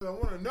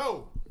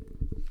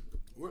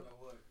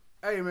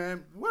Hey,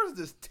 man, where's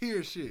this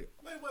tier shit?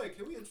 Wait,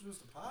 can we introduce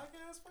the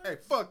podcast first? Hey,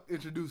 fuck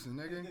introducing,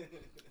 nigga.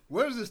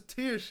 Where's this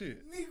tier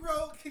shit?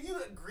 Negro, can you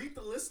greet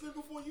the listener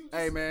before you?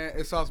 Hey, man,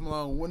 it's Sauce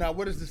Malone. Now,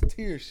 what is this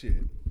tier shit?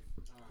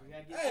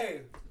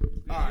 Hey.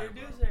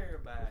 Introduce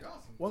everybody.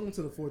 Welcome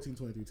to the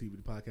 1423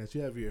 TBD podcast.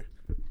 You have your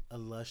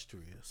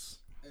illustrious,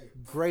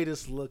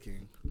 greatest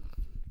looking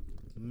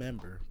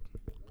member,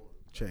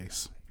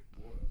 Chase.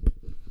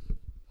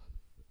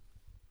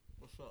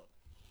 What's up?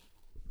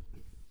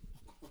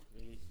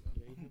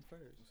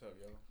 First. What's up,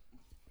 yo?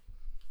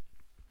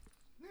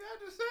 Nigga,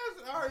 I just said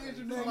I already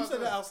introduced You myself.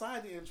 said that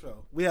outside the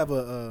intro. We have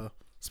a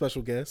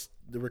special guest,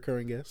 the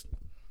recurring guest.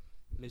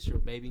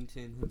 Mr.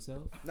 Babington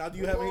himself. Now, do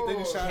you have anything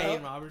to shout Kane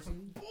out?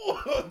 Robertson.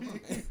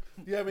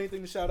 Do you have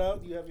anything to shout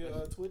out? Do you have your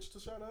Twitch to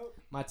shout out?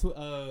 My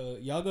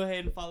y'all go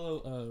ahead and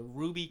follow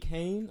Ruby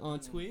Kane on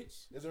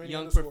Twitch. Is there any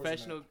Young underscores in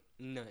professional,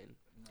 none.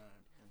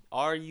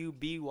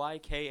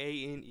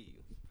 RUBYKANE.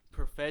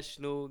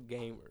 Professional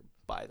gamer,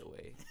 by the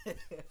way.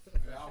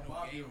 I'm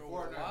Bobby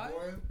Fortnite,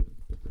 boy.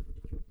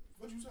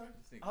 What'd you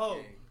say? Oh,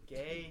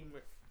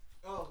 gamer.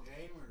 Oh,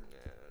 gamer.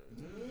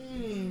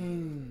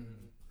 Yeah.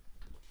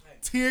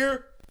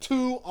 Tier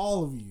 2,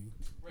 all of you.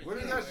 What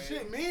does that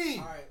shit mean?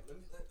 All right.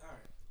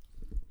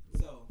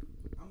 So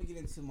I'm gonna get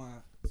into my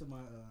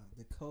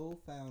the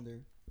co-founder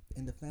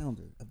and the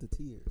founder of the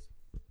tiers,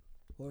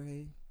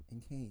 Jorge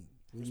and Kane.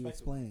 Will you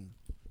explain?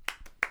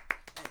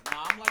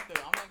 Nah, I'm like the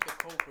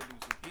co-producer.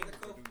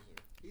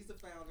 He's the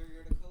founder.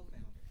 You're the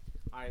co-founder.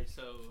 All right,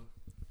 so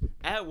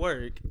at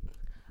work,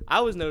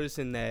 I was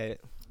noticing that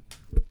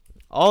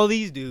all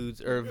these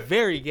dudes are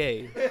very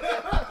gay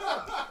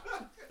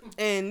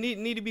and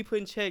need to be put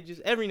in check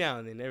just every now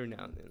and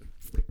then.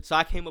 So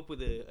I came up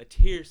with a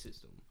tier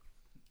system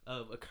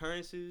of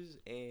occurrences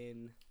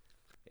and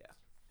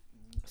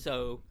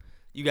So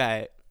you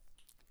got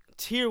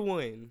tier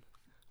 1,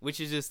 which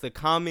is just the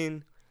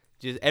common,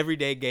 just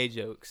everyday gay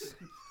jokes.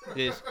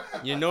 Just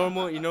your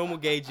normal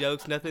gay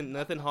jokes,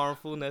 nothing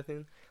harmful,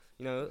 nothing,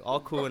 all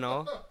cool and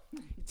all.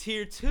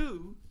 Tier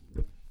 2,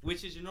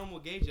 which is your normal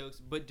gay jokes,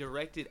 but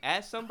directed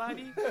at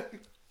somebody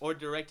or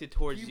directed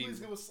towards Can you you. please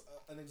give us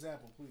an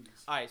example, please?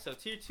 All right, so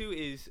tier 2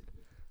 is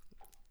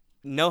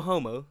no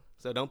homo,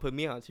 so don't put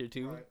me on tier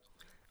 2. Right.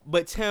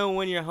 But tell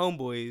one of your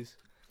homeboys,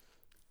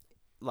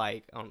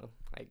 like, I don't know,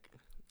 like,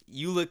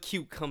 you look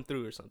cute, come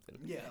through or something.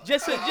 Yeah.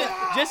 Just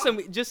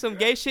some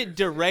gay shit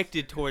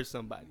directed towards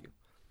somebody.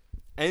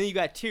 And then you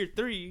got tier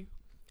 3,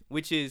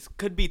 which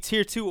could be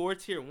tier 2 or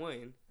tier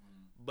 1,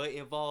 but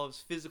involves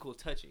physical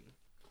touching.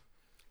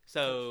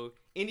 So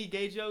any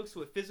gay jokes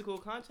with physical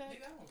contact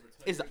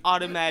is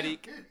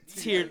automatic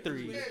tier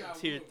 3.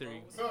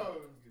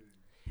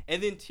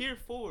 And then tier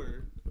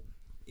 4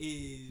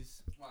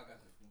 is. Alright,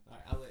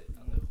 I'll let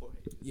Jorge.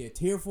 Yeah,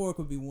 tier 4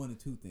 could be one of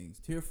two things.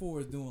 Tier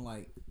 4 is doing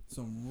like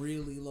some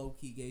really low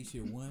key gay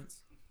shit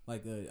once,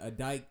 like a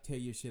dyke tear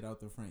your shit out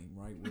the frame,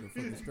 right, with a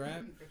fucking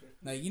strap.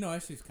 Like,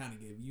 that shit's kind of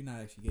gay. You're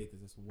not actually gay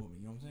because it's a woman.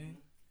 You know what I'm saying?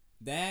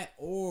 That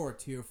or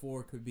tier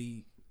 4 could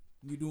be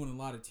you doing a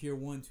lot of tier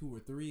 1, 2, or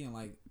 3 in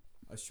like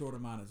a short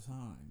amount of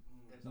time.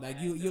 Like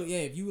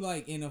if you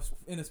like in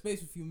a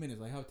space of a few minutes,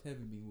 like how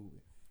Tevin be moving.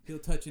 He'll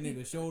touch a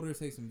nigga's shoulder,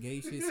 say some gay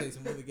shit, say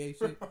some other gay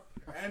shit.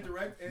 And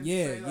direct. And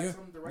Yeah, say, like,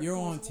 some direct you're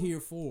on possible? tier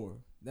 4.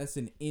 That's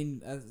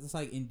that's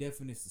like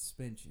indefinite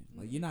suspension.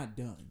 Like, you're not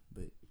done,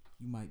 but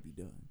you might be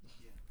done.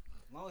 Yeah.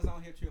 As long as I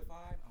don't hit tier 5,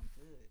 I'm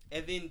good.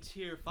 And then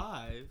tier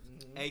 5,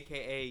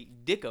 aka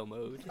Dicko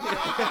mode.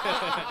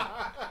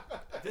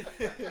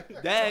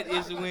 That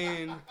is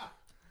when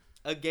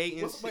a gay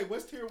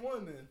What's tier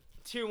 1 then?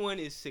 Tier 1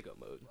 is sicko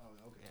mode.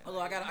 Oh, okay. Hold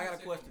on, I got a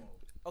question.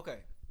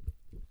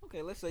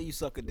 Okay, let's say you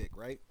suck a dick,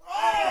 right?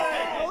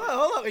 Oh!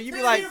 Hold up, and you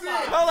be like,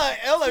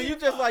 hold up, you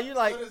just like,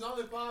 There's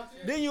only 5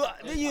 tiers?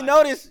 then you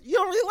notice you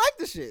don't really like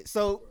the shit.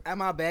 So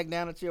am I back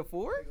down to tier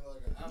 4?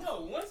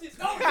 No, once it's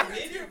No, I'm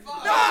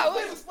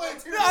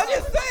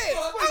just saying.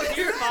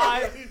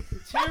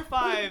 Tier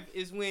 5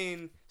 is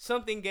when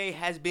something gay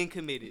has been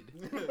committed.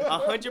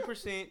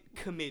 100%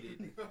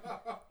 committed.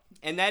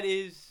 And that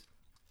is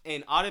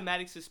an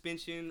automatic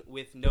suspension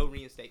with no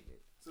reinstatement.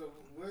 So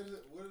what does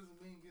it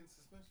mean getting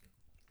suspension?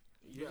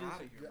 You're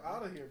out of here. You're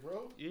out of here,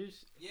 bro.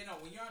 Yeah, no,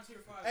 when you're on tier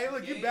 5. Hey,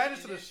 look, you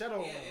banished to the shadow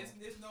realm.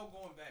 There's no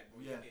going back,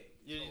 bro. You're gay.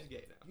 You're just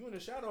gay now. You in the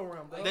shadow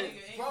realm, bro. There-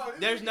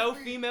 There's no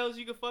females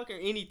you can fuck or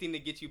anything to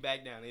get you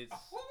back down.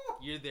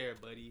 You're there,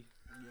 buddy.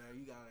 Yeah,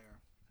 you got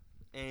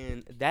there.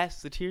 And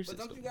that's the tier But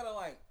system. don't you gotta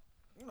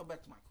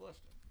back to my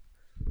question.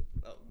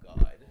 Oh, God.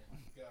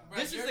 Bro,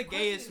 This is your the question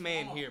gayest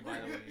man hold on. here, by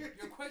the way.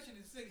 Your question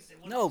is sick. Said,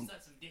 what No. if you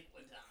suck some dick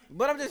one time?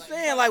 But I'm just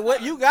saying, like,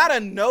 what you gotta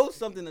know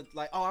something that,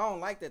 like, I don't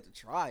like that to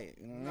try it.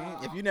 You know what I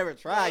mean? If you never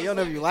try, you don't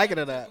know if you like it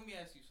or not. Let me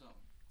ask you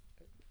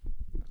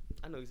something.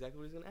 I know exactly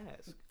what he's going to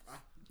ask.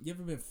 You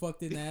ever been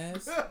fucked in the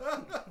ass?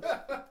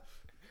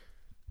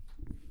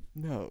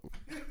 No.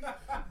 Do you know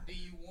that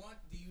you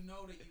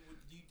would?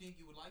 Do you think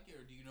you would like it,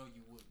 or do you know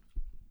you wouldn't?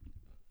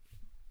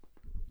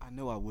 I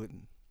know I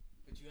wouldn't.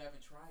 But you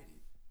haven't tried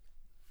it.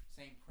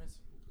 Same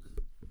principle.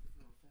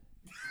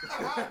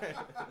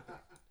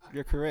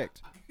 You're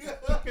correct.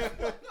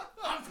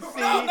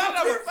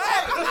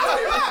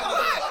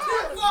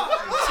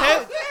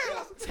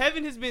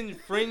 Tevin has been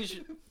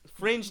fringe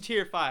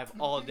tier 5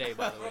 all day,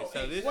 by the way.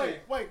 So this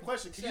Wait,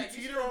 question. Can Shaq,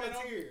 you you teeter on should've a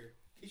been tier?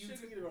 Can you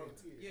should've- teeter on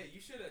a tier? Yeah,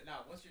 you should have. Nah,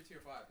 once you're tier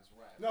 5, it's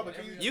rap. No, but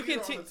can Every- you can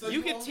teeter on the- so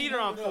you can only teeter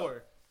on move it up.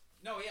 4.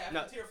 No, yeah, after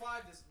No. tier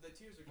 5, the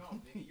tiers are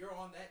gone, nigga. You're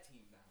on that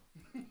team now.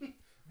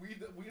 We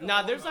don't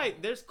Nah, know.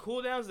 there's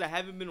cooldowns that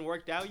haven't been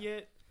worked out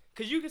yet.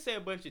 Cause you can say a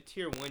bunch of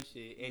tier 1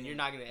 shit and you're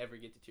not gonna ever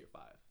get to tier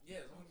 5. Yeah,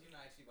 as long as you're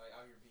not actually like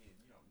out here being,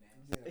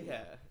 nasty.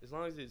 Yeah, as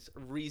long as it's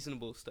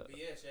reasonable stuff. But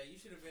yeah, Shaq, you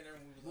should have been there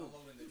when we was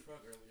unloading the truck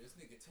earlier. This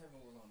nigga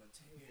Tevin was on a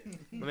tear.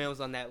 My man was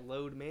on that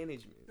load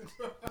management.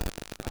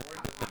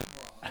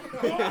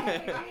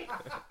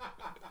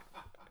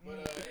 But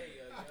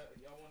hey,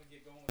 y'all want to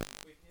get going with some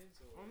quick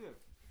hits or?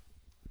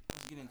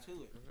 Let's get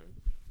into it.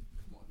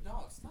 Come on,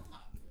 dog, stop.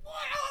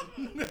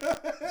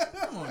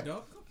 Come on,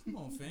 dog. Come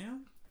on,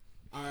 fam.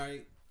 All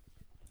right.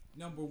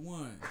 Number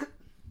 1,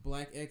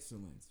 Black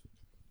Excellence.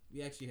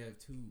 We actually have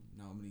 2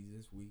 nominees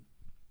this week.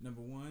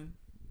 Number 1,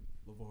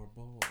 LeVar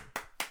Ball.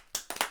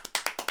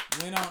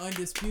 Went on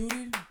Undisputed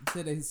and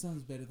said that his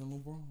son's better than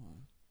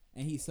LeBron.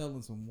 And he's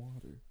selling some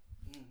water.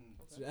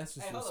 So that's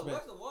just Hey, hold on.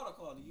 respect. What's the water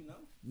called? Do you know?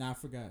 Nah, I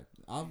forgot.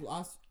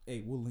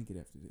 Hey, we'll link it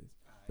after this.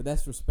 But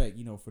that's respect,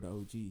 for the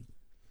OG.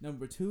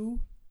 Number 2,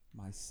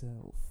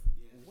 myself.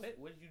 What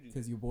did you do?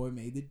 Because your boy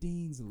made the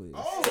Dean's list.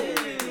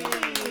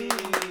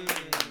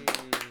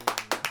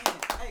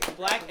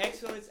 Black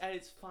excellence at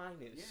its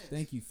finest.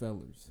 Thank you,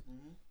 fellas.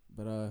 Mm-hmm.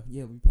 But,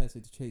 yeah, we pass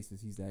it to Chase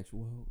since he's the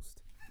actual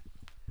host.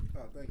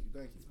 Oh, thank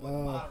you.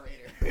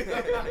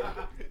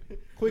 Moderator.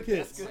 Quick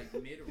hits. Like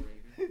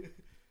mid-rated.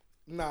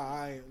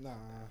 Nah.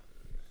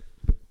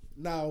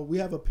 Now we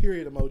have a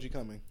period emoji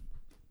coming.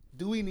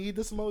 Do we need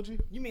this emoji?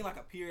 You mean like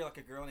a period, like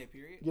a girl in a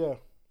period? Yeah.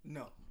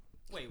 No.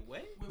 Wait,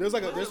 what? There's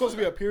supposed to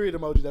be a period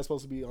emoji that's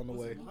supposed to be on the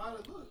way. How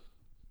did it look?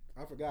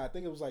 I forgot. I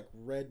think it was like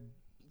red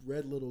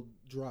little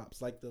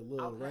drops, like the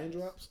little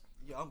raindrops.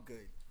 Yeah, I'm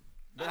good.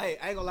 But hey,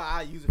 I ain't gonna lie,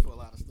 I use it for a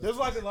lot of stuff. There's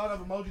like a lot of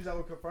emojis that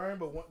were confirmed,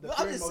 but one, the Well,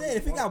 I'm period just emoji saying,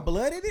 if was it one got of them.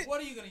 blood in it,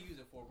 What are you going to use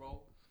it for,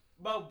 bro?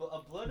 About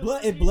blood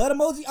blood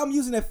emoji, I'm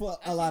using that for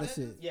a lot of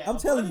Actually, shit. yeah, I'm a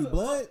telling blood you,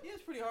 blood. Yeah,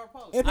 it's pretty hard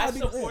policy. It I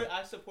probably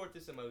support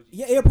this emoji.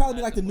 yeah, it'll probably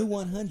be like the new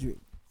 100.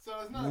 So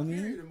it's Know not what I a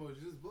mean? period emoji,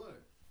 it's blood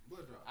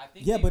drop. I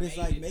think Yeah, they but it's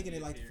made like to making be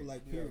it a like period. for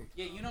like period.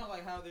 Yeah,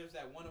 like how there's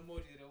that one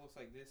emoji that looks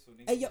like this. So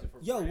niggas Hey use it for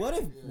yo,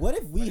 brand. what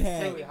if we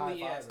had? Technically,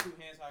 yeah, it's 2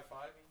 hands high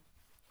fiving.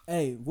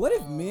 Hey, what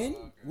if men?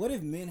 okay. What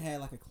if men had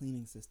like a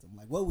cleaning system?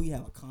 Like, what we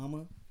have a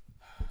comma,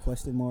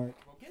 question mark.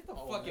 Bro, get the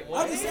fucking.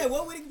 I'm just saying,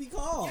 what would it be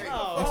called?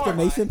 Oh,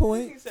 Exclamation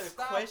point.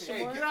 Stop Question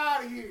it. mark? Get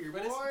out of here,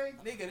 But boy.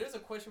 nigga, there's a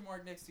question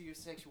mark next to your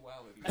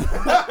sexuality.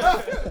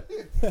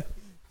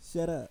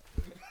 Shut up.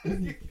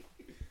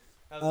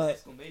 That was an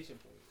exclamation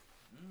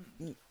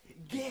point.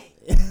 Hey,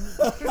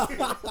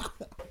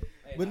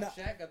 But nah, not-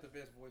 Shaq got the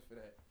best voice for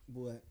that.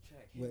 What?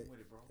 Shaq, hit What? him with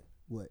it, bro.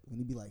 What? When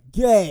he be like,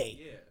 gay.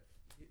 Yeah.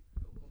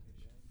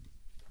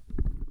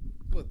 Go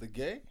ahead, What, the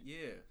gay? Shaq.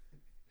 Yeah.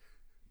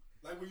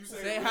 Like when you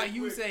Say it how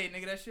you say it,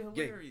 nigga. That shit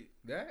Gay. hilarious.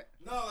 That?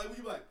 No, like when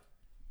you be like,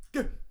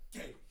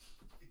 gay.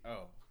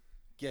 Oh.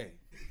 Gay.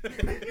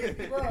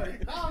 Right.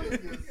 How is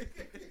this?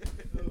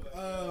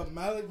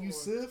 Malik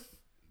Yusuf.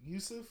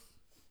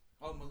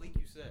 Oh, Malik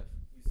Yusuf.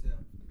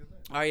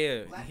 Oh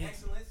yeah. Black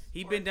excellence.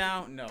 He been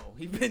down. No,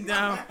 he been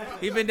down.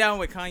 He been down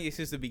with Kanye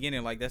since the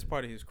beginning. Like that's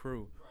part of his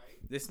crew.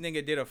 This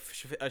nigga did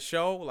a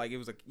show. Like it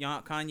was a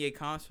Kanye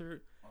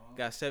concert.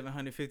 Got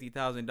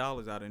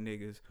 $750,000 out of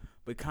niggas,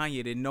 but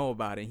Kanye didn't know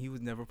about it. And he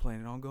was never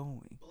planning on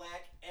going.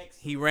 Black excellence.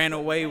 He ran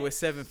away with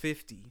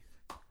 $750.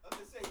 I'm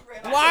just saying, he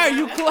ran Why are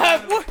you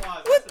clapping?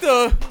 What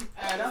the?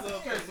 Hey, that's a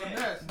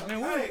finesse.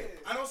 Man, what? Hey,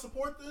 I don't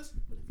support this,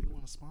 but if you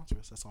want to sponsor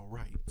us, that's all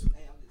right. Hey,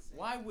 I'm just saying.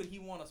 Why would he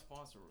want to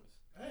sponsor us?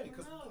 Hey,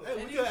 because And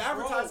we he's could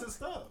advertise broke. his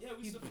stuff. Yeah,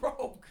 he's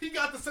broke. He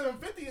got the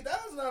 750.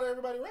 That's not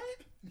everybody, right?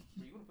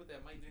 You gonna put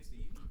that mic next to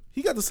you?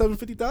 He got the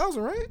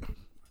 750,000, right?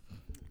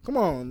 Come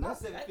on. Not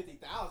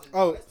 750,000.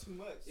 Oh. That's too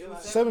much. It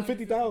was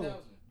 750,000.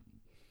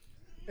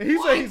 And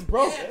he said he's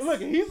broke. Yes.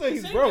 Look, he said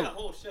he's Same broke. the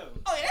whole show.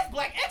 Oh, yeah, that's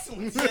black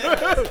excellence.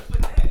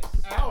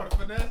 I would have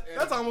finesse.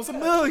 That's almost $1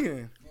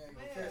 million.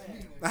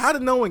 Now, how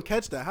did no one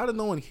catch that? How did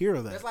no one hear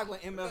of that? That's like when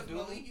MF That's Doom.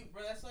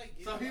 bro, that's like.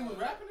 So he was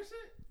rapping and shit?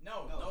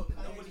 No,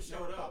 Kanye nobody just showed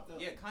never up. popped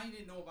up. Yeah, Kanye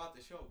didn't know about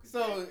the show. 'Cause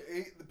So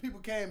the people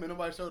came and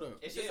nobody showed up.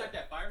 It's just Yeah. like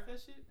that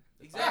Firefest shit?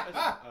 exactly.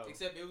 Oh.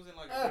 Except it was in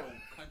like a real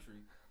country.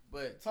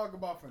 But Talk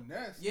about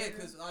finesse. yeah, nigga.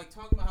 cause like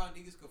talking about how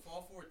niggas could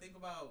fall for it. Think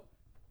about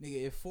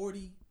nigga if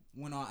 40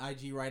 went on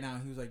IG right now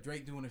and he was like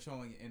Drake doing a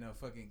show in a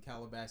fucking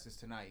Calabasas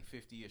tonight,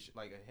 50ish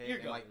like a head. You're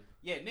and, going. like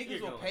yeah, niggas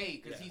You're will going. pay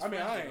because Yeah. he's. I mean,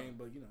 friends I with them. ain't,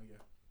 but you know, yeah.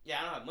 Yeah,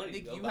 I don't have money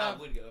Nick, to go, you but have-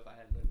 I would go if I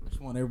had money. Just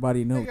want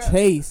everybody to know Nigga.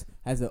 Chase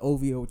has an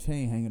OVO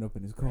chain hanging up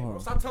in his car. Bro,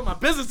 stop telling my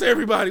business to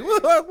everybody.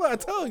 What I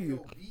tell you?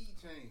 Yo, bead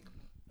chain.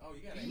 Oh,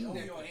 you got Bead an OVO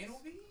necklace.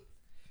 anal bead?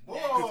 Boy.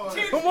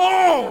 Come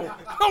on,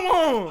 come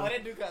Oh, on.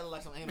 that dude kind of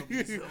like some anal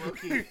beads.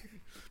 Low-key.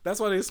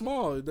 That's why they're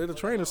small. They're the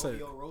trainer set.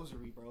 Yo,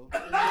 rosary, bro.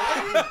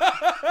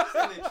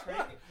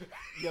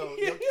 Yo,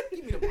 Yo,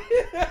 give me the mic.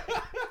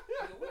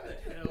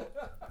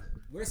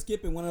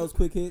 skipping one of those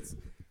quick hits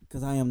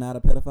because I am not a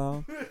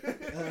pedophile.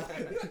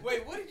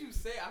 Wait, what did you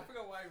say? I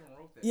forgot why I even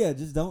wrote that. Yeah,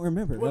 just don't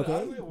remember.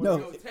 Okay. No.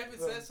 Yo, Tevin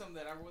said something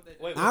that I wrote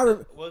that. Wait, I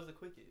what was the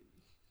quick hit?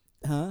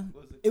 Huh?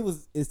 What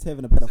was Is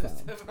Tevin a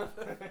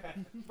pedophile?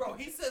 Bro,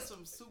 he said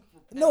some super.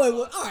 No, it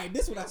was. All right,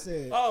 this is what I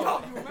said.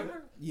 Oh, you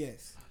remember?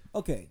 Yes.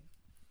 Okay.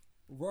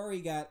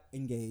 Rory got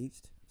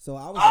engaged, so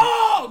I was.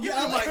 Oh,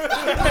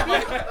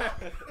 yeah.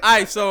 All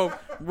right, so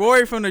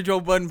Rory from the Joe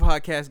Budden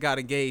podcast got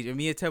engaged, and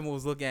me and Tevin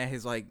was looking at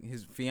his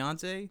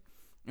fiance,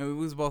 and we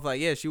was both like,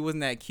 yeah, she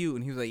wasn't that cute,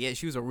 and he was like, yeah,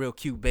 she was a real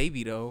cute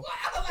baby though.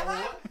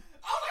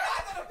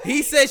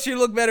 He said she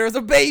looked better as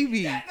a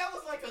baby. That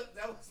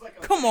was like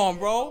a. Come on,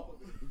 bro.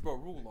 Bro,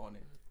 rule on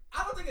it.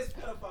 I don't think it's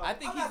pedophile. I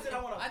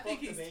think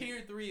he's he's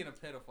tier 3 and a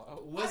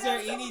pedophile. Was there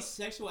any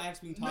sexual acts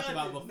being talked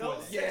about before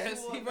that?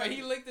 Yes,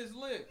 he licked his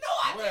lips. No,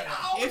 I didn't.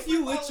 I always If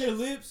you lick licked my your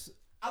lips. lips,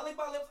 I lick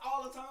my lips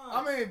all the time.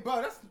 I mean, bro,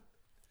 that's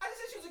I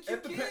just said she was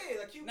a cute kid.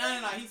 A cute No.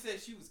 baby. He said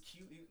she was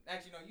cute.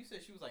 Actually, no, you said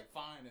she was like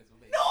fine as a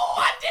baby. No,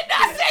 I did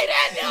not say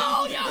that.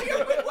 No,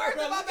 you're putting words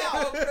in my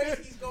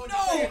mouth.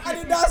 No, I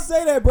did not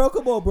say that, bro.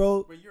 Come on,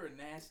 bro. But you're a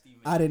nasty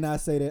man. I did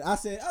not say that. I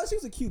said, oh, she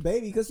was a cute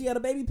baby because she had a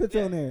baby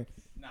picture on there.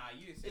 Nah,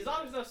 you didn't say as that.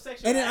 long as no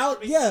sexual And then acts are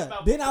being talked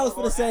about then I was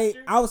before gonna or say,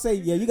 after, I would say,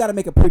 yeah, you got to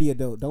make a pretty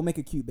adult. Don't make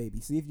a cute baby.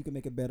 See if you can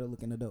make a better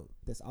looking adult.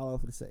 That's all I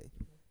was gonna say.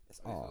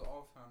 That's all.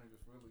 All sounded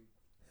just really.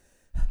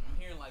 I'm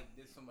hearing like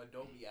there's some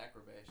Adobe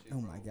Acrobat shit. Oh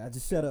bro. my god,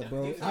 just shut up,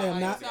 bro. You I am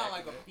sound not. like, you sound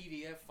like a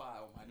PDF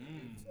file, my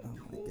nigga. Oh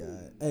my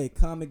god. Hey,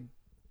 comic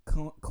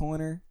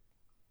corner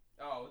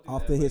Oh, we'll do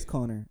off that to his later.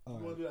 corner. You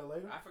want to do that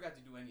later? I forgot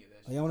to do any of that.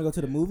 Oh, Shit. y'all want to go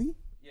to the movie?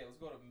 Yeah, let's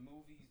go to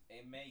movies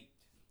and mate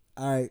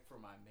All right. for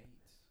my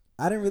mates.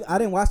 I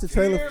didn't watch the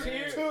trailer.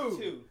 Tier Two.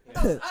 two.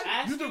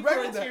 You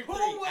directed that. Who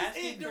was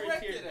it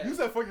directed at? You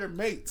said for your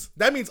mates.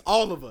 That means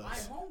all of My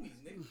us. homies,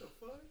 nigga. The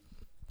fuck?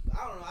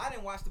 I don't know. I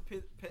didn't watch the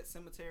Pet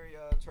Cemetery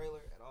trailer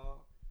at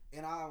all,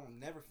 and I'll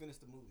never finish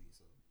the movie.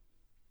 So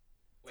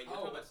Wait, you're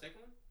talking about the second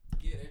one?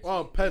 Yeah. they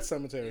Oh, changed Pet it.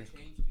 Cemetery. They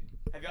changed it.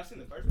 Have y'all seen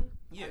the first one?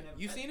 Yeah, never-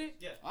 you seen it?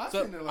 Yeah. I've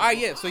So, seen it all like, right,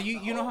 yeah. So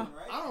you know how?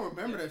 I don't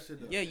remember that shit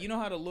though. Yeah, you know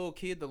how the little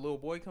kid, the little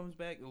boy comes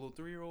back, the little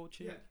 3-year-old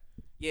chick.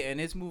 Yeah, in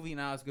this movie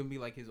now it's gonna be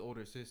like his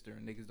older sister,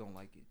 and niggas don't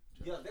like it.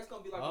 yeah, that's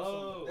gonna be like.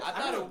 Oh. some, I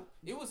that's, thought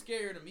it was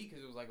scarier to me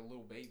because it was like a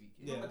little baby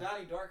kid. Yeah. Remember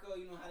Donnie Darko?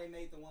 You know how they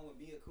made the one with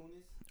Mia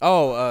Kunis?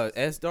 Oh,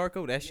 S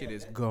Darko, that shit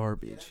is Yeah,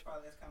 garbage.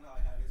 that's kind of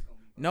like how this gonna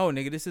be. No,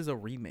 nigga, this is a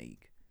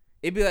remake.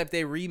 It'd be like if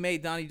they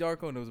remade Donnie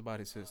Darko and it was about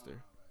his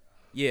sister.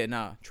 Yeah,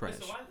 nah, trash.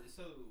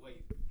 Wait,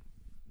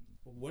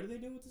 what do they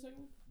do with the second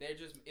one?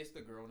 It's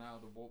the girl now.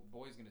 The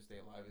boy's gonna stay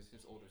alive. It's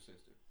his older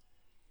sister.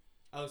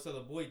 Oh, so the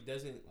boy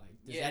doesn't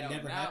like. Does Yeah, that no,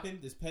 never now- happen?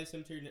 Does Pet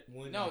Cemetery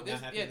one? No, not this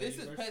happen in that this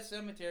is universe? Pet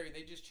Cemetery.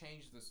 They just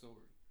changed the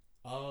story.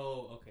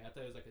 Oh, okay. I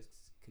thought it was like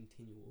a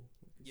continual.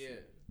 Yeah.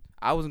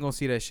 I wasn't gonna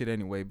see that shit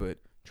anyway, but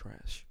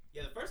trash.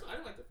 Yeah, the first one. I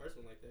didn't like the first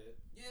one like that.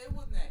 Yeah, it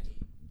wasn't that heat.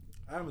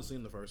 I haven't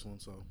seen the first one,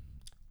 so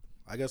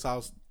I guess I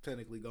was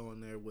technically going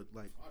there with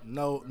like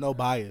no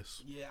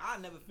bias. Yeah, I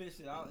never finished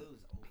it. It was old.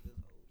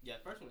 Yeah,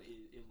 the first one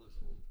it looks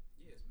old.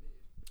 Yeah, it's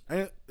mid.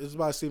 And it's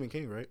by Stephen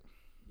King, right?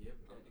 Yeah,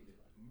 but that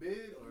nigga.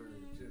 Mid or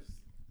just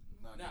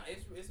not Nah,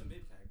 it's a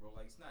mid pack, bro.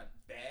 Like it's not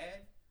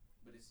bad,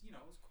 but it's it's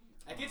cool.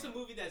 Like it's a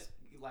movie that's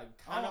like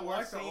I kind of don't worth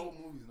like the seeing. old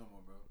movies no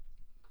more, bro.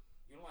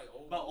 You know, like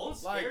old. But old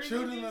Like scary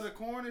Children movies? of the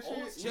Corn and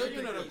Old shit.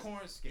 Children of the movies.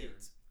 Corn scary.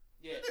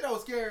 Yeah. You think that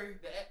was scary?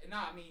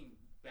 I mean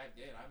back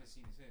then I haven't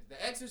seen it since. The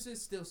Exorcist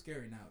is still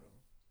scary now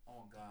though.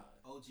 Oh God.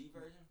 OG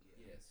version?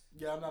 Yes.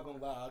 Yeah, I'm not gonna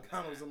lie. I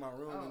kind of was in my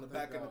room in the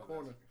back in the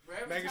corner. Bro,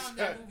 every Nigga time said-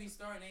 that movie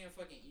started, they in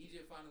fucking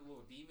Egypt find a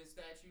little demon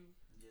statue.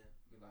 Yeah.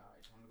 Be like, all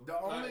right,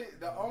 time to go.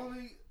 The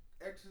only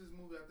Exorcist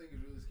movie I think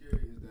is really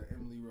scary is the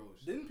Emily Rose.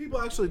 Didn't people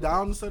actually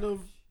die instead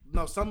of?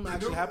 No, something The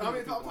actually new- happened. I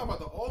mean, to I'm people. talking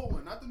about the old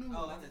one, not the new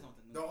Oh, one. I think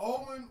something new. The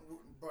old one,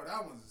 bro,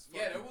 that one's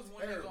Yeah, there was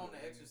one nigga terrible, on The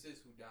man.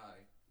 Exorcist who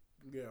died.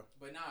 Yeah.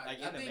 But nah, Like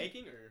I in the think,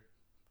 making or?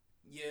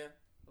 yeah,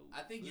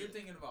 I think you're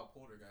thinking about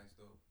Poltergeist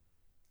though.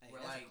 Hey,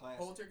 Where that's a like classic.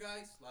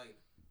 Poltergeist, like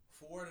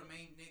 4 of the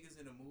main niggas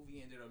in the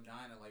movie ended up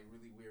dying in like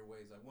really weird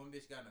ways. Like one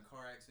bitch got in a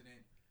car accident,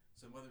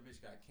 some other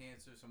bitch got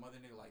cancer, some other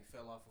nigga like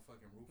fell off a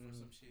fucking roof or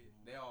some shit.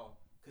 They all,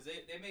 cause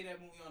they made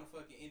that movie on a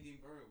fucking Indian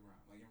burial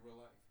ground, like in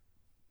real life.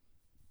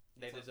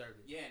 They deserve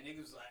it. Yeah,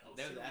 niggas was like, oh,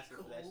 They was shit, asking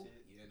for that cool.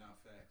 shit. Yeah, not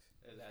facts.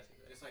 They was asking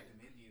for that. Just like the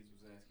Indians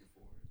was asking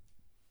for it.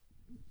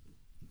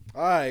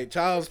 All right,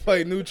 Child's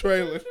Play new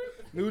trailer.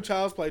 New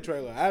Child's Play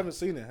trailer. I haven't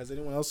seen it. Has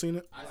anyone else seen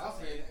it? I I saw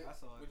saw it. it. I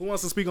saw it. Who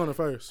wants to speak on it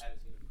first? I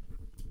haven't seen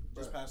it.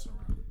 Just pass it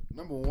around.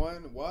 Number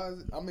one, why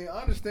is it, I mean,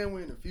 I understand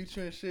we're in the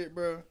future and shit,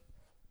 bro.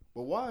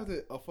 But why is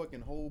it a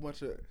fucking whole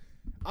bunch of?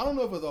 I don't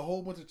know if it's a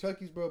whole bunch of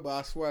Chuckies, bro. But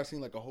I swear I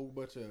seen like a whole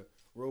bunch of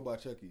robot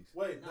Chuckies.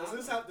 Wait, does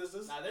this have? Does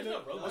this? Nah, there's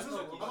no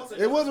robot.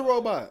 It was a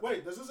robot.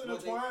 Wait, does this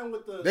intertwine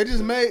with the? They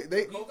just made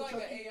they. He's like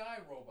an AI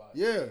robot.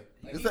 Yeah, Like,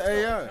 it's he's an still a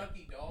AI.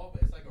 Chucky doll,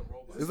 but it's like a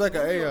robot. It's like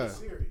an AI.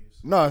 Series.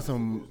 No, it's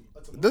some.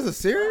 This is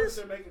serious?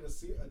 They're making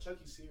a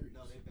Chucky series.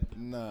 No, they've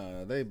been.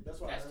 Nah, they. That's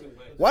why. That's I heard too it.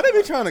 much. Why they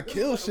be trying to This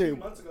kill was like a few shit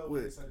months ago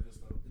when they with? said this,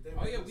 though. They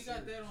Oh made yeah, a we got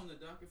series. that on the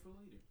docket for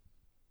later.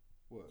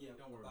 What? Yeah,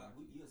 Don't worry about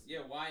it. Yeah,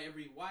 why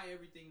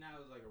everything now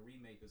is like a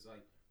remake? It's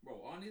like,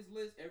 bro, on this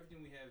list,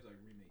 everything we have is like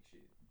remake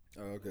shit.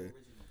 Oh, okay.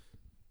 Original.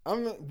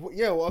 I'm not,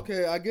 yeah, well,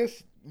 okay. I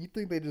guess you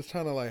think they just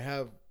trying to like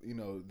have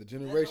the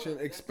generation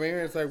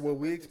experience like what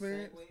we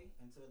experience.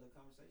 Into the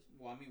conversation.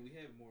 Well, I mean, we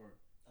have more.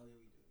 Oh yeah,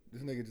 we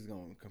do. This nigga just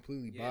gonna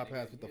completely Yeah,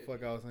 bypass nigga, what the yeah,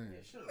 fuck yeah. I was saying.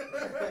 Yeah,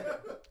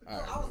 shut All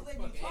right, I was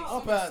letting you Hey,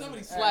 talk.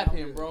 somebody slap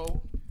him,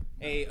 bro.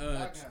 Hey, I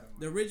got him.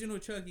 the original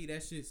Chucky,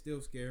 that shit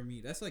still scare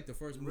me. That's like the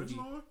first movie,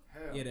 Original one?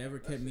 Hell, yeah, that ever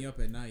that kept me shit- up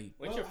at night.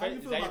 What's your How you favorite?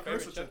 Is feel that your about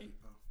Curse favorite of Chucky?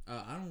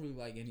 I don't really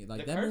like any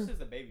like The that Curse movie. is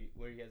the baby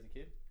where he has a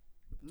kid.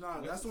 Nah,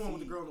 What's that's the the one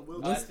with the seed? girl in the Oh,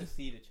 wheelchair. that's the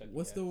seed of Chucky.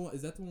 What's yeah. the one?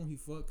 Is that the one he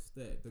fucks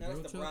the That's girl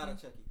the Chucky? bride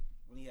of Chucky.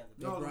 When he had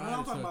the No, the one Bride I'm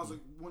of talking about is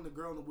Chucky. like when the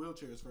girl in the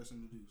wheelchair is first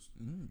introduced.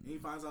 And he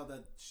finds out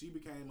that she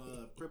became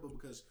crippled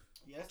because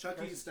Yeah, that's the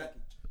curse of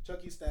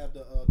Chucky stabbed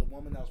the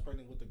woman that was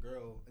pregnant with the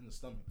girl in the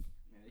stomach.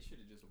 Man, they should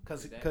have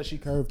just Because she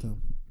curved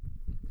him.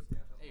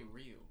 Hey,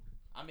 real.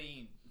 I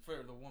mean, for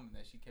the woman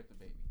that she kept the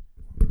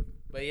baby.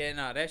 But yeah,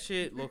 nah, that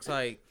shit looks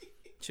like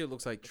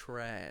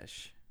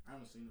trash. I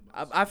haven't seen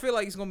it. I feel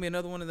like it's gonna be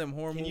another one of them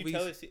horror Can you movies.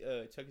 tell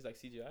it's, Chucky's like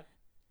CGI?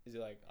 Is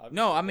it like?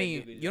 No, I they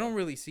mean do you don't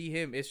really see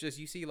him. It's just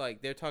you see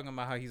like they're talking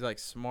about how he's like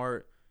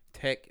smart,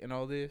 tech, and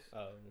all this.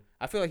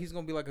 I feel like he's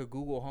gonna be like a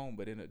Google Home,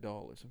 but in a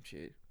doll or some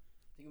shit.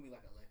 He gonna be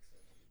like Alexa.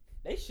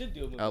 They should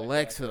do a movie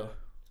Alexa. Like that.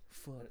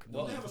 Fuck.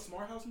 Well, Don't they have a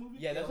Smart House movie?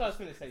 Yeah, that's what I was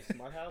gonna say.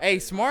 Smart House. Hey,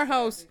 Smart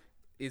House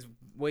is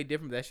way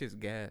different. That shit's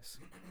gas.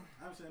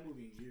 I haven't seen that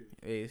movie in years.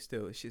 Hey,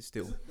 it's shit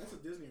still. That's a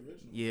Disney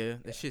original. Yeah,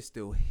 that shit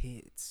still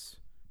hits.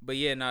 But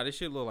yeah, nah, this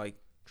shit look like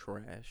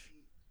trash.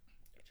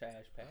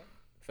 Trash pack.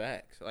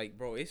 Facts. Like,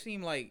 bro, it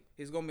seemed like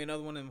it's gonna be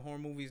another one of them horror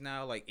movies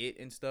now, like It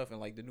and stuff, and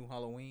like the new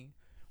Halloween,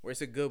 where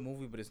it's a good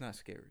movie, but it's not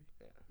scary.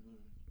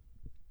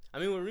 I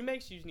mean, with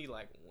remakes, you just need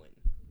like one.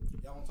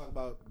 Y'all want to talk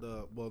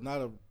about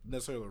not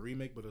necessarily a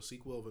remake, but a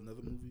sequel of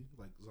another movie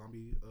like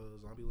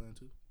Zombieland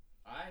 2?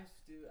 I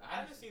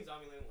haven't seen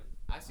Zombieland 1.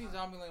 I seen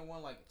Zombieland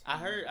 1 like. I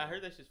heard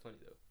that shit's funny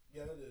though.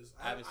 Yeah, it is.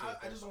 I haven't seen it.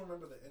 I just don't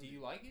remember the Do ending.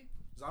 you like it?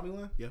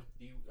 Zombieland? Yeah. Are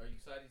you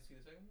excited to see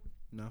the second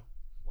one? No.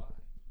 Why?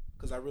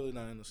 Because I'm really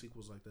not into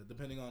sequels like that.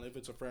 Depending on if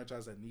it's a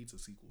franchise that needs a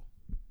sequel.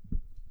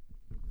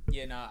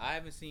 Yeah, nah, I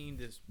haven't seen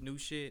this new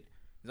shit.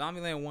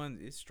 Zombieland 1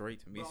 is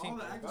straight to me. But all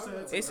the actors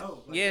said It's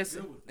dope. Like, yes,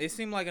 they're good with it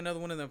seemed like another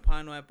one of them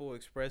Pineapple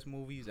Express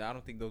movies. I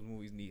don't think those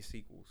movies need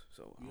sequels.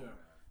 So Yeah.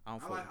 I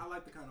don't I fucking,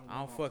 like the kind of. I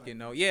don't one-off fucking type.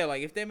 know. Yeah,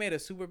 like if they made a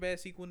super bad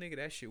sequel, nigga,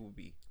 that shit would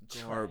be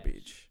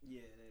garbage.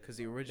 Yeah. Cause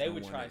the original They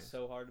would one try is.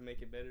 so hard to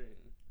make it better.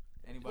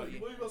 And Anybody?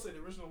 What you gonna say? The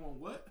original one?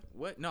 What?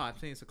 What? No, I'm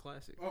saying it's a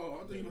classic.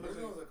 Oh, I think you were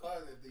saying. a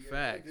classic.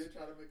 Facts. They did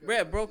try to make a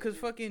Bruh, bro, classic.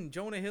 cause fucking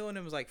Jonah Hill and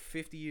them was like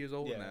 50 years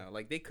old Yeah. now.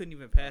 Like they couldn't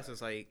even pass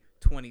us like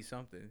 20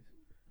 something.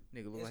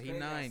 Nigga look It's like he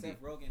crazy how 90.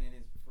 Seth Rogen and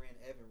his friend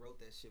Evan wrote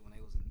that shit when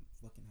they was in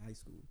fucking high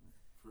school,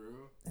 For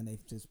real? and they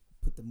just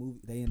put the movie.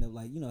 They end up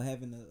like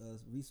having the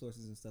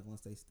resources and stuff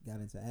once they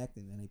got into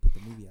acting, and they put the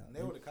movie out. And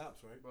they were the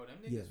cops, right? Bro, them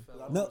Yeah. niggas fell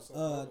No, off. No, Seth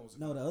Rogen was the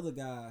no, guy. the other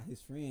guy, his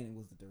friend,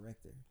 was the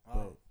director, Oh.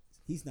 but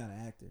he's not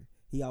an actor.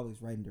 He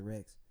always writes and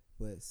directs,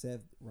 but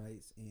Seth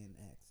writes and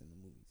acts in the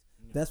movies.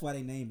 Yeah. That's why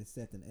they named it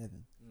Seth and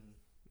Evan. Mhm.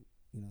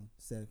 You know,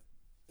 Seth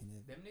and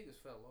Evan. Them niggas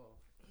fell off.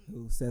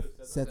 Who?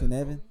 Seth and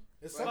Evan.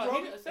 Is Bro, Seth he-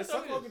 Rogen? Seth Is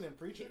Seth Rogen Rogen in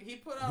Preacher? He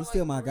put out He's like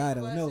still my 3 guy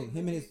though. No, classic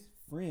him and his movies.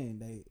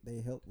 friend,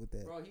 they helped with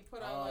that. Bro, he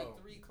put out like Oh.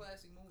 3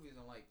 classic movies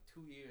in like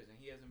 2 years, and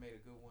he hasn't made a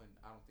good one.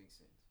 I don't think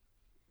since.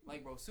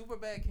 Like, bro,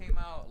 Superbad came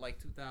out like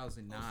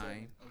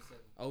 2009,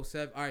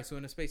 07. All right, so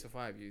in the space of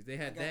 5 years, they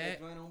had that.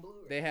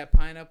 They had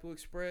Pineapple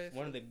Express,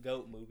 one of the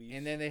GOAT movies.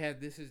 and then they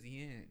had This Is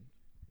the End.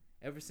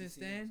 Ever since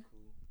then,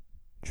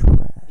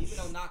 Even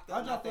though Knocked Up,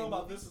 How'd y'all not feel that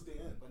about movie, This Is the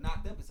End? but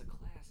Knocked Up is a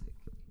classic.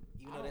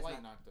 Even I though don't that's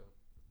like not Knocked Up.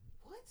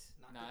 what.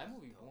 Knocked Nah, Up that is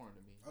movie dope. boring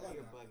to me. I like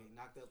You're Knocked Up. bugging.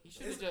 Knocked Up. He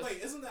should have just. Wait,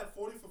 isn't that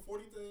 40 for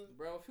 40 thing?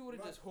 Bro, if he would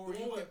have just horror, The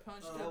you one can with,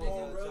 punch uh, the That Paul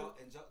nigga. was Rudd?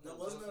 no,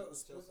 Wasn't that a Joseph-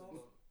 spin-off?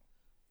 Joseph-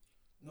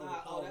 No, Nah,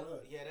 Paul that,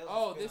 Rudd. yeah, that was a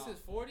Oh, this spin-off.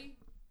 is 40.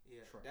 Yeah,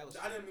 that was.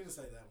 I didn't mean to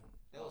say that one.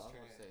 That was Oh, I was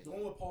gonna trash. say. The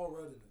one with Paul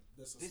Rudd in it.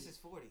 This This is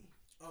 40.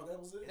 Oh, that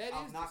was it? That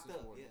I'm is Knocked This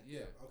Is Up, 40. yeah.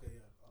 Yeah. Okay, yeah.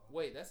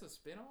 Wait, that's a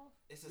spinoff?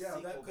 It's a Yeah,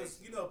 sequel. that because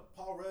basically.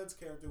 Paul Rudd's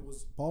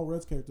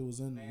character was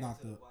in Man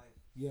Knocked to the Up. wife.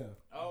 Yeah.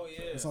 Oh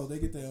yeah. So they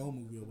get their own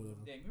movie or whatever.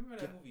 Damn, you remember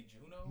that movie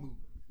Juno?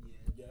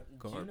 Yeah. Yeah.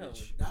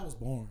 Garbage. That was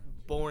boring.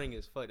 boring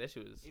as fuck. That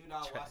shit was Even though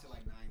I trash. watched it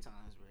like 9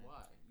 times, bro.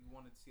 Why? You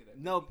wanted to see that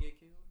No. baby get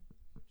killed?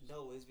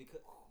 No, it's because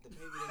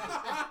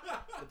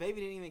the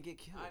baby didn't even get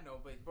killed. I know,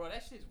 but bro,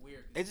 that shit's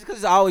weird. It's just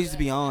because it always used to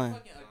be That on.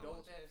 fucking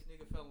adult ass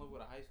nigga fell in love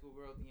with a high school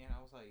girl at the end.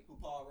 I was like, Who,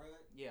 Paul Rudd?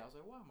 yeah, I was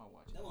like, why am I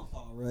watching? That this? wasn't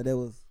Paul Rudd. That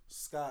was.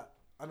 Scott.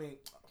 I mean,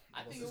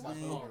 I think it what's was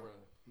his name? Paul Rudd.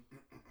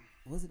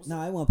 Was it? What's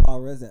No, it wasn't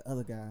Paul Rudd. It was that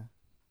other guy.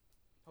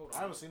 Hold on.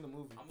 I haven't seen the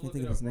movie. I'm Can't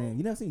think of his name.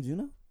 You never seen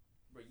Juno?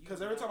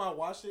 Because every time I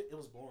watched it, it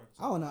was boring.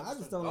 I don't know. I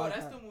just don't Oh, like.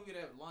 that's how- the movie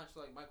that launched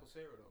like Michael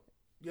Cera though.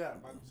 Yeah,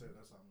 Michael said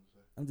that's what I'm gonna say.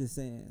 I'm just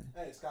saying.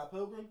 Hey, Scott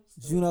Pilgrim.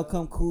 Juno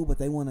come cool, but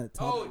they want to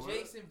talk. Oh,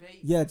 Jason Bateman.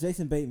 Yeah,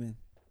 Jason Bateman.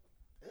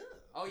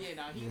 Oh yeah,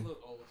 nah, he Yeah.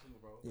 looked old too,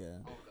 bro. Yeah.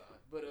 Oh god.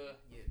 But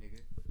yeah, nigga.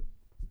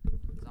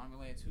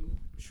 Zombieland 2?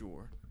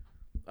 Sure.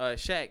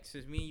 Shaq,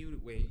 since me and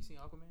you, wait, you seen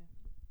Aquaman?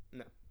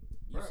 You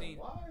Bro, seen?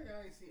 why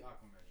I ain't seen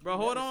Aquaman? Bro,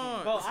 hold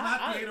on. Bro, It's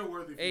not theater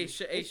worthy. Hey, It's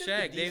hey, just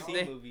Shaq. the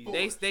DC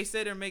movies. They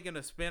said they're making a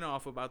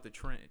spinoff about the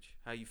trench.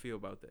 How you feel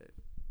about that?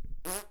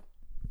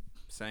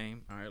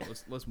 Same. All right,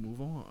 let's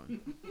move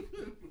on.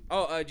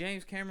 Oh,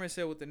 James Cameron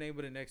said what the name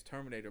of the next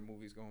Terminator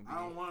movie is gonna be. I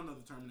don't want another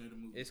Terminator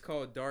movie. It's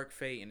called Dark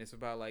Fate, and it's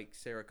about like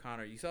Sarah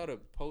Connor. You saw the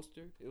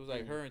poster? It was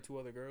like her and 2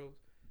 other girls.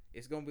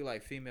 It's gonna be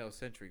like female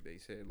centric. They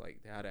said like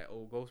how that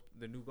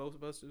the new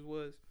Ghostbusters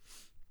was.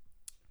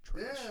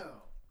 Damn,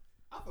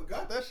 I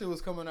forgot that shit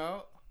was coming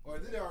out. Or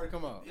did it already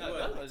come out? Yeah,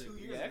 that was 2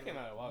 years. That came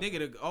out a while.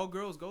 Nigga, the all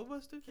girls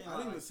Ghostbusters? I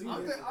didn't even see I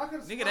it. think I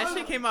could. Nigga, that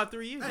shit came out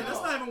 3 years Hey, ago.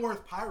 that's not even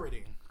worth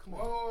pirating. Come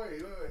on.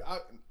 Wait.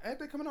 Ain't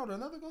they coming out with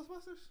another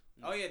Ghostbusters?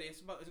 Oh yeah, it's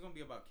gonna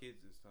be about kids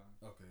this time.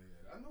 Okay,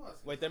 yeah. I know. I seen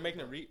Wait, they're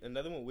something making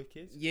another one with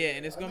kids? Yeah,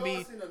 and it's I gonna know I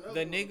be seen another the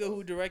one nigga with who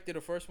those. directed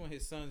the first one.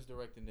 His son's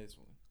directing this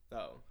one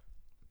Oh.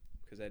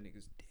 because that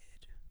nigga's dead.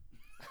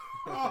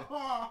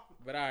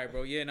 But all right,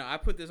 bro. Yeah, no, I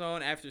put this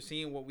on after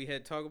seeing what we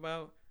had talked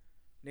about.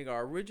 Nigga,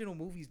 our original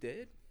movie's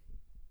dead.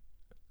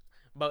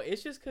 But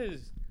it's just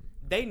because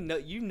they know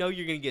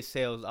you're gonna get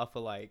sales off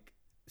of like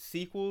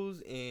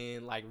sequels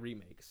and like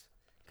remakes.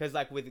 Because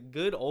like with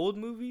good old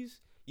movies,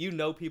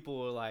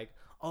 people are like,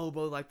 oh,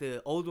 bro, like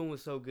the old one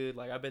was so good.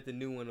 Like I bet the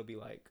new one will be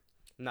like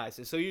nice.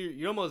 And so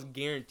you're almost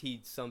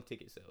guaranteed some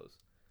ticket sales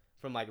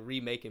from like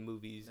remaking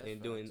movies That's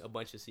and doing facts. a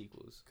bunch of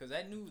sequels. Cause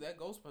that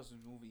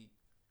Ghostbusters movie,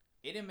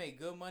 it didn't make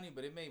good money,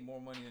 but it made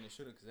more money than it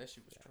should have. Cause that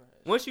shit was trash.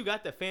 Once you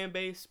got the fan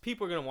base,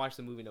 people are gonna watch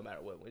the movie no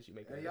matter what. Once you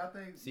make Hey, it. y'all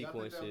think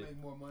Sequel and they'll shit. make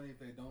more money if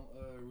they don't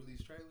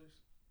release trailers?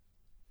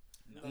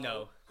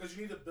 No. Because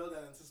you need to build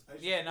that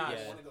anticipation. Yeah, nah,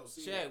 Yeah. Want to go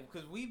see Shaq, it.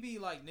 because we be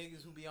like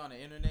niggas who be on the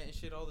internet and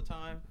shit all the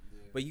time.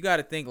 But you got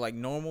to think like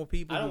normal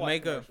people I don't who watch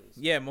make up,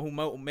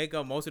 commercials. who make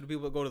up most of the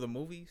people that go to the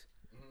movies.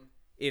 Mhm.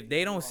 If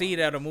they don't see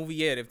that a movie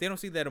yet, if they don't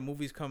see that a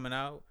movie's coming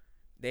out,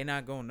 they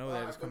not gonna know that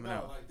Alright, it's but coming no,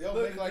 out. like, they'll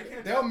Look, make like they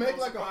can't they'll drop make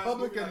no like a surprise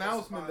public movie like a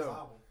announcement surprise though.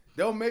 album.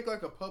 They'll make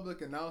like a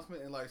public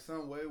announcement in like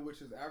some way,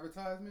 which is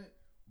advertisement,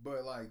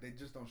 but like they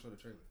just don't show the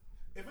trailer.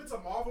 If it's a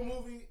Marvel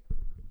movie,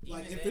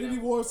 like Even Infinity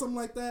then, War or something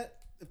like that,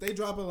 if they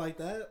drop it like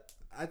that,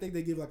 I think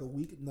they give like a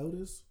week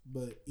notice.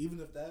 But even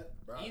if that,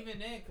 Bro. Even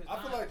then, cause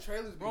I feel like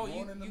trailers, be bro,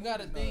 going in the you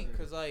gotta movies think, nowadays.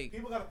 cause like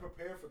people gotta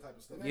prepare for type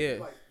of stuff. And they Yeah. be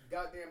like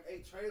goddamn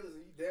 8 trailers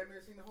and you damn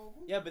near seen the whole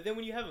movie. Yeah, but then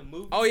when you have a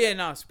movie. oh yeah,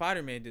 nah,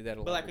 Spider-Man did that a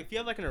lot. But like if you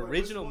have like an Wait, which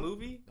original one?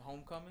 movie,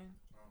 Homecoming,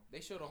 they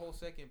showed a whole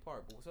second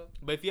part. But what's up?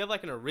 but if you have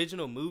like an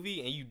original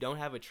movie and you don't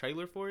have a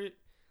trailer for it,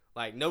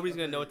 like nobody's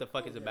gonna know what the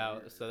fuck it's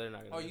about, so they're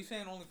not gonna. Oh, you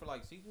saying only for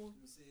like sequels?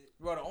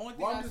 Bro, the only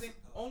thing Well, I I'm think,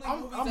 only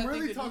I'm movies I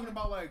really think talking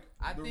about like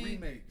I the think-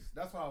 remakes.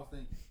 That's what I was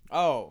thinking.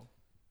 Oh,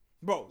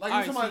 bro, Like alright,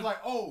 if somebody's see, like,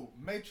 oh,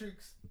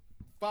 Matrix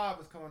 5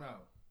 is coming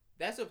out.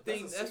 that's a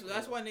thing. a That's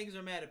sequel. why niggas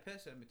are mad at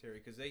Pet Cemetery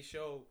because they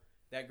show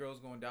that girl's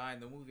gonna die in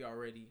the movie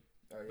already.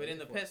 Oh, yeah, But in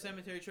the it's Pet fucked up.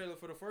 Cemetery trailer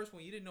for the first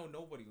one, you didn't know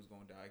nobody was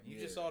gonna die. You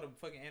just Yeah. saw the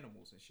fucking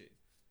animals and shit.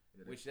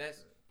 Yeah, Which fucked that's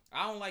up.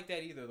 I don't like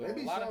that either though. They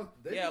be A lot showing- of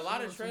they be a lot showing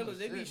of so much trailers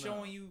they be shit now.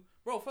 showing you,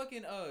 bro.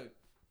 Fucking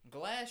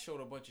Glass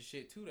showed a bunch of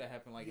shit too that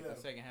happened like in Yeah. the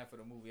second half of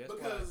the movie. That's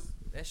because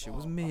why that shit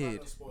was I'm not mid.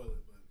 gonna spoil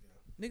it, but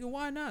yeah. Nigga,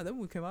 why not? That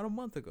movie came out a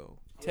month ago.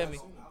 I'm Tell not me.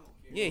 seeing it. I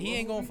don't care. Yeah, he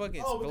ain't gonna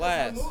fucking Oh, because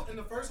Glass. in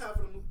the first half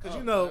of the movie, because Oh,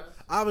 you know, Glass.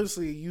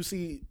 obviously you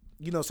see,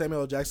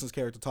 Samuel L. Jackson's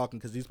character talking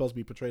because he's supposed to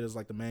be portrayed as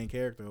like the main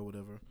character or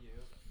whatever. Yeah.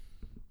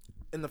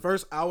 In the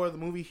first hour of the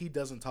movie, he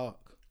doesn't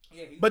talk,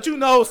 Yeah, he but was- you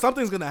know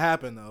something's gonna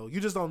happen though.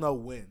 You just don't know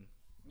when.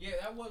 Yeah,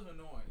 that was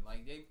annoying.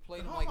 Like they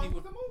played him How like he long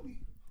was was the movie?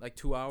 like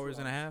 2 hours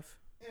and a half.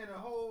 And the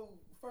whole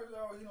first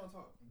hour he don't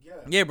talk.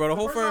 Yeah, bro. The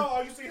whole first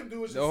all you see him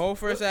do is the just whole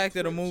first look act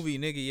of the twitch. movie,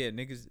 nigga. Yeah,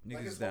 niggas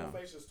Like is his down. whole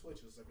face just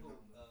twitches every now and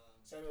then.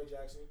 Samuel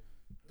Jackson,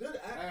 good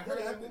I act, heard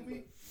good that acting, movie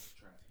but was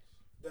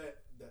trash.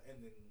 the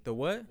ending. The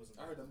what? Wasn't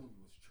I heard that movie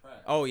was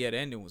trash. Oh yeah, the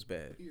ending was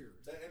bad. Period.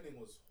 That ending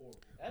was horrible.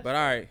 But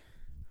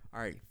all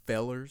right,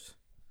 fellers,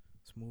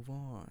 let's move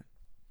on.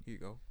 Here you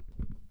go.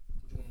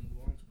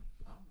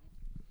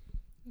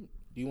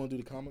 Do you want to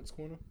do the comics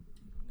corner?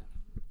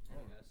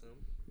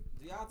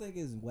 Do y'all think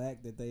it's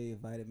whack that they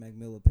invited Mac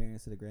Miller's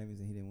parents to the Grammys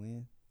and he didn't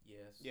win?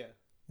 Yes. Yeah.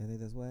 I think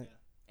that's whack.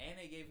 And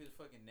they gave his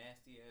fucking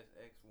nasty ass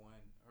ex one.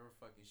 Her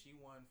fucking she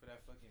won for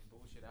that fucking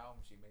bullshit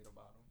album she made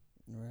about him.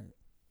 Right.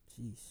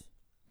 Jeez.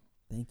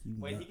 Thank you.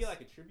 Wait, he nuts. get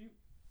like a tribute?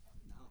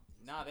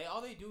 Nah, all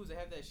they do is they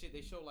have that shit.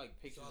 They show like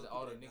pictures of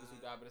all the niggas who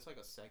died, but it's like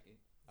a second.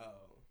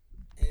 Oh.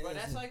 But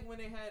that's like when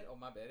they had. Oh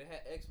my bad. They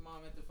had X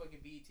Mom at the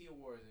fucking BET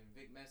Awards and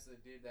Vic Mensa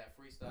did that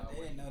freestyle. They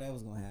where didn't he- know that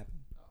was gonna happen.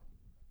 Oh.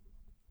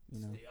 You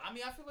know. I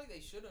mean, I feel like they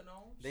should have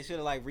known. They should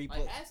have like Like,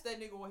 replay. ask that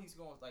nigga what he's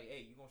going. Like,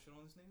 hey, you gonna shit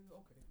on this nigga?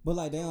 Okay. But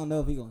like they don't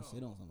know if he gonna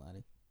shit on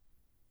somebody.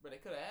 But they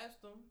could have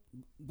asked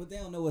him. But they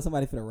don't know what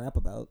somebody finna rap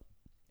about.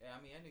 Yeah,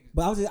 I mean, that nigga's.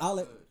 But I'll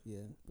let good.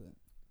 yeah. But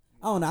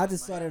I don't know. I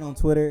just saw that on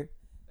Twitter.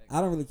 I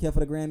don't really care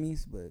for the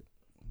Grammys, but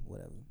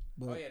whatever.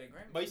 But Oh yeah, the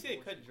Grammy. But you see they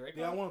cut Drake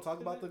Yeah, I off? want to talk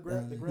about the he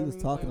Grammy. was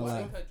talking a Why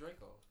lot. they cut Drake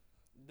off?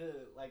 The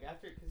like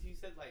after because he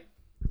said like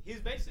he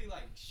was basically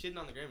like shitting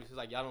on the Grammys. He was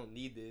like, y'all don't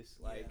need this.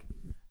 Like,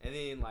 and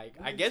then like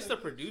What I did he guess say the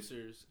this?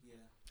 producers. Yeah.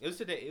 It was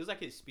today. It was like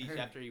his speech Hey.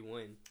 after he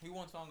won. He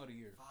won Song of the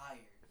Year. Fire.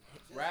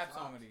 Rap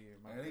song of the year.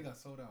 Man, they got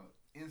sold out No,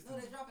 they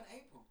instantly. drop in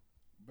April.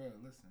 Bro,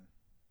 listen,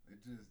 they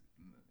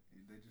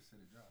just said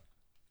it dropped.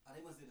 Oh,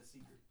 they must did a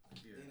secret.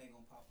 Yeah. Then they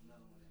gonna pop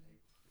another one in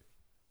April.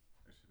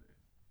 That shit is.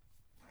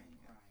 I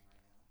ain't crying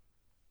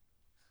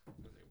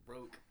right They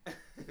broke. now.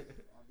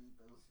 I need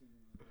those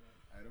shoes, bro.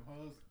 Hey, them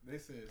hoes, they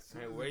said. as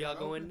soon Hey, as where it y'all got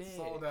going open, next?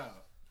 Sold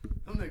out.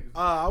 Them niggas.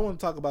 I want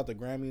to talk about the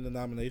Grammy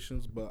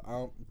nominations, but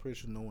I'm pretty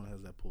sure no one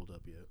has that pulled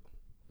up yet.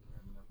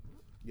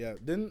 Yeah,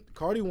 then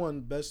Cardi won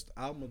Best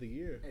Album of the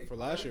Year for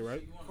last year,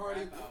 right? You want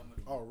Cardi- rap album of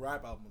the year. Oh,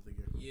 Rap Album of the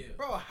Year. Yeah.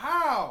 Bro,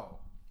 how?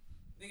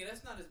 Nigga,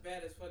 that's not as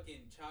bad as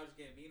fucking Childish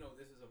Gambino.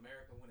 This is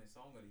America winning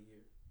Song of the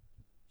Year.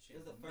 Shit It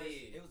was the mid.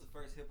 first. It was the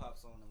first hip hop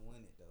song to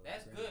win it though.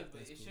 That's Grammy. good, but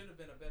That's it cool. should have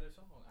been a better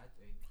song, I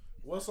think.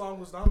 What song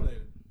was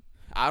nominated?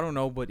 I don't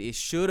know, but it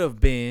should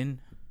have been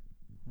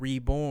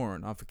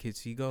Reborn off of Kids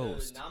See The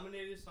Ghost.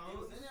 nominated It songs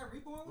was in there.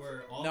 Reborn.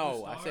 were All No,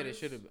 the I said it Stars,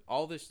 should have been.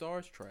 All the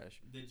Stars,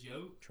 trash. The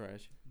Joke,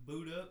 Trash.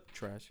 Boot Up,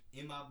 Trash.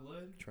 In My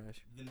Blood,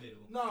 Trash. The Middle.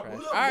 Nah, Trash.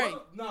 Boot Up. Alright.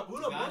 Nah,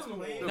 Boot Guys Up won an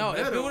playing- award.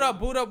 No, Middle.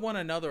 Boot Up won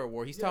another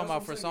award. He's Yeah, talking that's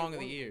about for what I'm saying, Song of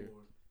the he won an Year.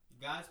 award.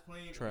 Guys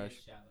Playing Trash. and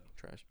Shallow.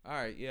 Trash. All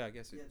right, yeah, I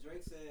guess Yeah, it.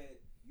 Drake said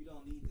you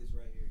don't need this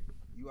right here.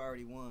 You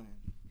already won.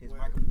 His,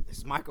 Wait.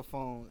 his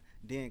microphone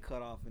didn't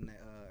cut off in the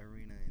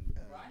arena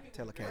and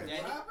telecast.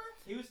 Wait,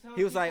 He was telling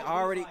He was like people,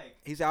 already.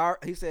 He said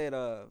he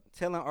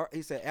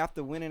said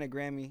after winning a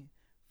Grammy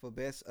for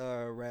best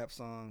rap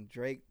song,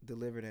 Drake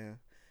delivered an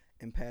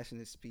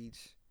impassioned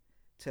speech,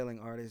 telling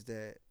artists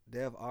that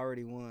they've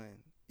already won.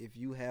 If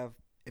you have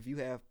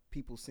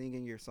people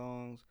singing your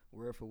songs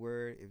word for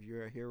word, if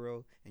you're a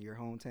hero in your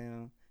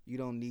hometown, you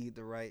don't need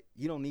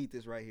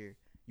this right here.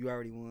 You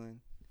already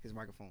won. His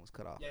microphone was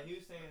cut off. Yeah, he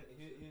was saying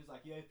he was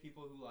like, you have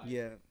people who like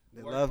Yeah,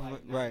 they work love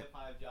like 9 right. to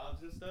 5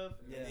 jobs and stuff,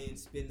 Yeah. and then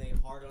spend their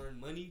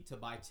hard-earned money to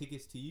buy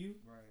tickets to you.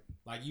 Right.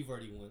 Like you've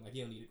already won. Like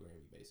you don't need a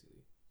Grammy,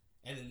 basically.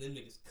 And then them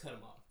niggas cut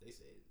him off. They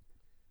said,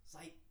 it's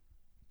like,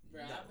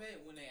 Bro, no. I bet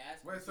when they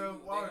ask Wait, for so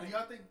people, Waller, they do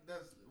gon- y'all think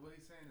that's what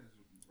he's saying is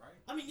right?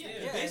 I mean, yeah,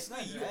 Yeah, it's basically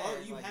not you bad. Like,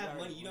 have you money.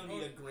 already You don't won.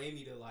 need a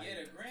Grammy to like.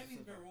 Yeah, the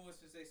Grammys been ruined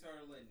since they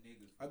started letting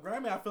niggas A vote.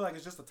 Grammy, I feel like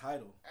it's just a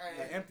title,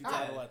 Hey, an empty hey.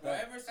 title like Bro,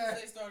 that. ever since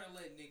they started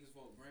letting niggas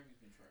vote, Grammys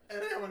been trash. Hey,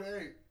 they went,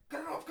 hey,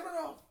 cut it off.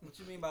 What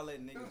you mean by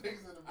letting Them niggas?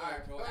 niggas in the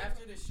Alright, back. bro.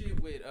 After the shit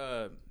with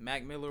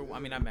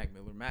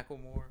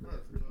Macklemore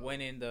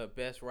winning the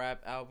best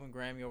rap album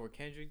Grammy over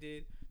Kendrick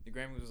did, the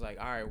Grammy was like,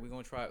 all right, we're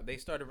gonna try. They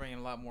started bringing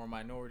a lot more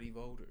minority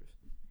voters,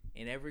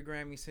 and every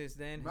Grammy since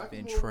then has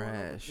been Macklemore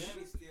trash.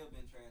 Grammy's still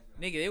been trash.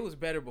 Right? Nigga, it was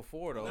better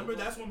before though. Remember,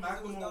 that's when There was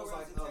Macklemore no was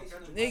like,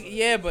 representation of Nigga,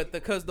 yeah, but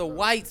because the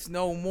whites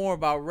know more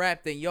about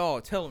rap than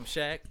y'all. Tell them,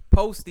 Shaq.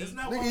 Posty. Isn't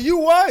that Nigga, why- you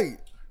white.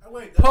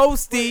 Wait,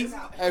 Posty.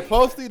 Hey,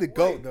 Posty the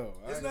GOAT, though.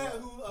 Isn't that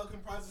who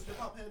comprises hip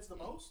hop heads the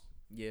most?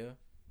 Yeah.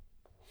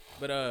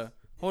 But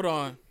hold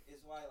on.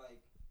 It's why like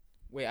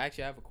Wait,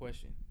 actually, I have a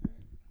question.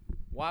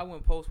 Why when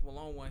Post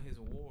Malone won his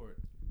award,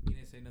 he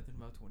didn't say nothing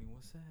about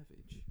 21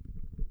 Savage?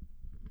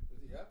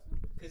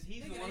 Cause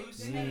he's the one who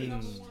They had a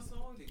number snitched. one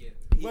song together.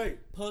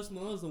 Wait, Post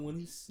Malone's the one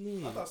who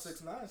snitched. I thought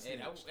 6ix9ine. Hey,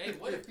 snitched. hey,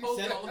 what if Post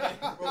Malone?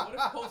 Bro, what if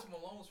Post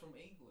Malone's from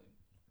England?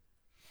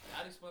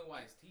 I'd explain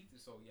why his teeth are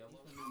so yellow.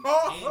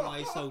 And why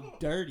he's so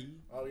dirty.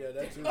 Oh yeah,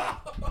 that too.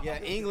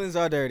 Yeah, England's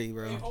are dirty,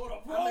 bro. Hey, hold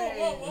up,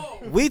 whoa.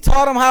 We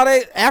taught them how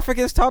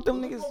Africans taught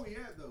them niggas. What we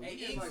had, though? Hey,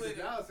 We had, like, the England-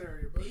 Dallas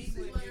area, bro. You see,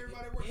 England, like,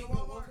 everybody working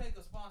England will Walmart? take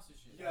a sponsorship.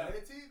 Yeah,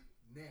 their teeth,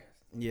 nasty.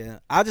 Yeah,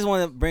 I just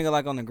want to bring it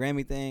like on the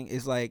Grammy thing.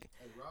 It's like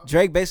Hey, Rob.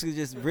 Drake basically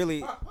just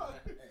really,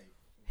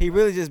 he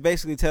really just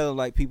basically tell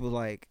like people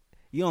like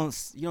you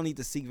don't need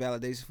to seek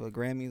validation for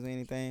Grammys or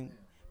anything.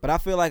 But I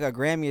feel like a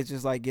Grammy is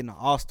just like getting an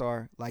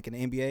All-Star like in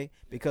the NBA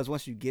because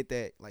once you get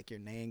that, like your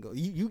name goes,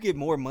 you get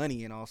more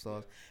money in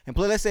All-Stars. And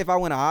plus, let's say if I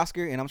win an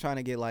Oscar and I'm trying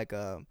to get like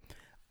a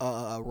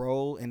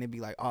role and it'd be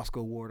like Oscar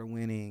award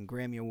winning,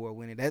 Grammy award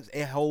winning,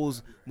 it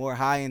holds more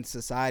high in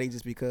society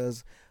just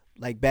because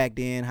like back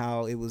then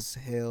how it was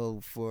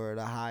held for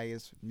the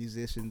highest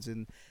musicians,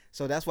 and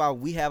so that's why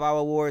we have our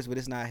awards, but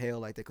it's not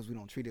held like that because we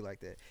don't treat it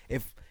like that.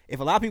 If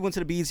a lot of people went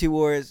to the BET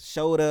Awards,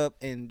 showed up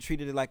and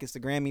treated it like it's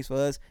the Grammys for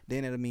us,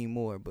 then it'll mean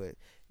more. But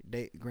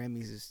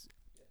Grammys is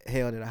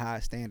held at a high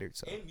standard.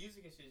 So And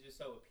music is just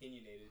so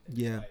opinionated. That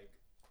Yeah. Like,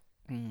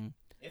 mhm.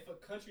 if a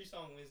country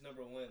song wins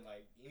number one,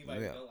 like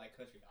anybody Yeah. who don't like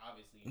country,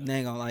 obviously. They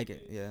ain't gonna like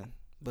it. Yeah,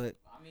 but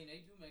I mean, they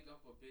do make up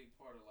a big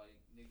part of like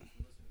niggas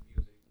who listen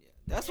to music.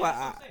 that's Yeah, why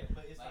what I'm saying,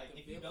 but it's like the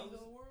if you don't Billies of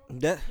listen, the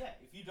world. that yeah,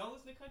 if you don't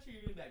listen to country,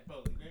 you're gonna be like,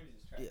 bro, the Grammys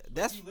is trash. Yeah, But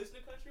that's- if you listen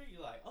to country,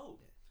 you're like, oh,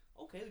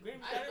 okay, the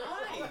Grammys I got it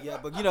know. right. yeah,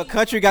 but I you know, mean,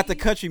 country for got the me-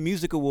 Country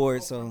Music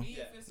Awards, For so me,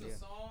 if it's yeah. a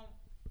song,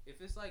 if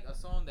it's like a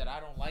song that I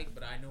don't like,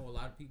 but I know a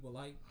lot of people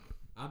like,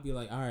 I'd be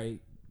like, all right,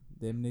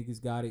 them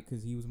niggas got it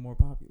because he was more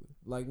popular.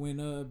 Like when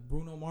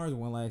Bruno Mars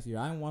won last year,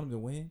 I didn't want him to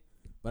win,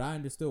 but I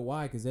understood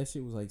why because that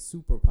shit was like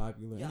super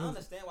popular. yeah, And I it was-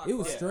 understand why. it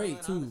was Cardi straight, won,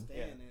 I too. understand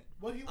Yeah. that.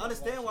 What he I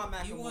understand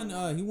why he Macklemore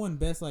won. He won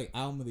best like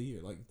album of the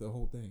year, like the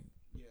whole thing.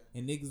 Yeah.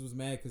 And niggas was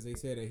mad because they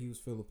said that he was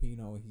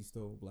Filipino and he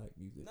stole black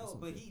music. or No,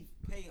 something. but he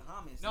paid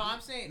homage. No,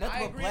 I'm saying nothing I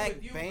but agree black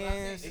with you. but I'm saying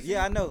bands. niggas-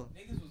 Yeah, I know.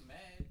 Niggas was mad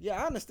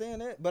Yeah, I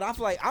understand that, but I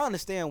feel like I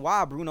understand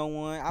why Bruno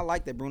won. I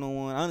like that Bruno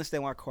won. I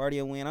understand why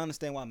Cardio won. I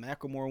understand why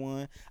Macklemore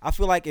won. I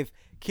feel like if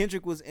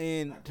Kendrick was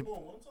in,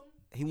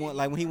 he won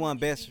like when he won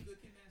best.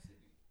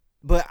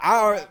 But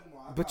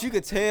but you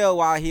could tell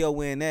why he'll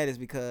win that is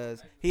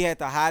because he had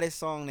the hottest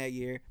song that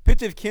year.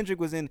 Picture if Kendrick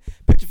was in.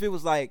 Picture if it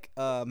was like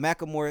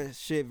Macklemore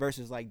shit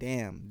versus like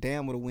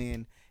Damn would have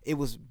win. It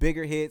was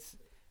bigger hits.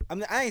 I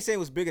mean, I ain't saying it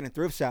was bigger than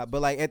Thrift Shop,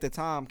 but like at the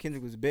time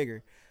Kendrick was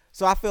bigger.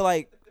 So I feel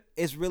like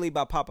it's really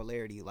about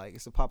popularity. Like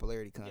it's a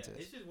popularity contest.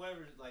 Yeah, it's just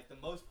whatever like the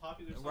most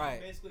popular song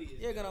Right. basically is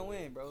You're gonna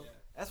win, bro. Yeah.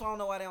 That's why I don't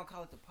know why they don't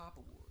call it the Pop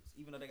Awards,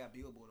 even though they got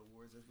Billboard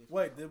Awards.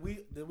 Wait,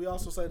 did we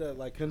also say that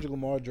like Kendrick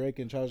Lamar, Drake,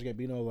 and Childish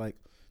Gambino like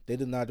they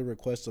denied the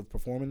request of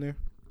performing there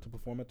to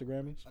perform at the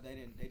Grammys? Oh, they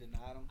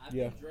denied him. I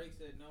think Drake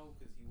said no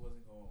because he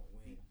wasn't going to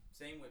win.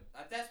 Same with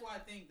that's why I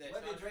think that.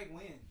 What did Drake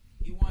win?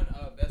 He won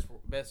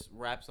best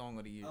rap song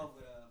of the year. Oh,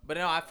 but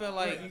no, I feel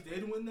like he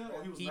did win that.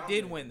 Or he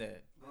did win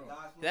that.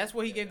 That's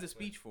what he gave the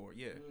speech for.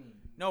 Yeah.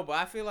 No, but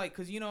I feel like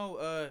because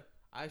I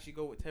actually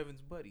go with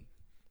Tevin's buddy.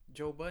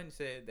 Joe Budden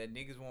said that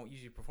niggas won't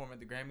usually perform at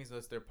the Grammys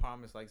unless they're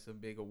promised like some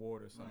big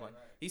award or something. Right.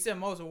 He said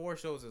most award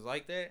shows is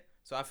like that.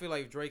 So I feel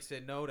like if Drake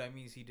said no, that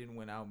means he didn't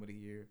win Album of the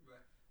Year. Right.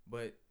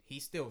 But he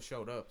still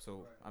showed up. So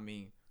right. I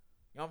mean, you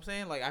know what I'm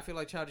saying? Like I feel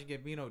like Childish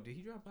Gambino, did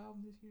he drop an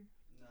album this year?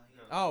 No.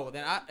 Oh,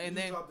 then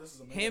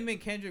him and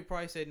Kendrick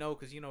probably said no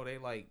because they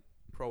like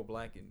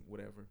pro-black and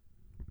whatever.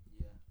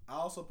 Yeah. I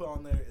also put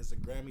on there, is the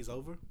Grammys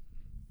over?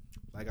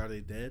 Like, are they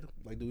dead?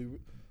 Like, do we?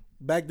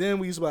 Back then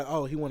we used to be like,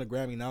 oh, he won a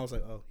Grammy. Now it's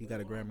like, oh, he got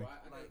a Grammy.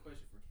 I got a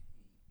question for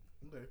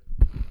Kane. Okay.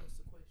 What's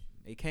the question?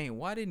 Hey Kane,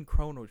 why didn't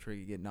Chrono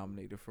Trigger get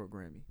nominated for a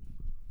Grammy?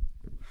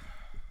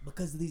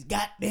 Because of these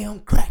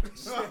goddamn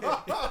crackers.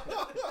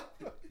 I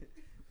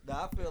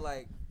feel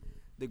like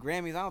the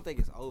Grammys, I don't think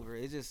it's over.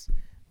 It's just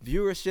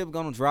viewership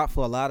gonna drop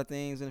for a lot of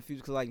things in the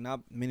future because like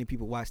not many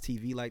people watch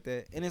TV like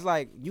that, and it's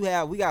like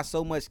we got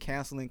so much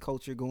canceling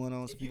culture going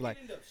on. So people like,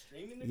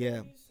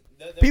 yeah,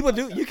 people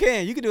do. You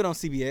can do it on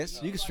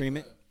CBS. You can stream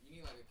it.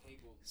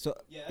 So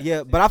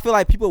yeah, but I feel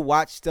like people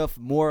watch stuff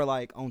more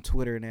like on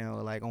Twitter now,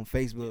 like on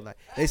Facebook, like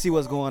they see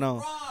what's going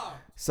on.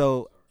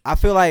 So I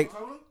feel like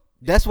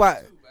that's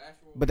why.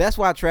 But that's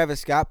why Travis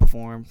Scott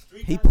performed.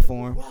 He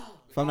performed,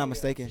 if I'm not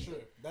mistaken.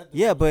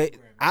 Yeah, but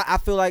I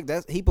feel like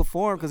he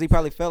performed because he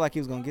probably felt like he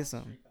was gonna get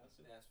something.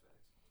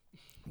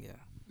 Yeah,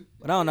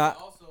 but I don't know.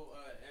 Also,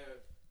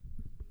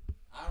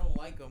 I don't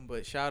like him,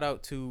 but shout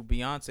out to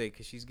Beyonce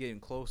because she's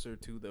getting closer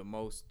to the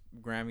most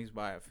Grammys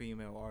by a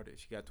female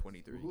artist. She got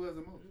 23. Who has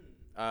the most?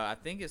 I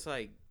think it's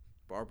like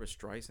Barbara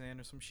Streisand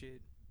or some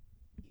shit.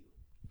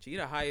 She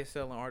the highest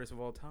selling artist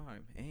of all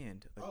time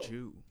and a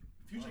Jew.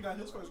 Future got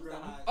his first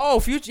Grammy. Oh,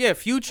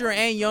 Future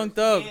and Young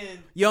Thug.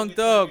 Young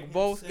Thug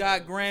both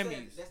got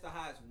Grammys. That's the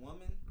highest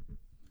woman.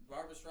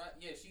 Barbara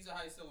Streisand, yeah, she's the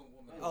highest selling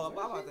woman. Oh, I'm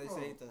about to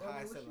say the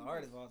highest selling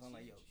artist. I'm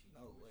like, yo,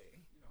 no way.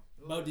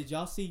 Bro, did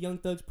y'all see Young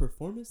Thug's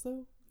performance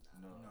though?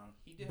 No.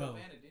 He did Havana,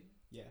 didn't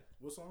he? Yeah.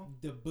 What song?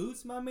 The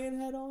boots my man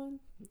had on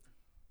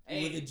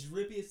were the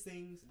drippiest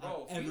things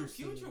I've ever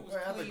seen. Future was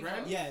clean.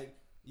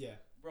 Yeah.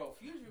 Bro,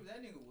 Future,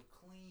 that nigga was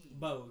clean.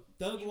 Bro,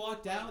 Thug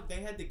walked out.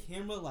 They had the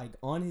camera like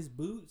on his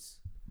boots.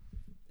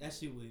 That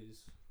shit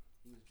was.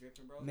 He was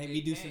dripping, bro. Made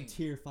me do some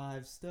tier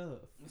 5 stuff.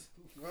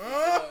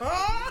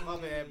 My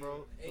bad,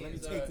 bro. Let me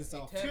take this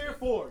off. Tier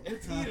 4. You're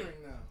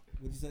teetering now.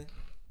 What'd you say?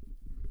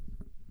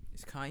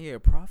 Is Kanye a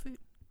prophet?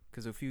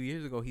 Because a few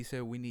years ago he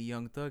said we need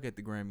Young Thug at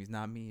the Grammys,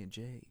 not me and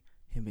Jay.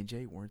 Him and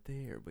Jay weren't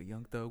there, but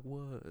Young Thug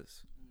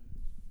was.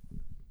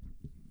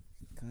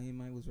 Kanye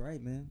Mike was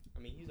right, man.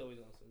 I mean, he's always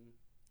on something.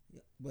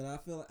 Yeah, but I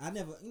feel like I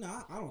never,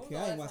 I don't care.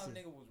 I ain't watching.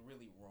 Nigga was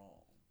really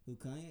wrong. Who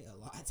Kanye? A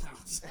lot of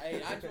times.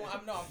 Hey, I'm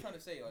trying to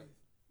say like.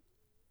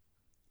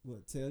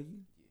 What? Tell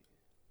you?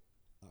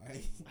 Yeah. All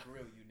right.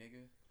 Grill you,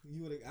 nigga.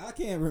 You would. I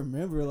can't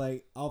remember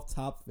like off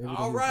top.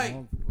 All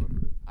right.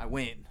 I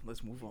win.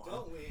 Let's move on.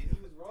 Don't win. He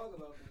was wrong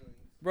about things.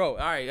 Bro, all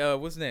right.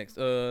 What's next?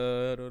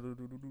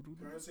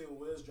 Currency and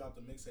Wiz dropped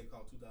a mixtape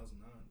called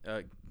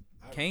 2009.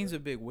 Kane's a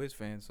big Wiz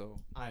fan, so.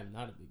 I am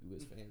not a big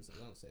Wiz fan, so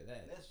don't say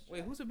that.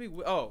 Wait, who's a big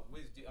Wiz? Oh,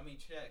 Wiz.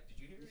 Shaq. Did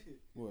you hear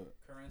it? What?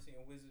 Currency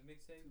and Wiz's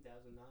mixtape?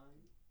 2009.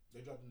 They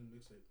dropped a new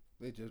mixtape.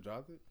 They just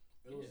dropped it?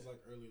 It was like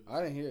earlier.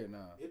 I didn't hear it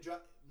now. It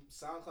dropped.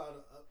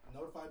 SoundCloud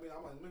notified me.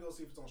 I'm like, let me go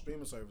see if it's on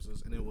streaming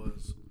services, and it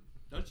was.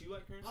 Don't you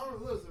like Currency? I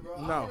don't listen,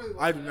 bro. No, really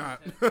I do not.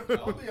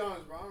 I'll be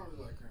honest, bro. I don't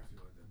really like Currency like that,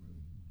 bro.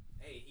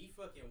 Hey, he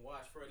fucking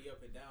watched Freddie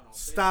up and down on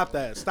Stop Facebook.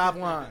 that. Stop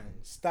lying.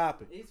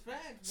 Stop it. It's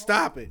facts, bro.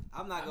 Stop it.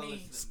 I'm not gonna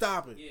listen.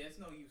 Stop it. Yeah, it's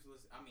no use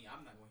listening. I mean,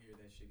 I'm not gonna hear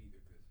that shit either.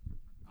 Cause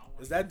I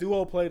don't Is that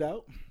duo played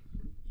out?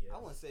 Yeah. I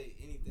wouldn't say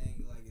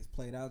anything like it's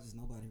played out. Just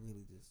nobody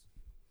really just.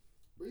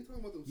 What are you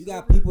talking about? Them You got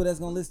celebrities? people that's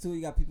gonna listen to it.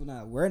 You got people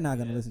not. We're not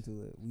gonna listen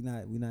to it. We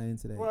not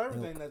into that. Well,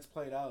 everything that's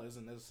played out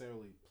isn't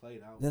necessarily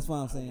played out. That's why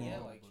I'm saying.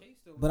 Yeah, like Chase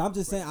still. But I'm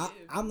just saying.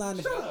 I'm not.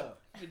 In Shut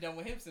up. I've been done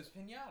with him since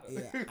Pinata.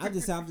 Yeah, I'm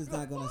just not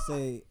gonna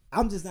say.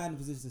 I'm just not in a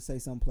position to say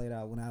something played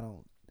out when I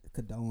don't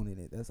condone in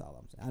it. That's all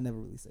I'm saying. I never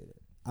really say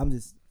that. I'm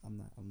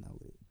not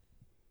with it.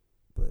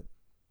 But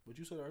But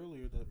you said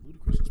earlier that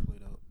Ludacris is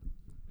played out.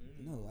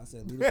 No, I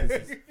said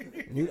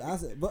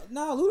Ludacris. But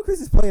no,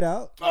 Ludacris is played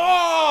out.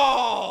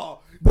 Oh!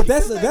 But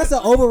that's an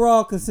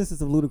overall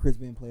consensus of Ludacris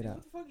being played out.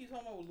 What the fuck you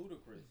talking about with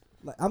Ludacris?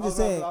 Like I'm just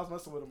saying. I was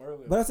messing with him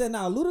earlier. But I said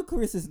now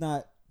Ludacris is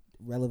not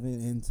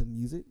relevant into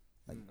music.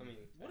 Like I mean,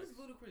 What does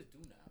Ludacris do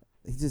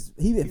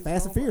now? he in He's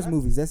Fast known and Furious for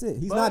movies. That's it.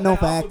 He's But not known that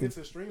for also acting. gets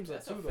his streams up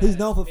That's a too, fact. though. He's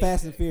known for Hey,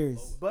 Fast hey, and hey,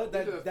 Furious. But He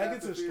does that Fast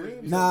gets and his Furious.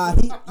 streams. Nah,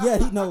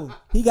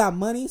 he got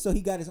money, so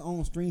he got his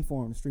own stream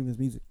for him to stream his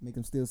music, make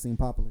him still seem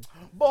popular.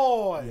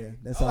 Boy. Yeah,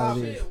 that's all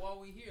it is. Shit, while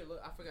we here,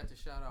 look, I forgot to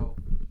shout out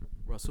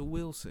Russell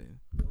Wilson.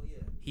 Oh,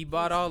 yeah. He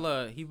bought all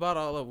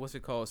of what's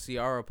it called,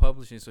 Ciara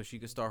Publishing, so she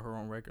could start her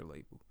own record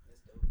label.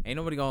 Ain't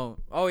nobody going.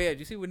 Oh yeah, did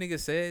you see what nigga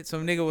said?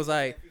 Some nigga was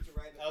like,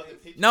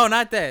 no,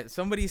 not that.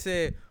 Somebody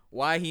said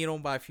why he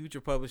don't buy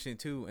Future Publishing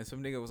too, and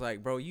some nigga was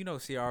like, bro, you know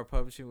Ciara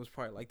Publishing was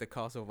probably like the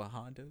cost of a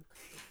Honda.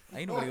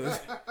 Ain't nobody was.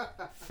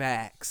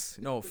 Facts.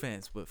 No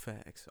offense, but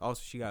facts.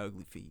 Also, she got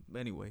ugly feet. But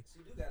anyway.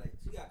 She got a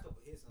couple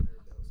hits on her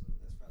though, so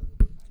that's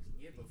probably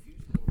Yeah, but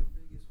Future was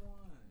the biggest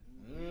one.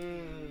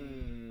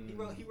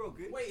 He wrote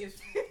good. Wait, is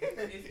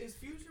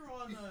Future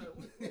on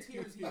what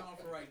tier is he on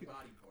for writing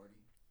Body Party?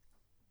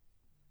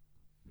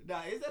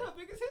 Nah, is that her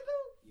biggest hit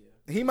though?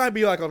 Yeah. He might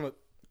be like on a.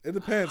 It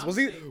depends. I'm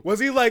Was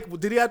he like?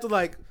 Did he have to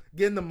like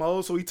get in the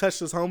mode so he touched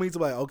his homies?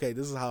 Like, okay,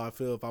 this is how I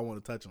feel if I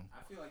want to touch him.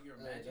 I feel like you're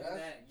imagining that's-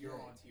 that you're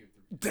on tier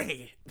 3. Dang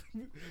it.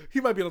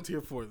 He might be on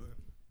tier 4 then.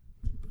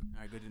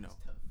 All right, good to know.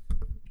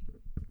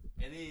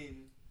 and then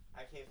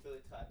I can't feel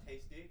it till I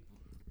taste it.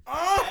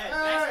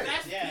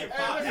 That's yeah, tier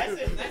yeah, five. that's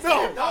it. That's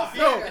No, it. no,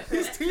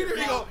 he's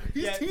teetering.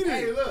 He's Yeah, teetering.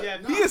 hey, look, Yeah,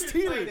 He is he's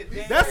playing teetering. a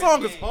dangerous That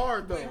song is game.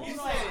 hard though. He's Hold on,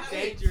 playing a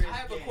hey, dangerous I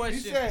have a game.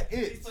 question. He said He's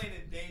it. playing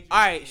a dangerous All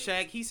right, game.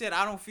 Shaq. He said,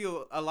 "I don't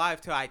feel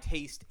alive till I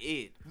taste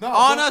it." No,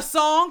 on but a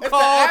song it's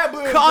called an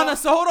ad-lib, on bro. a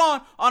hold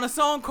on on a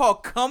song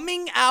called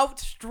 "Coming Out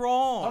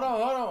Strong." Hold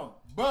on,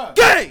 bro.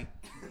 Gay.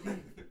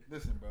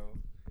 Listen, bro.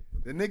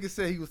 The nigga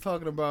said he was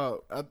talking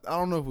about. I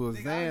don't know if it was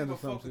Zans or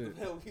some shit.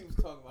 he was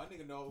talking about.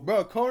 Nigga know.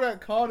 Bro,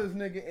 Kodak called this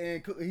nigga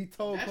and he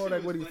told That Kodak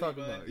shit what he was was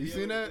talking funny, about. bro. You Yeah,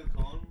 seen that? with the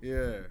calm. Yeah.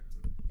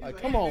 He's Like,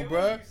 hey, come on, man,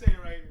 bro. what are you saying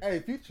right here? Hey,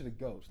 Future the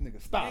ghost,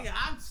 nigga. Stop.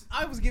 Nigga,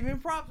 I was giving him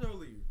props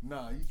earlier.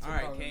 Nah, you All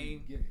right, already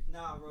Kane. get it.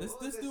 Nah, bro.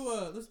 Let's do a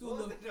little. What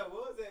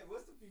was that?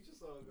 What's the Future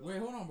song? Wait,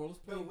 hold on, bro. Let's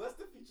play. what's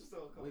the Future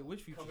song called? Wait,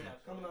 which future?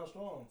 Coming out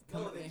strong.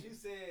 No, that you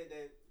said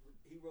that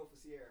he wrote for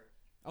Sierra.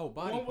 Oh,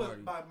 Body One was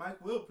Party. by Mike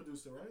Will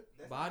produced it, right?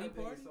 That's Body not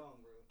her Party? biggest song,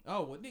 bro.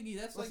 Oh, well, nigga,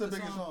 that's What's like the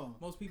the biggest song song?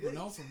 most people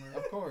know from her.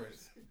 Of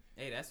course.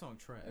 Hey, that song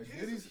trash.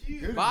 Goodies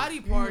Body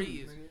is Party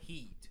huge, is nigga.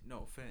 heat.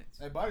 No offense.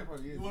 Hey, Body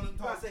Party is. You want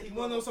I said he to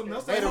know something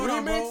else? Hey, the Hold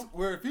on, remix bro.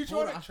 where Future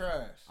Hold on on. it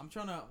trash. I'm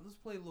trying to let's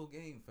play a little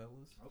game, fellas.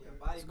 Yeah,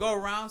 Body Let's go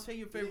Party. around. Say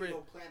your We need to favorite. go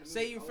plan the Say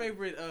movie. your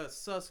favorite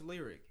sus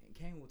lyric, and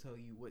Kane will tell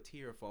you what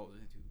tier it falls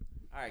into.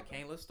 All right,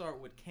 Kane. Let's start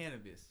with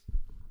Cannabis.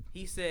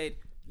 He said,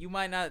 "You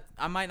might not.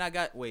 I might not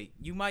got. Wait.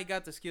 You might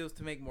got the skills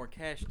to make more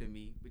cash than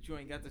me, but you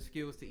ain't got the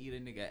skills to eat a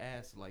nigga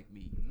ass like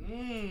me."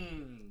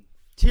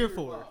 Tier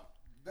 4.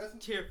 That's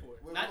Tier 4.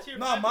 Wait, Not what? tier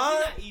No,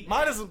 5.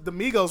 mine is the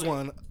Migos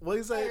one. What do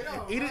you say? Hey,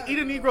 no, eat mine-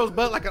 a Negro's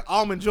butt like an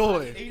almond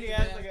joy. Eating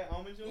ass like an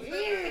almond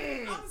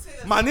joy.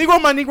 My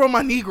Negro, my Negro,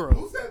 my Negro.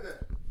 Who said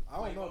that? I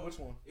don't know which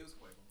one. It was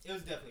Quavo. It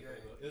was definitely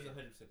Quavo. It was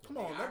 100% Come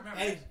on, I man. remember.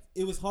 Hey,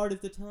 it was hard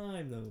at the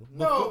time though.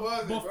 No, it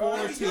wasn't, before bro.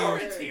 tears, You're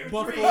before in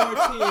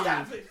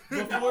tier tears,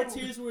 before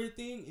tears were a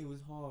thing, it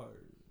was hard.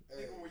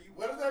 Hey,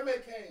 what does that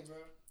make Kane, bro?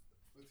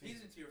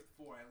 He's in tier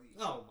 4 at least.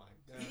 Oh my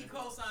god. He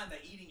co-signed the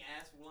eating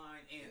ass line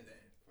and that.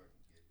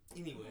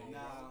 Anyway. Nah,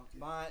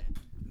 my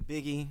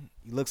Biggie,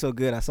 you look so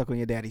good. I suck on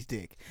your daddy's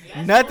dick.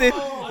 That's Nothing,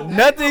 wrong.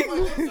 nothing.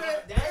 That's tier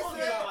 5.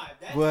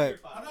 That's What? tier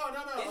 5. No,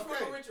 It's okay.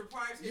 from Richard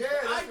Pryor. Yeah, I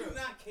that's do right.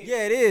 not care.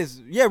 Yeah, it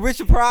is. Yeah,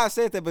 Richard Pryor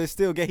said that, but it's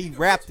still gay. He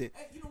rapped it.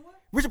 Hey, you know what?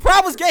 Richard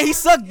Pryor was gay. He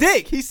sucked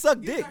dick. He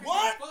sucked dick.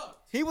 What?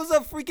 He was a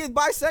freaking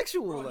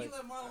bisexual. Bro, Like, he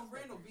let Marlon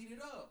Brando beat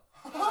it up.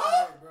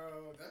 Alright,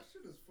 bro. That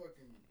shit is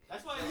fucking.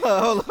 That's why.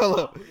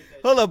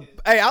 hold up.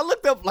 Hey, I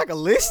looked up like a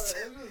list.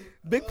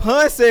 Big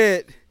Pun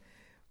said,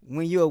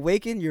 "When you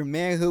awaken, your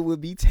manhood will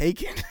be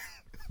taken."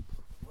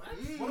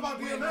 What about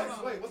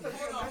DMX? Wait, what's that?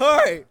 All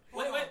right.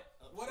 Wait.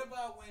 What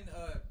about when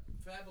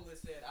Fabulous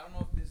said, I don't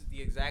know if this is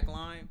the exact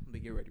line,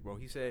 but get ready, bro.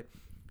 He said,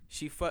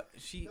 she fucked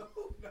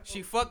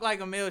like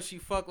a male, she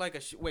fucked like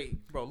a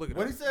wait, bro, look at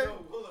What he it. said?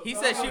 He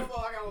said she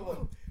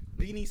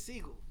Beanie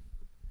Siegel.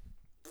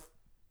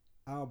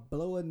 I'll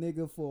blow a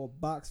nigga for a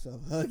box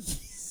of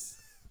Huggies.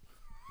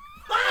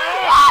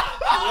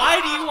 Why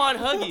do you want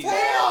Huggies?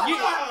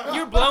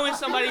 You're blowing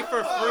somebody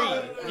for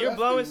free. You're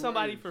blowing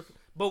somebody for.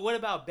 But what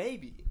about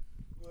Baby?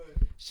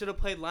 Should have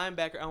played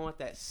linebacker. I want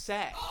that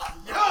sack.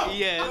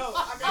 Yes.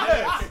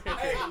 Hey,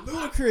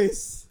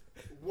 Ludacris.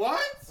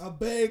 What? A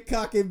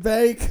Bangkok and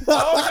Bangkok.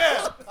 Oh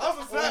yeah, I was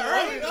gonna say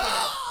earlier.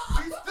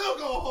 He still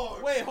go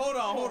hard. Wait, hold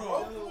on.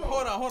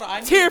 I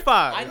need, Tier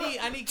 5. I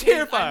need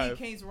Tier Kane's, I need 5.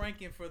 Kane's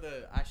ranking for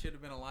the I should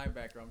have been a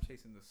linebacker. I'm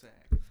chasing the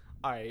sack.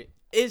 All right.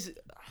 Is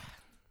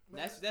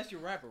That's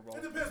your rapper, bro.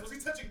 It depends. Was he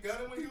touching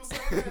Gunna when he was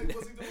saying that?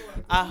 Was he doing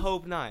like? I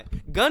hope not.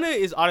 Gunna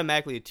is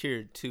automatically a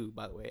tier 2,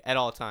 by the way, at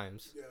all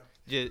times. Yeah.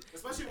 Just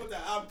Especially with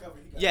that album cover.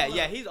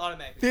 yeah, he's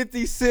automatically.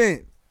 50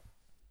 Cent.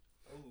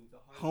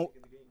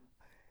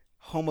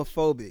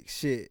 Homophobic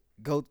shit.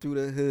 Go through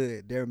the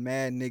hood. They're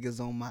mad niggas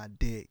on my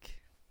dick.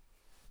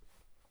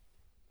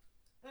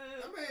 I mean,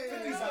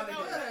 50's out of that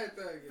here.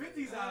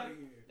 thing. 50's out of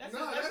here. That's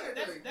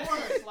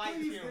What? a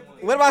slight tier 1.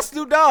 What about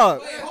Snoop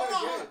Dogg? Wait, hold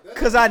on.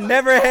 Cause I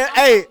never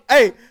hey,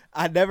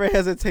 I never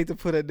hesitate to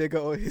put a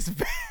nigga on his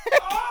back.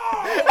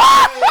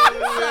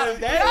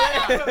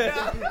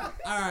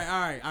 All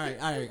right.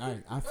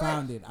 I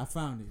found it. All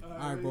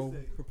right, bro.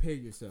 Prepare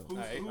yourself.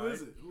 Who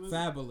is it?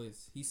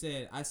 Fabulous. He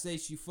said, I say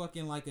she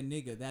fucking like a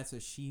nigga. That's a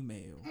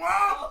she-male.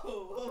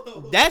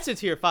 That's a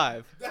tier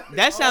 5.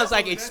 That sounds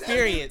like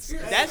experience.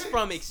 That's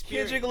from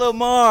experience. Kendrick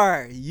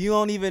Lamar, you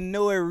don't even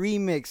know a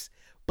remix.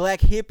 Black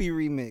Hippie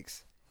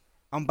remix.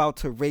 I'm about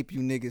to rape you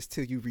niggas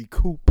till you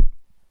recoup.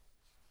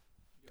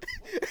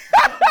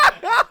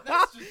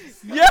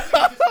 Yeah. Could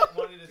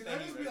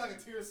that just be like a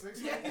tier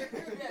 6?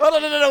 Oh,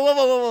 no.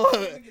 Whoa.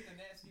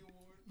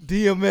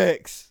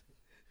 DMX.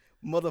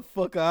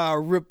 Motherfucker, I'll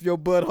rip your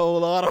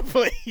butthole out of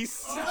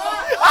place. I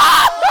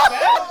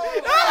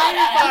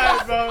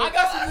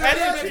got some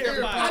That's a more tier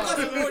 5. I got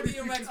some more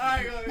DMX.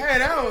 Hey,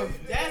 that was.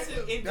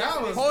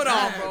 That was. Hold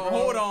on, bad, bro. bro.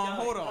 Hold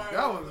on.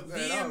 That was.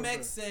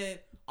 DMX said,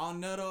 I'll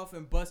nut off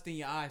and bust in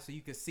your eyes so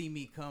you can see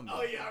me coming.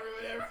 Oh, yeah, I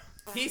remember that.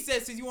 He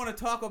said, since you want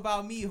to talk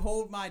about me,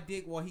 hold my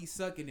dick while he's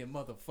sucking it,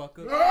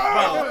 motherfucker.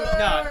 Bro,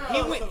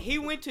 no, he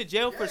went to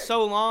jail for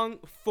so long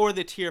for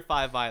the tier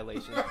 5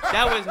 violation.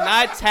 That was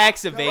not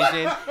tax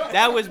evasion.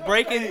 That was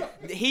breaking.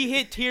 He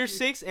hit tier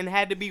 6 and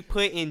had to be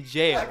put in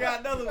jail. I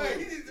got another one. He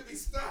needs to be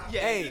stopped.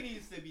 Yeah, Hey, he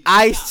needs to be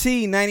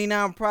Ice-T,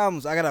 99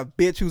 Problems. I got a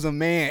bitch who's a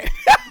man.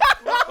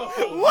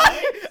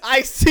 What?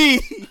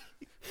 Ice-T.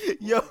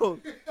 Yo,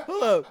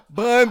 hold up.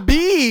 Bun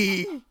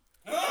B.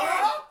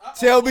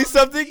 Tell me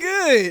something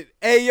good.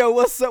 Hey, yo,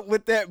 what's up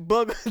with that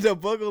the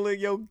buckle in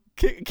your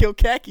kill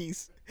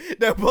khakis?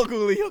 That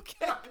buckle in your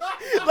khakis.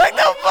 Like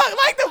the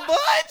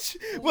bunch?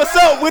 What's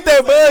up with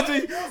that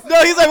bunch?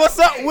 No, he's like, what's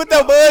up with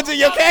the bunch in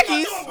your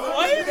khakis?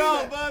 What? You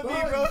call Bun B,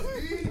 bro.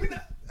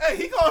 Hey,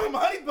 he called him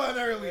Honey Bun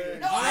earlier.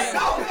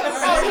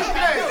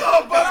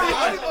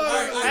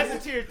 That's a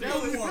tier 3.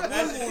 One more,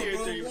 That's a tier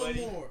 3, one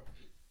buddy. more.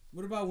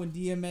 What about when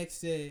DMX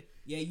said,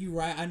 yeah, you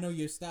right, I know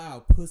your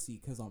style, pussy,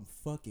 because I'm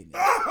fucking it.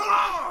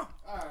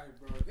 Alright,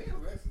 bro. DMX is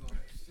on that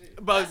shit.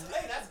 Bro,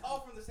 That's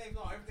all from the same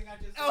song. Everything I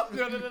just Oh,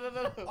 no.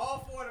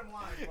 All 4 of them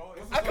lines, bro.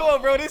 Come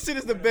on, bro. This shit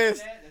is the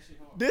best.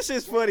 This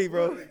shit's funny,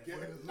 bro.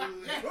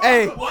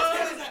 Hey. Hold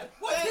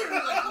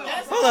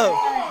up.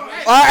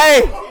 All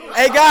right,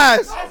 hey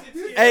guys.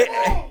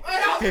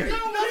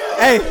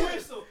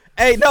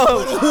 Hey, no.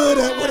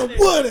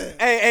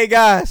 Hey,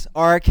 guys.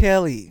 R.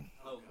 Kelly.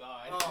 oh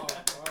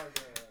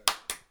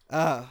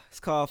god. It's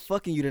called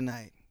 "Fucking You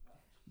Tonight."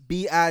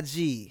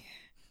 B.I.G.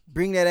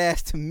 Bring that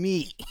ass to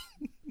me.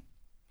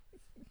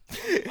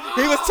 He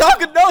was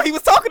talking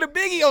to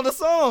Biggie on the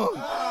song.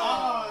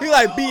 He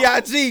like,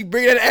 B.I.G.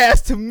 bring that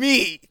ass to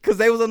me, cause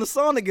they was on the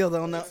song together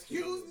on that.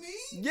 Excuse me?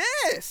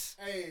 Yes.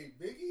 Hey,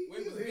 Biggie.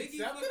 Wait, was Biggie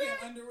accepted fucking it?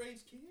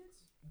 underage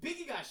kids?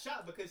 Biggie got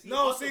shot because he No,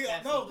 also see,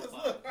 passed no, on the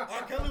because fire. look,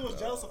 R. Kelly was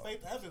jealous of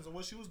Faith Evans and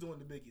what she was doing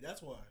to Biggie.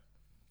 That's why.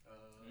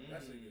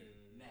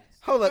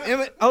 Hold up,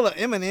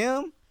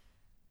 Eminem.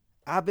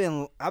 I've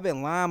been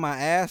lying my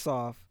ass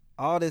off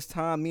all this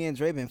time. Me and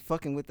Dre been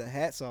fucking with the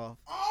hats off.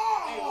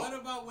 Hey, what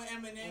about when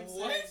Eminem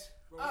said?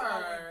 What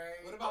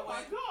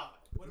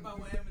about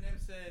when Eminem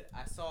said,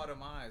 "I saw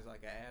them eyes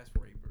like an ass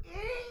raper"?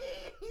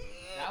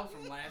 That was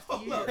from last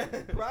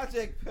year.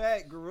 Project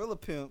Pat, Gorilla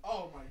Pimp.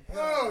 Oh my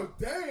god. Oh,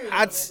 damn.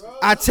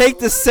 I take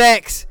the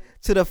sex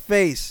to the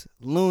face,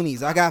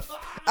 loonies. I got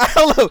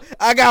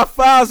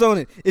files on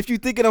it. If you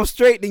thinking I'm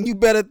straight, then you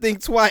better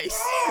think twice.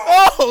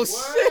 Oh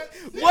shit!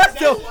 What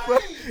the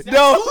fuck?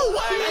 No.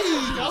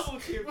 Double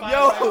tier 5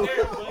 Yo, right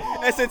there,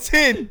 buddy. that's a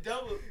 10.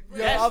 Double.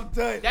 Yo, I'm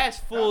done. That's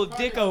full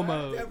dicko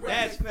mode.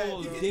 That's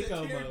full You get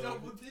dicko the tier mode.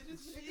 double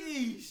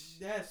digits?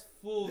 That's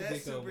full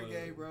dicko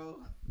mode. bro.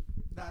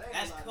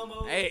 That's come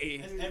on. Hey.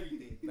 That's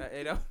everything.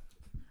 That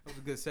was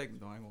a good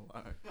segment, though. I ain't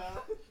gonna lie.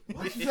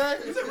 What you say?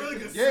 It's a really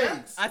good Yeah.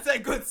 sex. I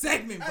said good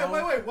segment, bro.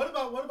 Hey, wait. What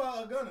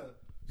about Gunna?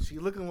 She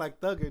looking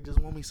like Thugger. Just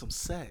want me some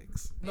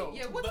sex. No.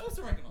 Yeah, what's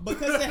the ranking on?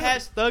 Because it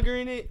has Thugger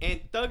in it,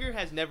 and Thugger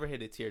has never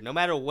hit a tier. No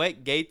matter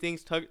what gay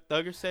things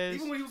Thugger says.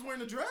 Even when he was wearing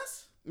the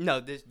dress. No,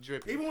 this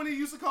dripping. Even when he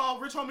used to call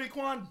Rich Homie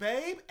Quan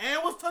babe and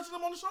was touching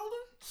him on the shoulder.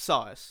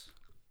 Sauce.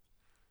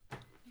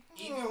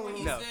 Even when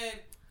he No. said,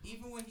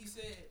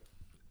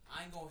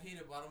 I ain't gonna hit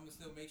it, but I'm gonna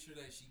still make sure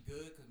that she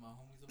good because my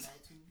homie's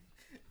about to.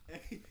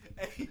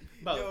 Hey,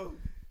 Bro. yo,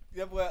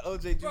 that boy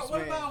OJ Juice Bro, what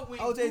Man. about when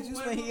OJ you- Juice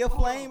what- Man, he a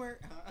hold on. flamer.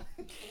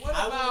 What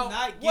I about will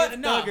not what? give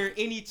Nah. Thugger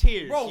any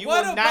tears. Bro, You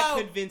what will about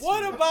not convince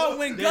what me. about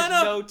when There's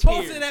Gunna no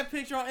posted tears. that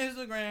picture on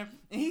Instagram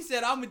and he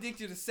said I'm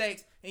addicted to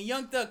sex and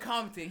Young Thug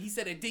commented he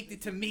said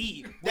addicted to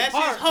me. That's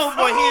With his hearts.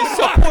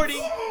 homeboy.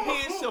 He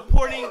is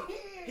supporting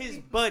his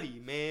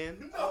buddy,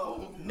 man.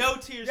 No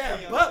tears for Yeah,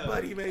 Young butt Thug.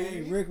 buddy,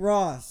 Hey, man. Rick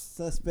Ross,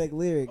 suspect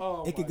lyric.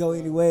 Oh it could my go God.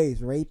 any ways,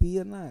 rapey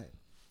or not.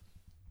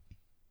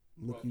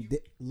 Look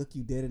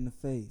you dead in the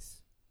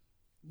face.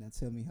 Now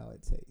tell me how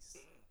it tastes.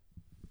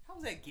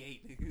 How's that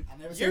gay, nigga? I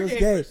never said You're it was gay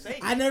gay. for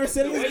saying I it. never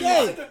said it The was way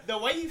gay. The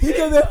way you He said it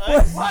come to at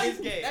us first. is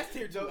gay. That's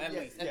tier 2 at Yeah,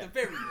 least. yeah. At the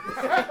very least.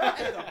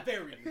 At the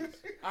very least.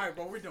 All right,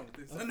 bro, we're done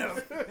with this.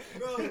 Enough.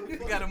 Bro, We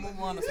gotta move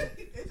on to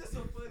something. It's just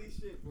some funny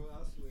shit, bro. I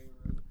swear,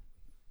 bro.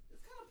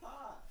 It's kind of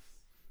pause.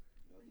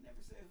 You never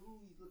said who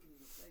he's looking in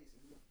the face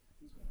and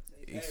who's gonna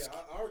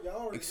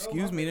take it.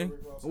 Excuse me, then.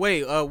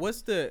 Wait,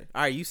 what's the?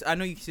 All right, I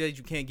know you said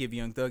you can't give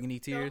Young Thug any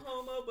tears. No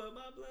homo, but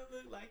my blood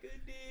look like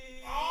a dick.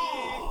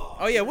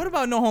 Oh yeah, what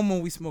about no homo?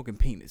 We smoking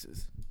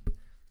penises.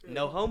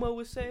 No homo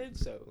was said,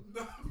 so.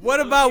 What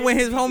about when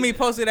his homie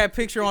posted that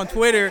picture on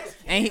Twitter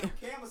and he,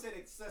 Camera said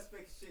it's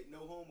suspect shit, no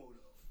homo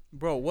though.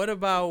 bro? What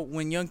about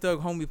when Young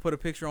Thug homie put a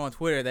picture on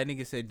Twitter? That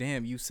nigga said,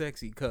 "Damn, you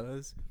sexy,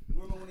 cuz."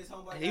 Remember when his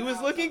homeboy He got was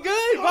out, looking somebody-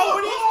 good, bro.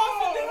 What are you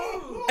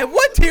supposed to do? And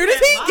what tier did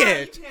he You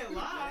get? can't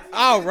lie.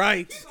 All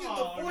right. Oh,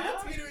 All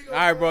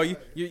right, bro.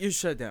 You're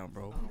shut down,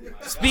 bro.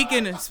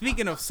 Speaking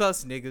of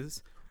sus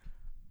niggas,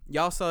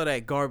 y'all saw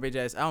that garbage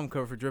ass album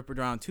cover for Drip or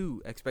Drown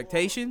 2.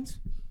 Expectations?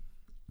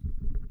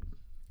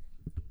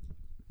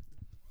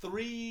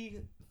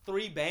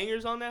 three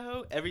bangers on that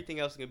hoe. Everything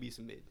else is gonna be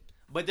some mid.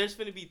 But there's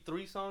gonna be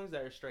 3 songs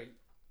that are straight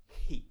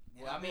heat.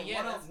 I mean,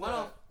 yeah,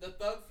 the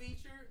Thug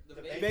feature, the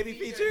Baby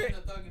feature? and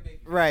the Thug and Baby.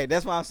 Right,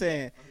 that's what I'm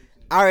saying.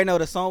 I already know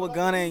the song with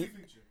Gunna. And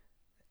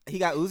he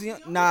got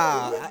Uzi.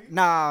 Nah,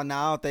 I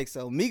don't think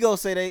so. Migos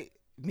say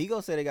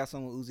they got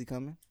someone with Uzi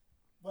coming.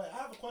 But I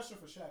have a question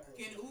for Shaq.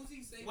 Can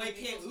Uzi say Wait,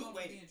 Migos can't song Uzi-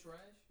 wait. being trash?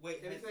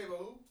 Wait,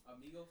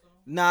 Amigo song?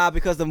 Nah,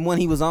 because the one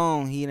he was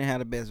on, he didn't have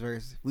the best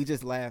verse. We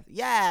just laughed.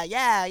 Yeah.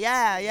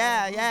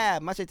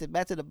 My shit to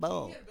back to the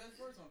bone. He had the best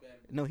verse on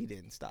Bad Boy. No, he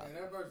didn't. Stop. Man,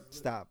 that verse is-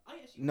 Stop. Oh,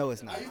 yeah, she- No,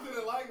 it's not. I used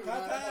to like him. Can I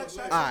man. That ask was Shaq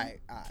like- All right.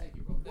 Thank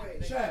you, bro. Thank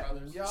you, Shaq.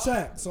 brothers.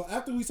 Shaq. So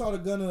after we saw the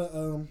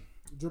Gunna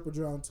Drip or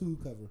Drown 2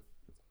 cover,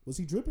 was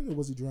he dripping or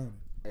was he drowning?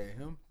 Hey,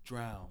 him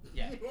drown.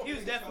 Yeah, he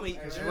was definitely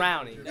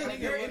drowning.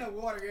 You're in the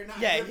water. You're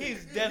not. Yeah,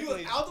 he's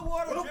definitely. out the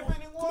water,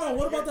 dripping in Come on,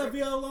 what about that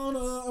VL on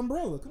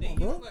umbrella? Come on,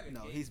 bro.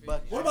 No, he's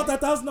bucket. What about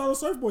that $1,000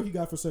 surfboard he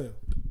got for sale?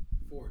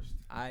 Forced.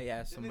 I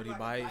asked somebody to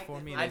buy it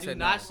for me. And I they do said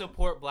not no.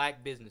 support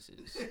black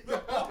businesses.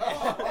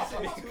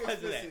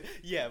 Because of that.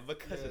 Yeah,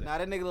 because of Nah,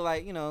 that nigga look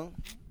like,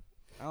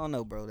 I don't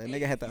know, bro. That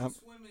nigga had the. If you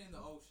swimming in the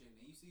ocean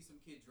and you see some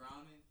kid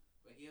drowning,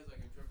 but he has like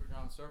a Drip or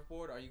Drown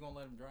surfboard, are you gonna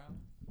let him drown?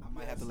 I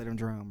might have to let him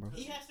drown, bro.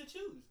 He has to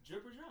choose,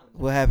 drip or drown.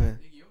 What happened?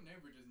 Nigga, your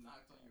neighbor just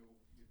knocked on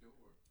your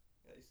door.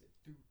 Yeah, he said,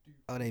 "Do, do."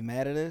 Oh, they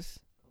mad at us?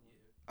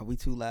 Are we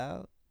too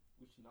loud?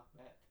 We should knock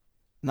back.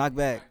 Knock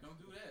back. Don't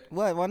do that.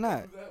 What? Why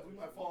not? We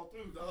might fall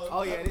through, dog.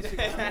 Oh yeah, this shit.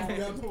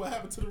 Y'all know what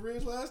happened to the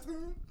Ridge last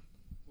time?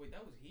 Wait,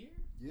 that was here?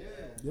 Yeah.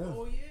 Yeah.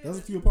 Oh yeah. That's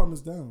a few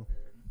apartments down.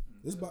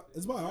 It's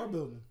by our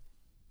building.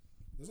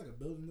 There's like a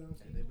building down.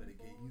 They better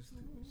get used to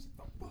it.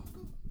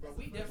 Bro,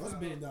 we That's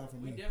definitely been down for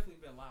we me. definitely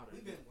been louder.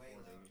 We've been way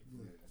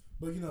Yeah.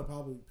 But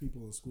probably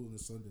people in school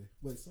this Sunday.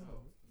 Wait, Sunday?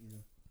 Yeah.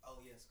 Oh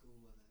yeah, school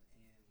wasn't,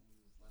 and we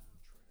was loud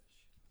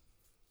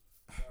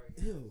trash.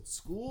 Sorry, Ew.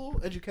 School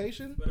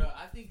education. But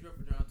I think Drip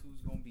or Drown 2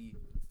 is gonna be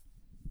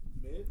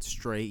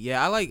straight.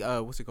 Yeah, I like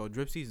what's it called?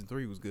 Drip season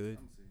 3 was good.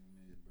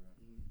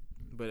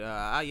 But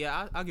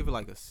I'll give it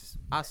like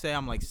I say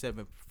I'm like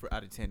 7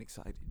 out of 10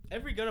 excited.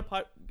 Every Gunna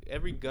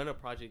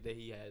project that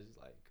he has is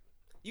like,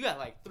 you got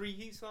like 3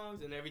 heat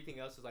songs and everything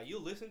else is like,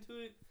 you'll listen to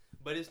it,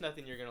 but it's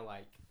nothing you're gonna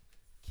like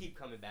keep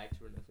coming back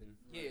to or nothing.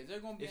 Yeah, is there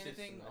gonna be It's just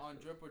anything some on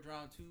nice Drip or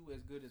Drown 2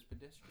 as good as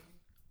Pedestrian?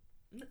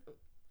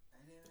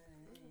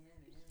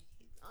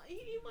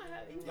 He might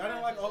have. Y'all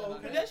didn't like All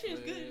Okay? Pedestrian's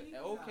good.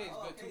 Okay, it's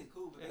good too.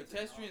 cool.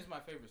 Pedestrian is my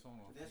favorite song.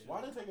 On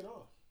Why didn't take it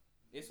off?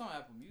 It's on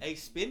Apple Music. Hey,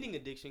 Spending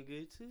Addiction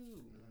good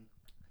too.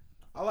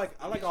 I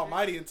like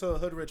Almighty until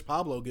Hood Rich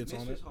Pablo gets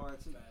on it, Mistress hard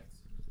too.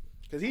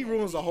 cause he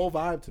ruins the whole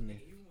vibe to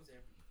me.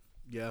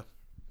 Yeah,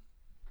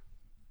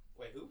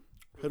 Wait, who?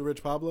 Hood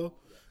Rich Pablo.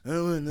 I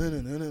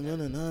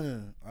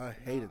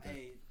hated that.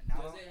 Hey,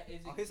 now Is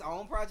on his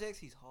own projects,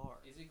 he's hard.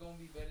 Is it gonna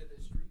be better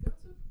than Street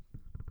Gossip?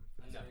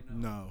 I say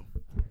No,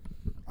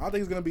 I don't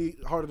think it's gonna be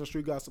harder than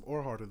Street Gossip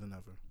or harder than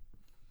ever.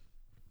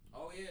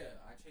 Oh yeah,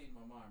 I changed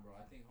my mind, bro.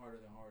 I think Harder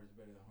Than Hard is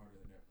better than Harder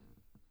Than Ever.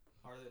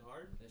 Harder than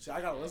hard. See,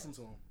 I gotta listen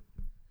to him.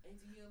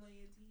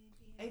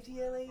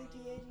 ATLA, that's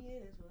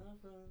where I'm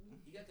from.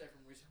 He got that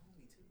from Rich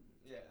Homie too.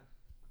 Yeah.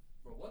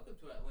 Bro, Welcome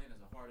to Atlanta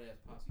is a hard ass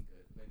posse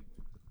cut. But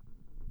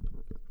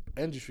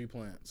anyway. Industry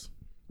plants.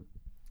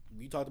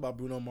 You talked about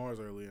Bruno Mars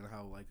earlier and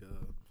how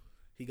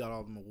he got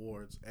all them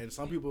awards, and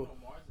some people. Bruno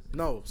Mars is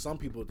No, some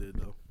people did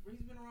though. Bro,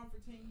 he's been around for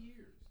 10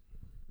 years.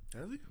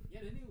 Has he?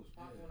 Yeah, that nigga was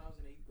popular when I was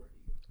in 8th grade.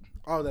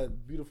 Oh,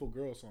 that Beautiful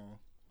Girl song.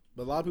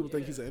 But a lot of people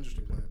think he's an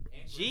industry plant.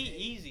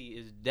 G-Eazy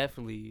is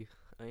definitely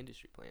an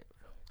industry plant.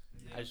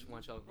 I just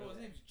want y'all to Bro, know his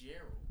that. name's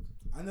Gerald.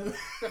 I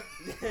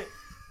never.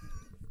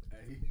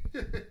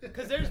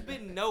 Because there's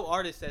been no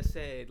artist that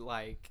said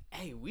like,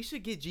 "Hey, we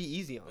should get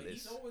G-Eazy on But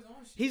this." he's always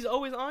on shit. He's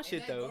always on and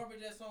shit that though. Garbage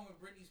ass song with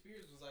Britney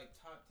Spears was like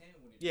top 10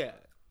 when it Yeah,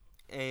 dropped.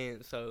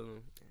 and so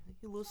he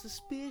a little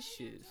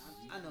suspicious.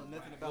 I know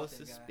nothing Well, about that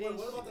guy. suspicious. Wait,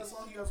 what about that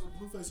song he has with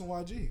Blueface and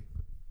YG?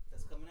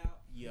 That's coming out.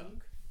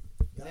 Yuck.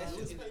 Yeah, That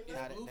Is shit's- is nah,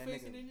 that Blueface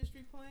nigga- in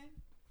industry playing?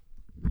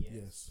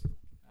 Yes.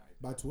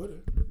 Alright. By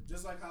Twitter.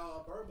 Just like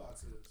how Bird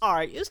Box is. All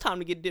right, it's time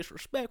to get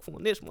disrespectful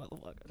in this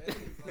motherfucker.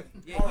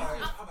 Yeah,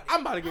 Alright.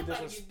 I'm about to get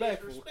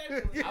disrespectful.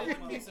 I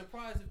wouldn't be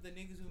surprised if the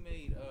niggas who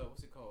made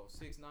what's it called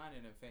 6ix9ine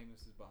and them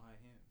famous is behind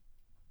him.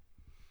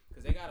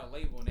 Cause they got a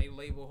label and they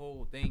label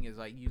whole thing is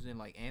like using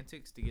like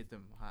antics to get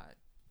them hot.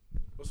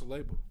 What's the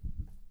label?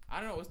 I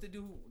don't know. What's the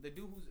dude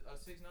who's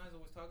 6ix9ine's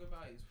always talking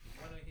about? Is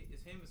one of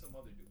it's him and some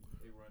other dude.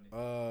 They run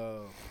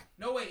it.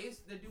 No wait, it's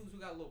the dudes who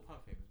got Lil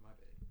Pump famous. My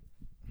bad.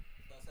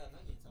 Now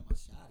you ain't talking about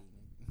Shotty,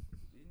 nigga.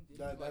 Didn't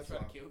That- you like that's try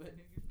to fine. kill that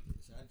nigga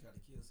Shotty tried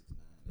to kill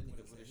 6ix9ine. That nigga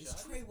With a said, shot?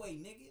 it's Treyway,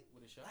 nigga.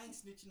 with a shot? I ain't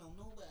snitching on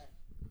nobody.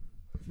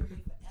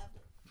 Treyway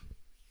forever.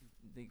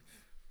 Think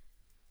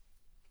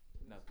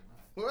nothing.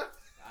 What?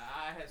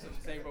 I had something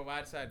to say, bro, but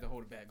I decided to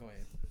hold it back. Go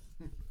ahead.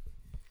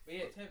 But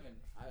yeah, Tevin,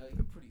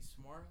 you're pretty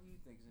smart. Who you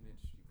think is an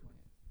industry plant?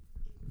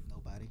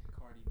 Nobody.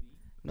 Cardi B.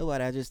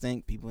 Nobody. I just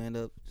think people end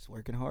up just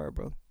working hard,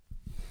 bro.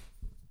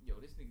 Yo,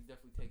 this nigga's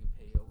definitely taking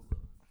payola.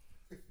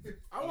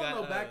 I want to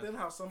know got, back then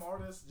how some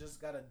artists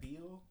just got a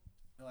deal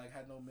and like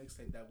had no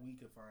mixtape that we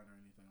could find or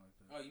anything like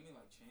that. Oh, you mean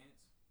like Chance?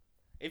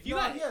 If you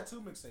No, got he had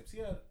 2 mixtapes. He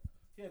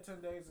had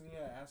 10 days and he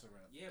had Acid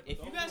Rap. Yeah, but If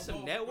you those got were some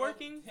both-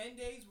 networking- 10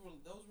 days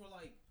those were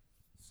like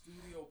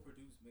studio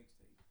produced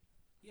mixtapes.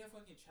 He had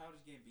fucking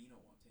Childish Gambino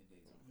on 10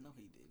 days. No,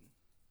 he didn't.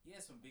 He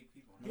had some big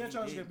people on He had he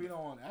Charles did. Gambino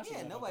on Acid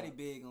Yeah, Rap. nobody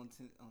big on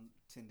 10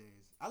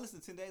 days. I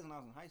listened to 10 days when I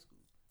was in high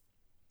school.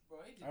 Bro,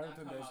 it did I heard not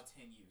 10 come days. out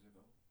 10 years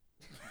ago.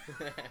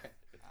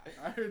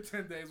 I heard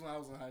 10 days when I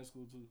was in high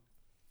school too.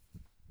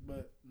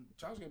 But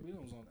Charles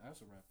Gambino was on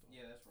Acid Rap though.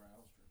 Yeah, that's right. I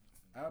was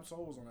tripping.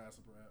 Absol was on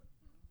Acid Rap.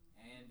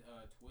 And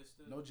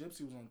Twista. No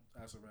Gypsy was on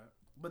Acid Rap.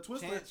 But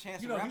Twista,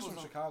 Chance you know, the he's Rapper from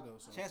was on- Chicago.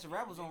 So. Chance the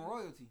Rap was on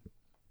royalty.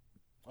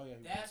 Oh yeah.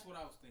 He That's what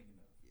I was thinking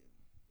of.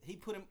 He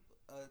put him.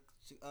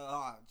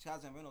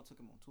 Childish Gambino took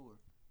him on tour.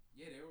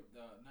 Yeah, they were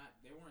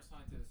they weren't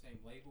signed to the same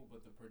label,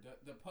 but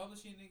the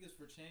publishing niggas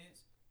for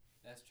Chance,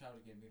 that's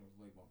Childish Gambino's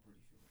label. I'm pretty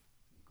sure.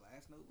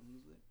 Glass Note when he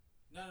was with.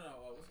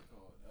 No, what's it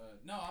called?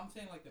 No, I'm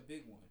saying like the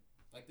big one.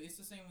 Like it's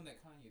the same one that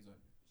Kanye's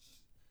under.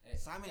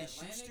 Simon and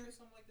Atlantic Schuster? or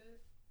something like that.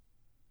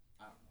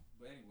 I don't know,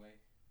 but anyway,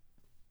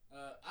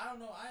 I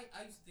don't know. I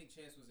used to think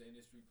Chance was an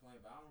industry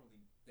plant, but I don't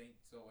really think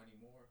so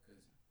anymore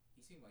because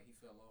he seemed like he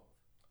fell off.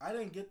 I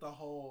didn't get the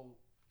whole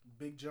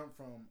big jump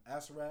from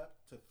Acid Rap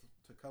to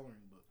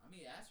Coloring Book. I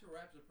mean, Acid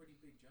Rap's a pretty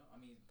big jump.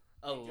 I mean,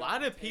 a big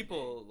lot jump of in 10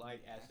 people days. like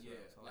Acid Yeah,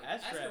 Rap. like,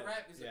 Acid Acid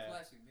Rap is yeah. a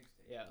classic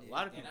mixtape. Yeah, a Yeah.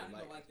 lot of And people I don't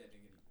like. even like that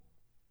nigga anymore.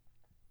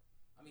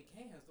 I mean,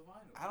 Kane has the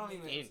vinyl. I don't He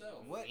even. made it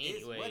himself. What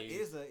Anyways.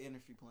 is an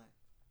industry plant?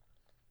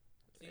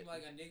 Seemed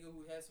like a nigga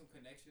who has some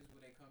connections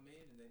when they come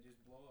in and they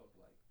just blow up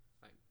like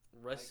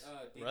Russ,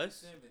 Dickie Russ,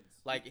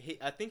 Simmons. like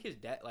I think his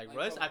dad, like Like,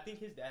 Russ, bro. I think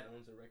his dad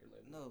owns a record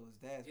label. No, his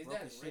dad's His broke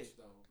dad's as rich shit.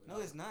 though. But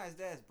No, it's not. His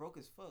dad's broke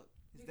as fuck.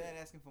 His dad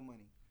Nigga. asking for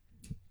money.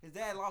 His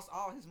dad lost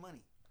all his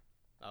money.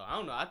 Oh, I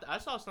don't know. I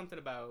saw something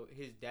about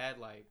his dad.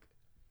 Like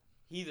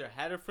he either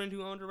had a friend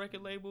who owned a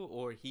record label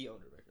or he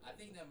owned a record label. I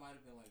think that might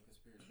have been like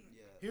conspiracy.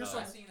 Yeah. Here's Oh,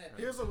 I some. seen that.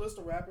 Here's a list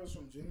of rappers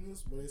from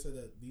Genius where they said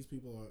that these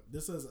people are.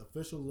 This is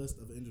official list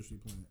of industry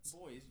plants.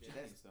 Boy, it's Yeah,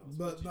 genius though. It's a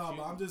But bunch of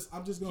no, but Jews.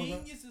 I'm just gonna.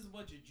 Genius is a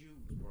bunch of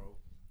Jews, bro.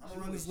 I'm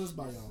gonna run this list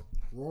by y'all.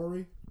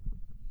 Rory,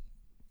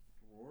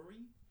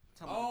 Rory?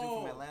 Talking about the dude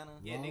Oh. from Atlanta.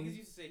 Yeah, Ronnie? niggas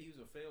used to say he was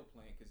a failed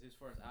plant because his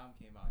first album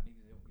came out.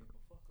 Niggas didn't give a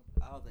fuck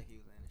about. I don't think he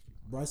was an industry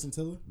plant. Bryson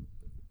Tiller.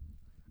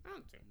 I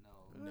don't think. No.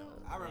 No.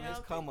 I remember Yeah, his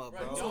I come up,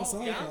 Bro, bro. don't.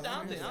 So Yeah, I SoundCloud.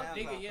 don't think. I don't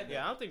think. Nigga, yeah,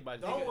 Yeah, I don't think by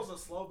Don't nigga. was a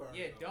slow burn.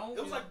 Yeah, though. Don't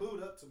It was is like like-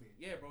 booed up to me.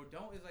 Yeah, bro,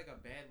 Don't is like a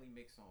badly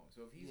mixed song.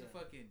 So if he's Yeah. a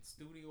fucking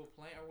studio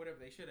plant or whatever,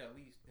 they should at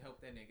least help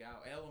that nigga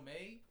out.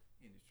 LMA,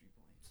 industry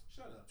plant.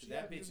 Shut up. She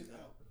That had bitch music is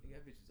out. ugly.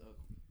 That bitch is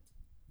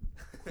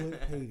ugly.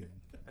 Quit hating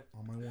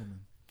on my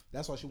woman.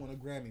 That's why she won a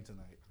Grammy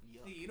tonight.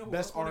 See, you know who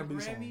Best else won a R&B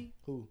Grammy? song.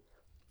 Who?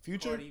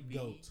 Future. Cardi B.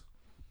 Goat.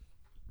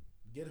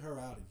 Get her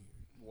out of here.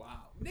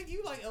 Wow, nigga,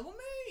 you like LMA?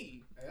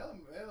 Hey,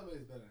 LMA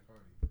is better than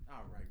Cardi.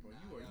 All right,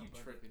 bro, you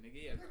tripping,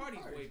 nigga? Yeah,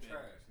 Cardi's way better.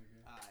 trash,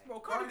 nigga. Alright. Bro,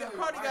 Cardi Cardi don't even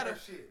got write a her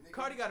shit, nigga.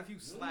 Cardi got a few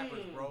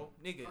slappers, bro.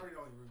 Nigga, Cardi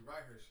don't even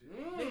write her shit.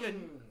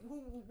 nigga,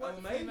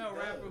 what LMA female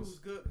rapper does. who's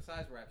good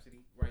besides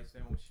Rhapsody writes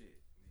their own shit?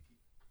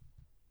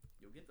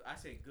 You'll get. I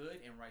said good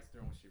and writes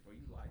their own shit, bro.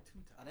 You lied 2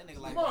 Oh, times. that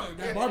nigga like Come on,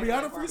 that nigga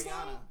Barbiana like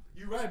freestyle?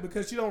 You right,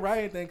 because she don't write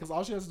anything, because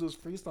all she has to do is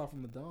freestyle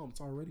from the dome.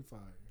 It's already fire.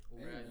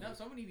 Right. Now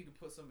somebody need to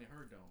put some in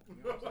her dome.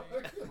 You know what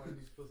I'm saying? Somebody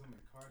needs to put some in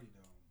Cardi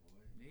dome,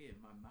 boy. Yeah,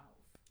 in my mouth.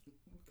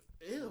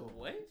 Ew.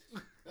 What?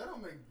 That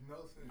don't make no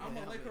sense. I'm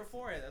gonna lick her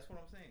forehead. That's what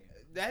I'm saying.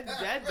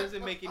 That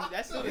doesn't make any.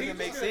 That still doesn't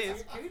make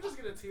sense. Can you just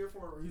get a tear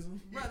for a reason?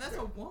 Bro, that's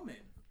a woman.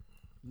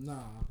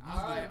 Nah.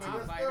 I'll that's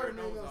bite her third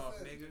nose nigga off,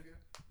 says, nigga.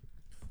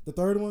 The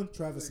third one,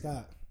 Travis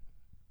Scott.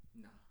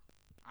 Nah,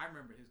 I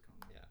remember his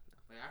comment. Yeah.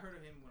 Like I heard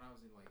of him when I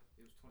was in like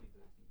it was 2013.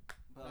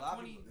 But a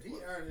lot of people- He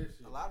earned his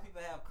shit. A lot of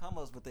people have come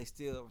ups, but they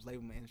still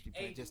label them industry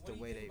Hey, plant just the what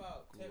do way you they think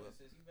about grew Tevin? up.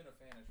 Since you've been a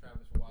fan of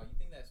Travis for a while, you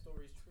think that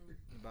story's true?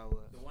 About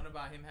what? The one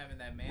about him having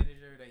that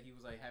manager that he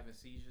was like having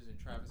seizures and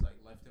Travis like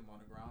left him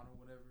on the ground or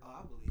whatever. Oh,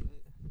 I believe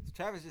it.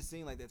 Travis just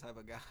seemed like that type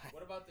of guy.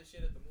 What about the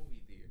shit at the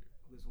movie theater?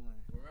 Which one?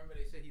 Remember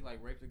they said he like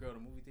raped a girl at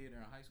the movie theater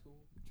in high school?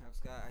 Travis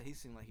Scott. He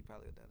seemed like he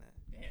probably would have done that.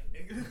 Damn,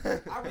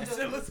 nigga. I really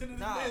still listen to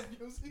nah, this,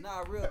 music.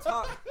 Nah, real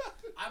talk.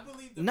 I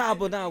believe the Nah,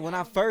 but manager nah. thing, When I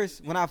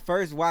I don't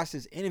first believe watched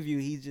this interview,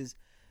 he just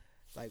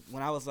like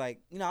when I was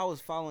like, I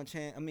was following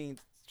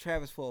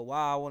Travis for a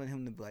while. I wanted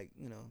him to be like,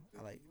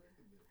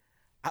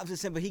 I was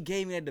just saying, but he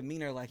gave me that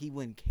demeanor like he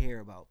wouldn't care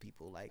about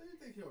people. Like You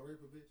think he'll rape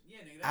a bitch? Yeah,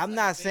 nigga, that's I'm like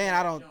not a big saying ass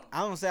I don't. jump. I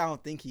don't say I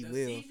don't think he The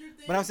will. seizure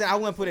thing, But I'm saying I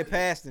wouldn't put it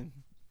past him.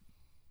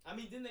 I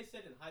mean, didn't they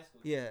said in high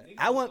school? Yeah, Niggas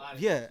I do a want. lot of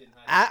Yeah, shit in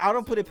high school. I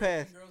don't put it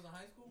past. Girls in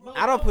high school, Bro,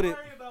 I don't put it-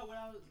 worry about what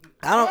I was.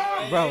 I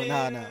don't, bro.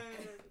 Nah.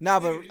 Nah,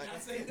 but Did I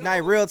say nah,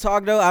 real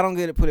talk though, I don't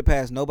get to put it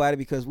past nobody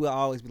because we'll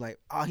always be like,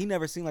 oh, he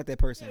never seemed like that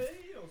person. Yeah,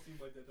 you don't seem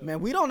like that. though.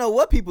 Man, we don't know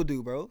what people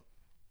do, bro.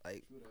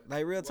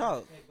 Like real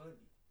talk. Hey, Bundy.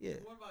 Yeah.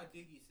 What about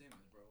Diggy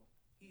Simmons, bro?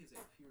 He is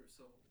a pure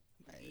soul.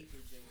 He's a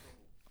J.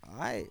 Cole.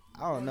 I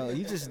don't know.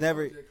 You just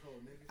never.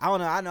 I don't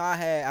know. I know I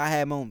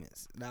had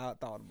moments that I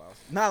thought about.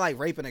 Not like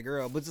raping a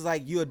girl, but just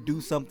like you'll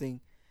do something.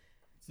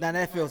 Now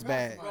that feels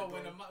bad. Bro,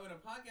 when a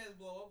podcast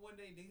blow up one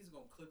day, niggas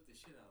gonna clip the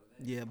shit out of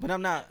that. Yeah, but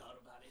I'm not. Thought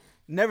about it.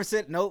 Never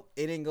said nope.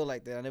 It didn't go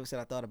like that. I never said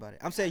I thought about it.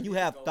 I'm saying you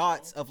have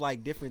thoughts of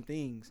like different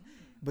things,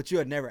 but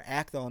you'll never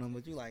act on them.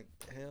 But you like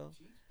hell,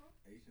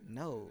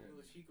 no.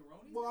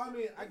 Well, I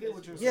mean, I get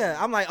what you're saying. Yeah,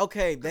 I'm like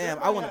okay, damn.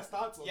 I want to.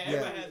 Yeah, Yeah.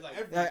 everybody has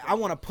like. Like, I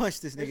want to punch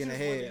this nigga in the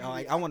head.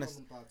 Like I want to.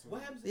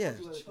 What happens Yeah. if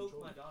you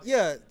choke my dog?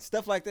 Yeah,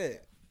 stuff like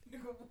that.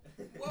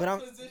 What But I'm-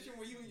 position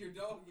were you and your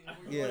dog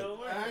in? Yeah.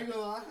 I ain't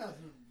gonna lie. I have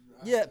some.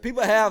 Yeah,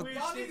 people have. Weird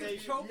Y'all shit that niggas you-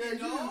 choking Yeah, you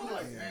dogs? just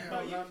like, Yeah.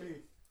 damn, not me.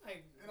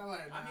 Like, And I'm like,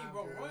 I mean, nah,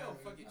 bro, man, Royal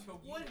nah. fucking choke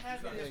you. what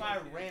happened if I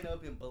ran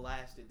up and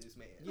blasted this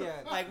man?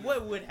 Yeah. Like,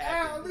 what would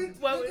happen?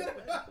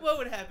 What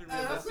would happen with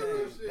That's us? some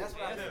real shit. That's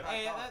what I meant.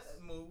 Hey, that's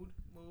mood.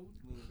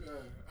 Yeah,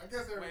 I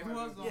guess everybody. Wait, who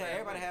else Yeah,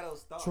 everybody had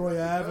those thoughts.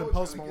 Troy Ave and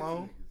Post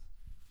Malone.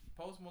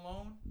 Post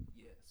Malone?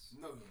 Yes.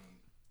 No, you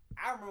ain't.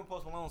 I remember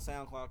Post Malone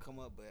SoundCloud come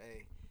up, but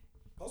hey,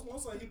 Post Malone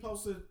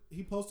said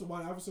he posted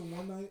White Iverson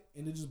one night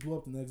and it just blew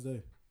up the next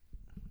day.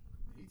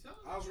 He told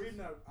I was reading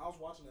that. I was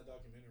watching that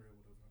documentary or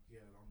whatever. Yeah,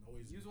 on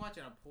Noisy. You was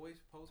watching a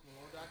Post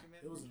Malone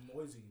documentary? It was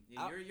Noisy.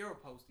 Yeah, you're a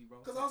postie, bro.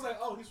 Cause I was like,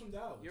 oh, he's from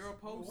Dallas. You're a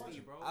Let me watch postie,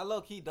 it. bro. I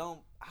low key don't.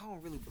 I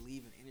don't really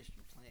believe in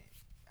industry plant.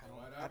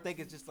 I think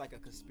it's just like a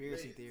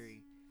conspiracy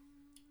theory.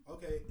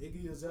 Okay,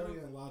 Iggy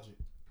Azalea and Logic.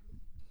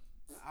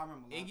 I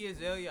remember Iggy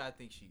Azalea, I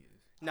think she is.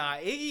 Nah,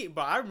 Iggy,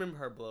 bro, I remember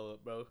her blow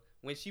up, bro.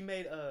 When she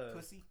made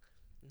Pussy.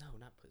 No,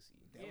 not pussy.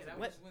 Yeah, that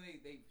What? was when they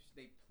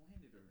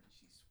planted her and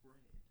she spread.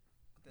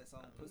 That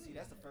song Pussy.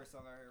 That's the first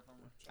song I heard from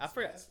her. I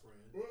forgot.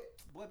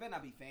 Boy, it better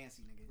not be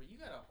fancy, nigga. But you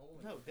got a hole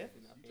in No, your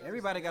definitely not.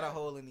 Everybody got a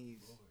hole in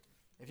these.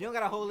 If you don't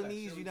got a hole in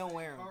these, you don't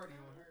wear them.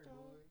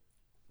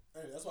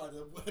 Hey, that's why.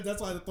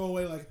 That's why I had to throw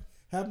away like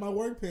half my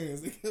work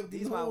pants. They kept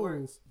These these my work.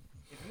 holes.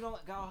 If you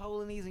don't got a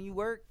hole in these and you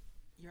work,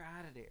 you're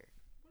out of there.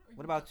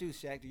 What about you,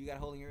 Shaq? Do you got a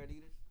hole in your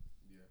Adidas?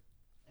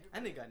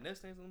 That nigga got nut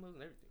stains on the nose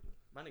and everything.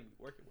 My nigga be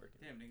working.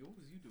 Damn, nigga, what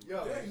was you doing?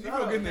 Yo, Yeah, you shout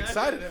go out, getting man.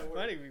 excited.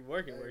 My nigga be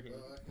working. Hey, bro,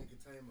 I can't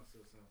contain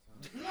myself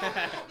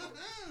sometimes.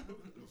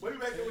 What you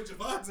back there with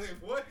Javante,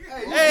 boy?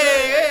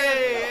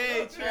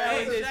 Hey,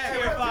 Travis is Shaq,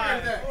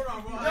 terrified. Hold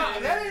on, bro. Nah,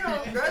 that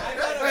ain't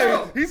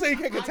no. Hey, he said he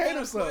can't contain I got a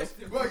himself.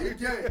 question. Bro, you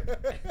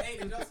gay. Hey,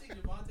 did y'all see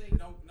Javante?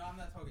 No, I'm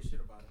not talking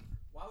shit about him.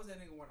 Why was that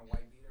nigga wearing a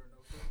white beater or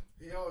no shit?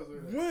 He always wear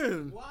that.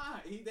 When?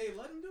 Why? They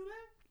let him do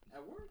that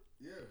at work?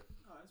 Yeah.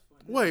 Oh, that's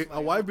funny. Wait, Like,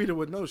 a white beater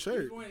with no He was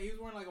shirt.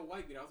 wearing like a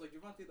white beater. I was like,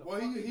 Javante, the Well,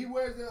 fuck? he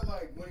wears that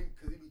like when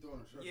cause he be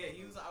throwing a shirt. Yeah,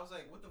 he was. I was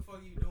like, "What the fuck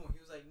are you doing?" He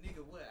was like,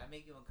 "Nigga, what? I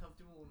make you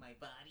uncomfortable with my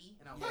body?"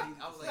 And I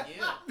was like,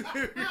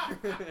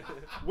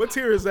 "Yeah." What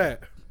tier is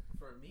that?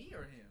 For me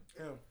or him?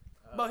 Him.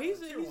 But he's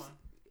tier one.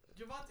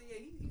 Javante, yeah,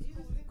 he's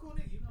cool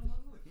nigga. You know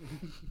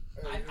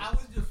what Hey, I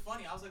was just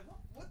funny. I was like,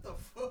 "What the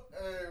fuck?"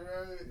 Hey,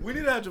 man. We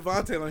need to have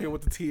Javante on here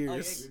with the We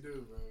tiers.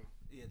 do, bro.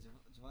 Yeah,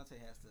 Javante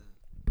has to.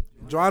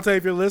 Javante,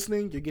 if you're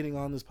listening, you're getting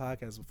on this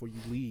podcast before you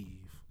leave.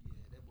 Yeah,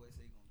 that boy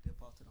say he gonna dip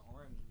off to the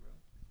army, bro.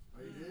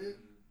 Oh, you did?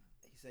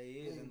 He say he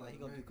is, and like he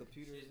gonna do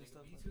computers and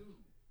stuff. Me Like too.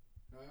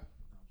 Huh?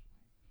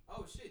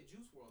 Oh shit,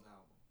 Juice WRLD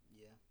album.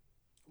 Yeah.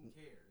 Who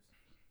cares?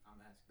 I'm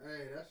asking.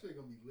 Hey, that shit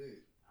gonna be lit.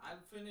 I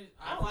finished.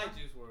 I don't like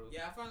Juice WRLD.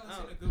 Yeah, I finally I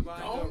seen don't- a Goodbye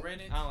You don't? to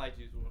Reddit. I don't like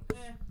Juice WRLD.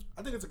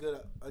 I think it's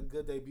a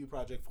good debut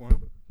project for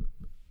him.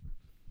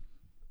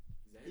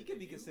 He could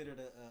be considered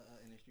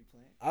a industry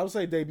plant. I would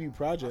say debut I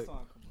project. saw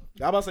him come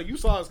up. I about to say you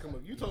saw us come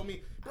up. You told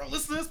me, bro,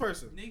 listen to this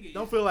person. Nigga,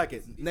 Don't feel like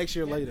it. Next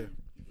year later.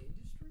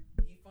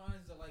 Industry. He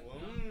finds the like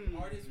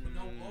young artists with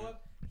no blow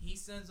up. He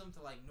sends them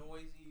to like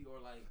Noisy or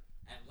like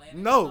Atlanta.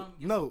 No, or something,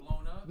 gets no. them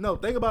blown up. No,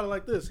 think about it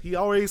like this. He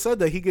already said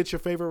that he gets your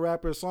favorite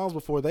rapper's songs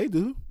before they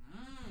do.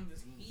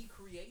 Does he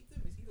create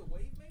them? Is he the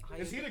wave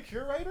maker? Is he the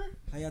curator?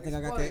 How y'all think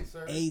I got Explain, that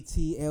sir.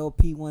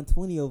 ATLP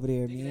 120 over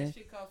there, Nigga, man? that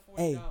shit cost $40.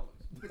 Hey.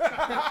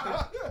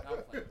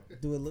 I'm playing.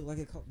 Do it look like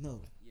it?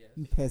 No, Yeah.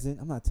 you peasant.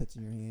 I'm not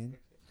touching your hand.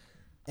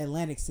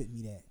 Atlantic sent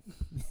me that.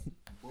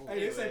 Hey,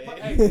 they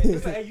say, they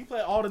say, hey, you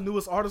play all the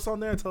newest artists on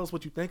there and tell us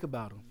what you think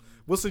about them.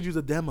 We'll send you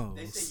the demos.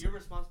 They say you're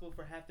responsible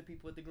for half the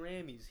people at the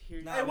Grammys.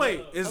 Here, Hey,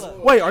 wait,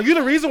 look. wait, are you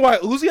the reason why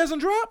Uzi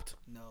hasn't dropped?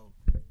 No.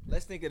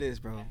 Let's think of this,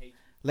 bro. I hate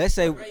Let's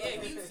say. Right,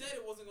 yeah, he said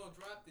it wasn't gonna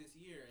drop this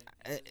year.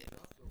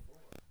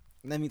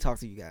 Let me talk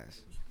to you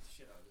guys.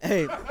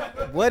 Hey,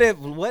 what if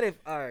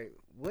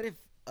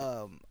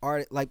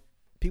art like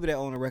people that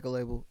own a record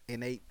label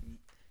and they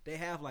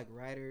have like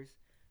writers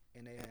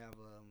and they have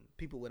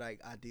people with like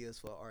ideas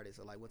for artists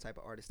or like what type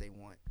of artist they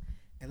want.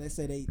 And let's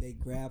say they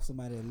grab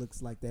somebody that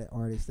looks like that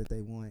artist that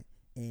they want,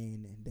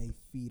 and they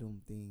feed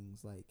them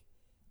things like,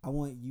 I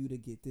want you to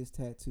get this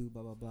tattoo,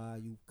 blah blah blah.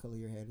 You color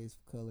your hair this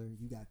color.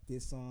 You got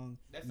this song.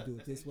 You do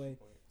it this way.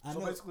 I So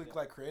know, basically,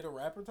 like create a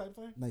rapper type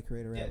thing. like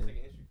create a Yeah, rapper. it's like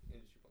an industry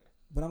plan.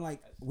 But I'm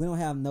like, we don't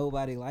have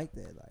nobody like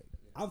that. Like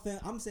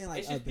I'm saying like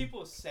It's just other-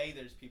 people say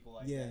there's people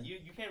like Yeah. that. You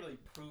can't really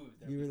prove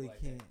there. you really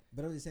like can't.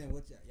 But I'm just saying,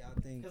 what y'all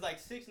think? Because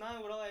like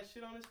 6ix9ine with all that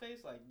shit on his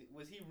face, like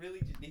was he really?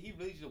 Did he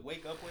really just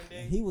wake up one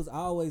day? He was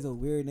always a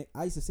weird.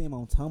 I used to see him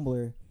on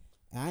Tumblr,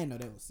 and I didn't know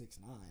that was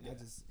 6ix9ine. Yeah.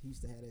 He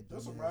used to have that.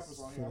 There's some dumbass rappers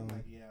on shit here. I'm on.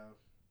 like, yeah,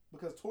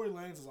 because Tory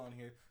Lanez is on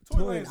here.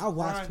 Tory, Lanez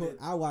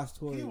I watched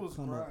Tory He was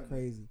come up grinding.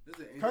 crazy. This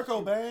is an Kurt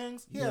industry-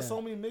 Cobain's. He Yeah. had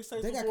so many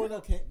mixtapes They got before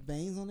Kurt that.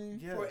 Baines on there.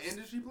 Yeah, For an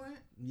industry plant?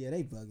 Yeah,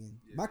 they bugging.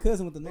 Yeah. My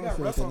cousin with the they North got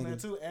Shore. Russ that on there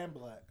nigga- too and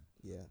Black.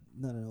 Yeah,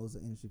 none of those are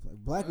industry play.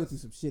 Black went through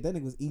Russ- some shit. That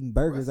nigga was eating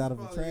burgers Russ out is of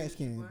a probably trash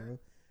industry can, play. bro.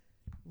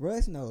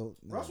 Russ, no.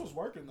 Russ was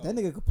working though. That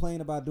nigga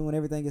complained about doing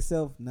everything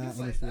himself, He not was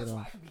like, industry that's at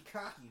why all. I can be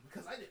cocky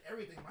because I did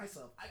everything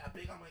myself. I got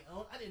big on my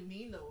own. I didn't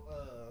need no.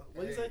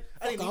 What do you Hey. say?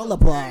 I didn't Fuck need all no-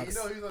 the Hey, blogs. you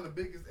know he's on the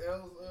biggest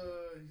L's.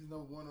 He's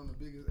number one on the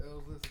biggest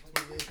L's list of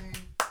 2018.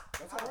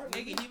 That's all right.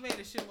 Nigga, he made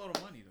a shitload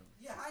of money though.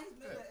 Yeah, how you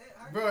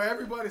Bro,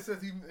 everybody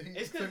says he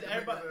It's took because the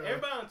everybody, biggest L.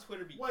 everybody on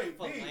Twitter be Wait,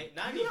 full B, lame.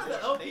 Not you even got the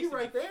Twitter, LP they used to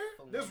right be there?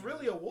 full There's lame.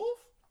 really a wolf?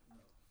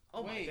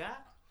 Oh my Wait. god.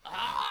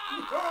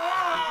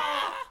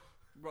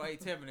 Bro, hey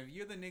Tevin, if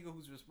you're the nigga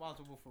who's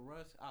responsible for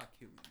Russ, I'll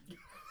kill you.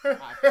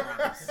 I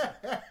promise.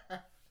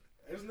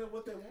 Isn't that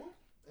what they want?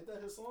 Ain't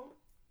that his song?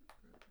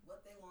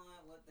 What they want,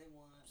 what they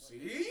want.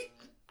 See?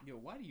 Yo,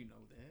 why do you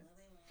know that?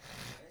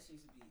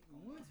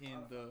 What in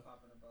the?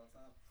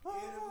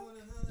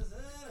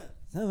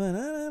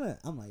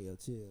 I'm like, yo,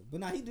 chill. But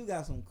nah, he do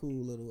got some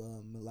cool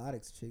little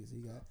melodic tricks.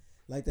 He got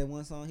like that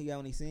one song he got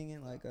when he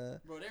singing. Like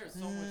Bro, there's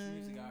so much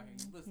music out here.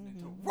 You listening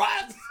to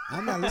Russ?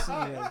 I'm not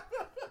listening to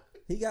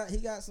that. He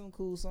got some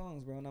cool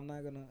songs, bro, and I'm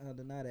not gonna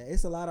deny that.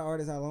 It's a lot of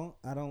artists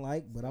I don't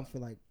like, but I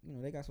feel like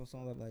they got some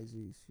songs I'm like,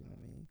 geez, you know what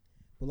I mean.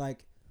 But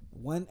like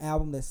one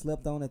album that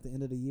slept on at the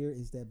end of the year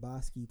is that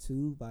Bosky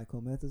 2 by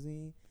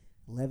Comethazine.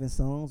 11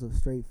 songs of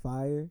straight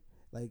fire.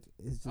 Like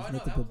it's just Oh no,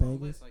 nothing that but was on the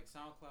bangers. list, like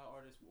SoundCloud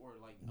artists or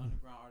like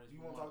underground artists. You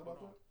we want to talk wanna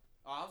about put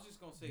that? on. Oh, I was just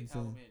gonna say I'm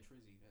saying- Calaman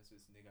Trizzy. That's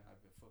this nigga I've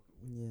been fucking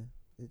with.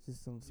 Yeah, it's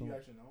just some. Do you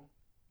actually know?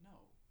 No.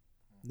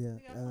 Yeah,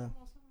 Nigga, I put him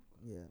on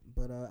SoundCloud. yeah,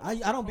 but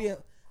I don't be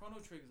Chrono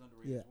Trigger's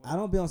underrated. yeah as well. I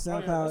don't be on Oh, yeah,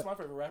 SoundCloud. that's my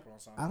favorite rapper on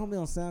SoundCloud. I don't be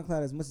on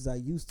SoundCloud as much as I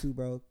used to,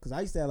 bro. Cause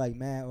I used to have like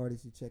mad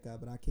artists you check out,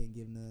 but I can't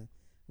give none.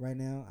 Right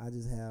now, I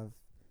just have,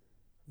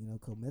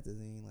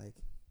 Comethazine, like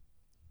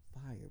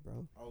fire,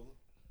 bro.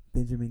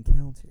 Benjamin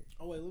Counter.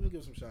 Oh wait, let me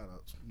give some shout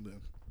outs.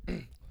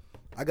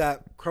 I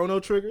got Chrono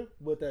Trigger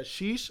with that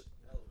sheesh.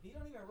 He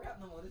don't even rap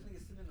no more. This nigga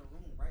sitting in the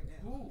room right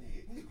now.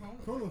 Who's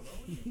Chrono.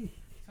 Talking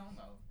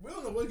about? We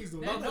don't know what he's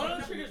doing. That- No, no,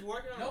 no, Trigger's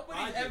working on a Nobody's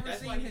project. ever That's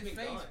seen why he's his been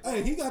face. gone.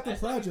 Hey, he got the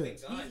That's why he's been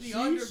project. gone. He's the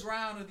Sheesh.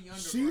 underground of the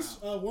underground.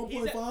 Sheesh,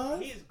 He's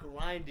 1.5. he is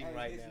grinding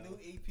right his now. new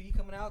EP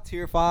coming out,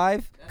 Tier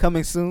 5,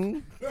 coming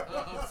soon.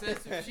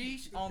 Obsessive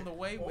Sheesh on the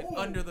way with Oh.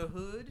 Under the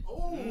Hood.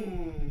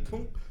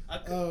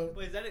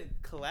 Wait, is that a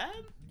collab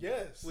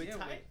Yes. with Yeah,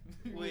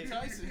 with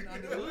Tyson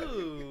under the hood.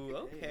 Ooh,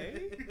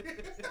 okay.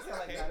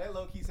 That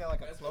low key sound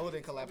like a That's clothing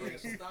what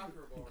collaboration.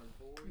 Stalker bars,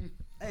 boy.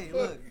 Hey,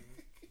 look.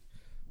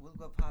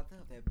 What popped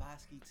up? That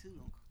Bosky 2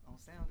 on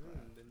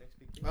SoundCloud. The next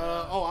big thing.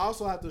 I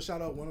also have to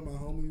shout out one of my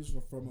homies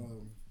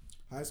from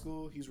high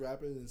school. He's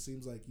rapping, and it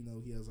seems like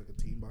he has like a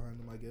team behind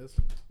him. I guess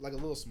like a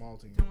little small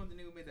team. Tell me the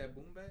nigga who made that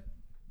boom back.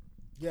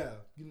 Yeah,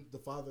 the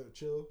father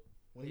Chill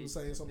when he was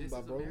saying something This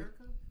about is Broly.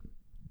 America?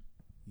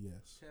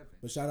 Yes. Chevin.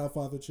 But shout out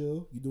Father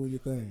Chill. You doing your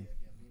thing.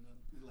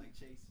 Like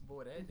Chase.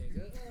 Boy, that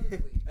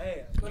nigga.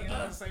 Hey, but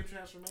the same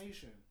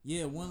transformation.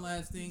 Yeah, one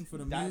last thing for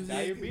the Dye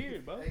your music.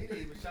 beard, bro. Hey, he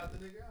didn't even shout the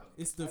nigga out.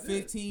 It's the I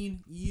did.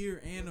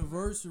 15-year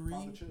anniversary.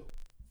 Father Chill.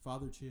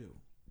 Father Chill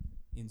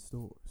in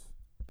stores.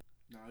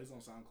 No, he's on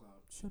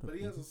SoundCloud. Shut up. But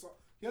he has nigga. a song.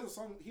 He has a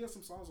song. He has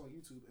some songs on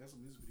YouTube and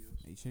some music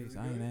videos. Hey Is Chase, he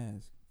I ain't good?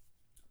 asked.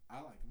 I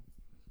like him.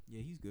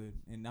 Yeah, he's good,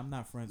 and I'm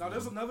not friends Now with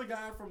there's him. another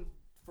guy from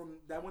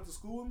that went to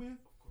school with me.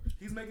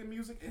 He's making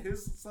music and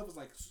his stuff is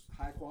like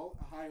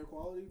higher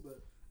quality, but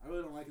I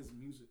really don't like his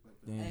music like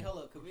that. Damn. Hey, hold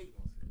up.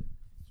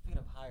 Speaking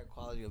of higher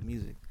quality of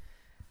music,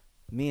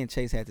 me and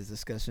Chase had this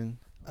discussion.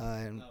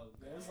 And No,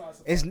 Yeah, it's like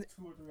It's 2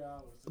 or 3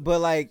 hours. but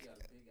like,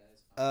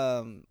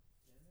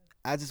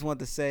 I just want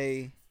to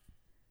say,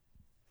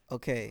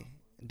 okay,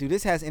 do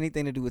this has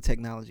anything to do with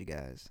technology,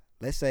 guys?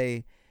 Let's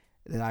say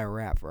that I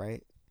rap,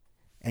 right?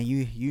 And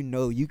you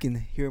know you can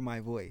hear my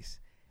voice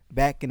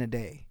back in the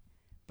day,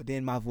 but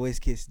then my voice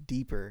gets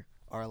deeper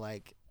or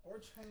like Or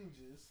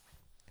changes.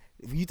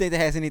 you think that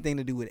has anything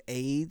to do with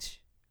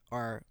age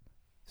or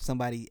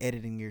somebody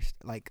editing your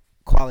like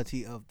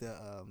quality of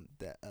the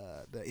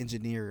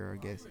engineer, I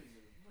guess.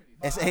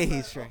 It's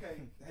age, right?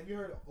 Okay, have you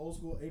heard of old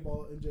school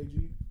 8-Ball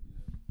MJG?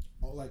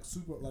 Oh, like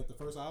super, like the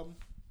first album.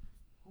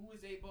 Who is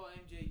 8-Ball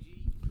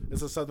MJG?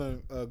 It's a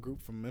southern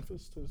group from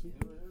Memphis, Tennessee.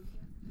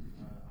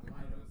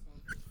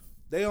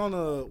 They on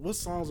what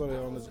songs are they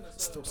on?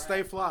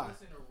 Stay Fly.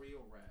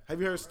 Have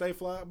you heard Stay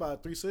Fly by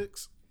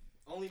 3-6?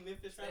 Only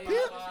Memphis right Yeah.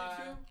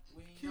 now.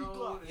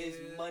 Is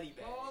Moneybag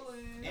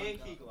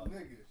and Key Glock.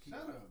 Nigga, shut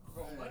up.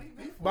 Bro,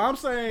 But I'm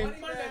saying,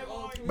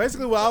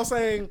 basically what I was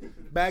saying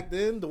back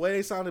then, the way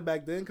they sounded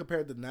back then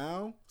compared to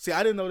now. See,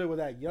 I didn't know they were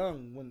that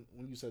young when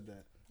you said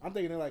that. I'm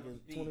thinking they're like in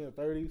 20 or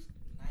 30s.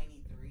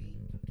 93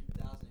 to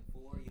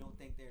 2004. You don't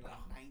think they're like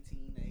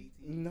 19 to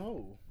 18,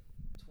 No.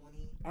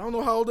 20? I don't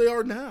know how old they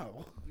are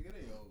now. Nigga,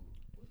 they old.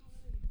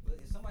 But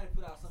if somebody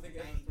put out something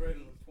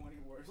 93, 20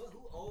 worse. who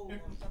old?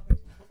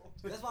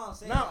 That's what I'm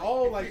saying. Not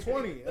old, like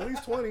 20. At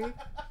least 20.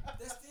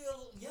 That's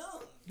still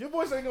young. Your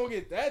voice ain't gonna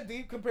get that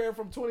deep compared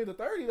from 20 to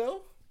 30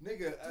 though. Nigga,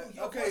 Dude,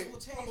 your okay. voice will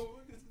change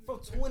from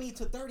 20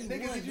 to 31.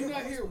 Nigga, did you Your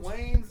not voice hear will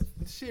Wayne's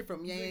shit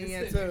from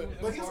yeah to?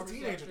 But he's a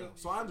teenager though,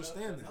 so I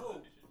understand that.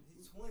 No,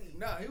 he's 20.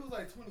 Nah, he was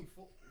like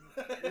 24.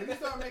 When he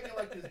started making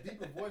like this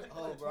deeper voice,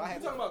 Oh, bro, I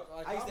had You talking about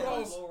like I used to Bro,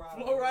 have Flow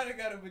Rider. Flo Rida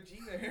got a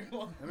Vegeta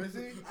hairline. let me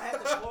see. I had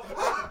the Flow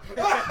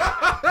Rider.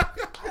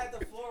 I had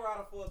the Flow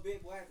Rider for a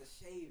bit, boy. I had to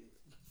shave it.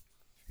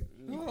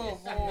 Oh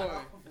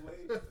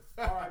boy.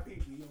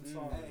 R.I.P. I'm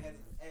sorry.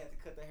 I had to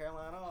cut the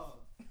hairline off.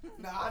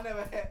 Nah, I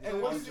never had.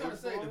 And what you trying to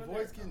say? The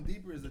voice getting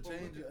deeper is a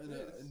change in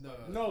the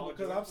No,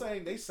 because I'm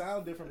saying they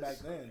sound different back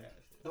then.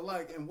 But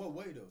like, in what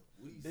way though?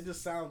 What do you They say?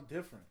 just sound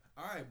different.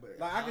 All right, but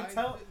Like I can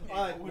tell,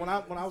 like when I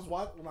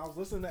was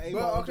listening to But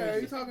 8-Ball. okay, are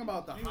you talking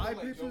about the high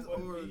pitches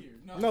or?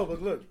 No,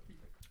 but look,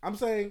 I'm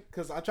saying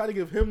because I tried to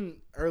give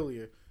him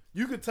earlier.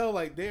 You could tell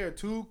like they are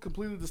two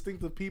completely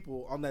distinctive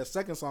people on that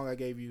second song I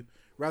gave you,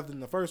 rather than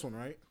the first one,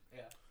 right?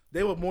 Yeah.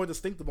 They were more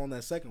distinctive on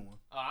that second one.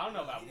 Oh, I don't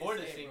know about more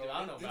distinctive. I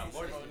don't know about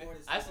more distinctive.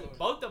 I see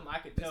both of them. I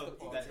could tell the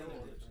Paul that. George.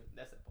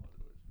 That's a Paul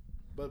George.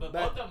 But But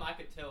back, both of them, I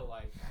could tell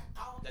like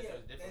that there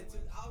was different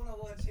ones. I don't know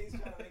what Chase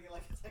trying to make it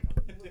like it's like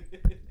a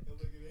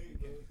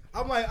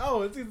I'm like,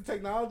 oh, it's either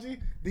technology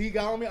that he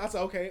got on me. I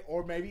said, okay,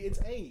 or maybe it's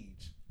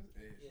age.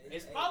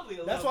 It's probably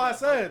a That's little why I bit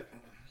said.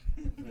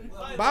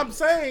 But But I'm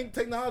saying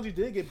technology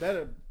did get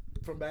better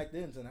from back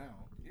then to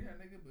now. Yeah,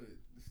 nigga, but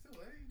it's still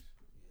age.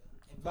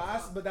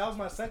 But that was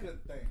my second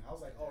thing. I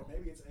was like, oh,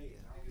 maybe it's age.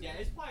 Yeah,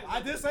 it's probably.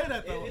 I did say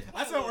that though. It's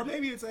I said, probably or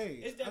maybe it's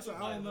age. It's I said,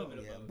 definitely I don't a know. little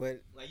bit Yeah, of both.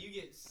 but Like you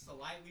get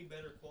slightly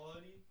better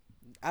quality.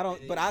 I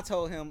don't. But I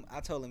told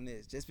him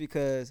this. Just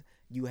because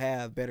you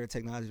have better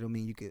technology don't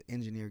mean you could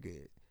engineer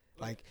good.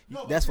 Like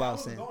No, that's but why I I was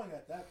wasn't saying. going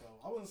at that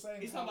though. I wasn't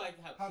saying. He's talking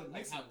about how like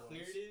mixing how was.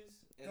 clear it is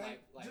and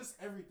like just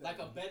everything. like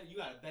a better. You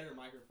got a better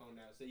microphone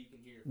now, so you can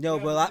hear. No,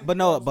 Yeah, but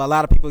a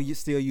lot of people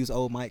still use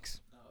old mics.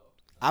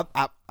 Oh.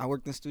 I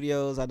worked in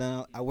studios.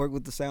 I worked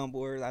with the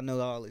soundboards. I know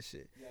all this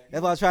shit. Yeah,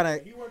 That's why I was trying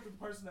to. He worked with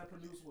the person that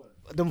produced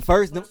what? Them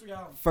first 3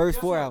 albums. first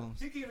Guess 4 what? albums.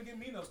 He can't even give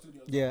me no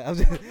studio. Yeah, I'm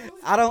just,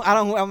 I don't.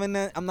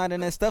 I'm not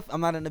in that stuff.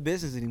 I'm not in the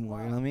business anymore.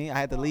 You know what I mean? I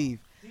had to leave.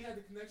 He had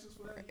the connections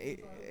for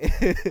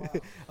that.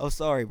 Wow. Oh,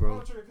 sorry, bro.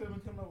 Chrono Trigger could have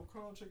been coming up with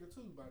Chrono Trigger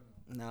 2 by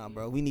now. Nah,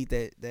 bro. We need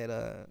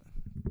that.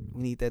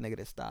 We need that nigga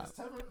to stop.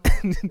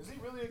 Is he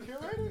really a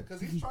curator?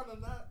 Because he's trying to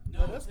not.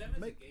 No, that's Tim is a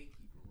make.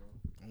 gatekeeper, bro.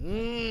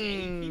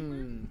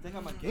 Think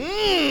I'm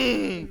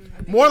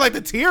a More like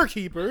the tier I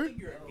keeper. think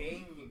you're a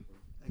gatekeeper.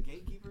 A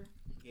gatekeeper?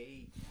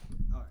 Gate.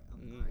 All right.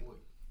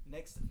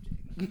 Next subject.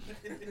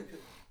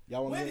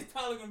 Y'all want When to is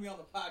Tyler gonna be on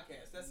the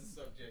podcast? That's the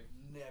subject.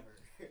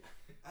 Never.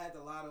 I had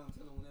to lie to him,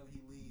 tell him whenever he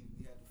leaves,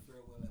 we had to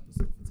farewell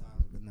episode for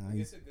Tyler. But nah,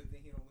 It's a good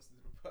thing he don't listen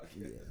to the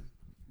podcast. Yeah.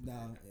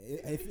 Nah,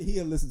 if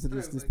he'll listen to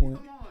this Like, point,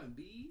 come on,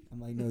 B.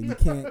 I'm like, no, you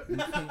can't. You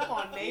can't. Come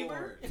on,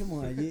 neighbor. Come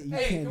on, you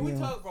Hey, can't can we be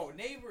on. talk, bro?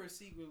 Neighbor is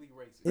secretly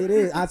racist. It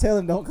is. I tell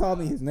him, don't call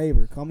me his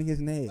neighbor. Call me his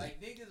name.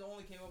 Like niggas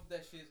only came up with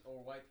that shit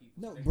or white people.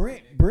 No, So they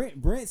Brent. say nigga.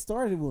 Brent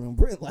started with him.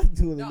 Brent liked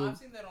to it a No, little. I've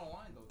seen that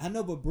online though. I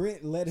know, but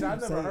Brent let See, him I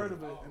say never heard it.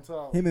 of it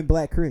until. Him and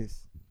Black Chris.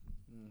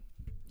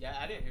 Yeah,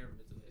 I didn't hear him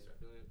until they started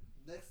doing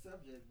it. Next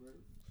subject,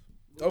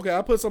 bro. Okay,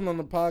 I put something on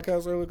the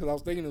podcast earlier because I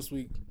was thinking this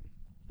week.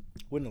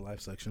 We're in the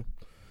life section.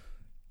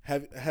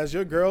 Has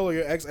your girl or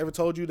your ex ever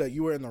told you that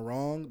you were in the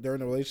wrong during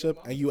the relationship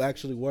and you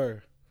actually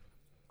were?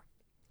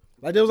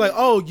 Like they was like,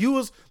 oh, you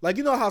was like,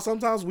 you know how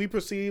sometimes we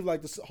perceive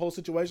like this whole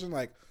situation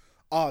like,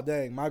 oh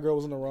dang, my girl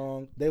was in the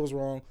wrong, they was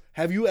wrong.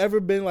 Have you ever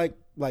been like,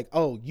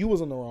 oh, you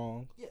was in the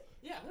wrong? Yeah.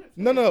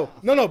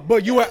 No,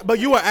 but you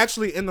were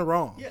actually in the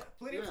wrong. Yeah,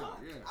 plenty of times.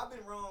 yeah. I've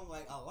been wrong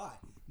like a lot.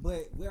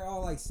 But we're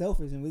all like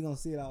selfish and we're gonna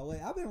see it all way.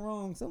 I've been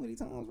wrong so many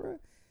times, bro.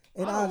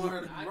 And I I'll don't want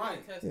her to I be can right.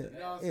 attest yeah, to that. You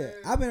know what I'm yeah, saying?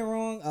 I've been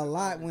wrong a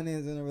lot when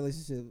it's in a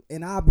relationship,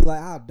 and I'll be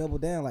like, I'll double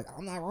down, like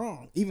I'm not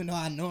wrong, even though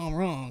I know I'm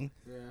wrong.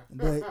 Yeah.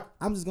 But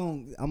I'm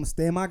gonna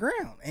stay my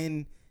ground,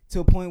 and to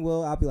a point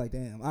where I'll be like,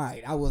 damn, all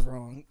right, I was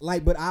wrong.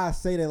 Like, but I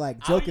say that like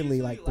I'll jokingly,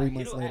 usually, like 3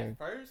 months it'll, later. At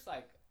first,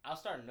 like I'll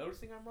start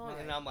noticing I'm wrong,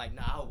 and Right. I'm like,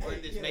 nah, I'll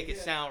word this, Yeah, make it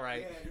yeah, sound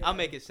right. yeah, I'll yeah.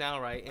 make it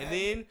sound right, and Have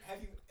then you,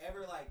 have you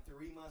ever like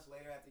 3 months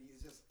later after you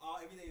just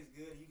everything is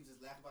good, you can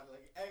just laugh about it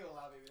like, I ain't gonna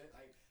lie, baby, that,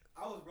 like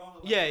I was wrong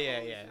about Yeah, that yeah,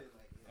 whole yeah. shit,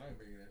 like, I ain't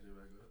bringing that shit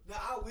back up. No,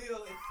 I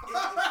will.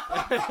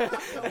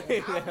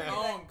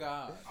 Oh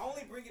God. I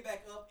only bring it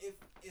back up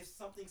if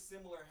something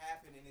similar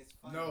happened and it's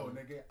funny. No,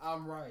 nigga,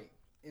 I'm right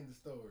in the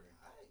story.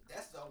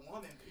 That's a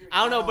woman. Period.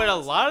 I don't know, but a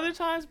lot of the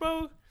times,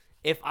 bro,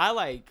 if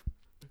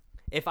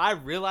I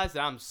realize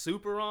that I'm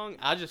super wrong,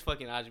 I'll just be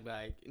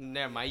like,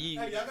 never mind. Hey,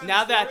 y'all got Now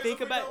any that I stories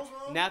think of when about y'all was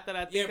wrong? now that I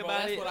Yeah, think bro, about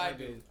that's it, what I I'm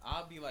do. good.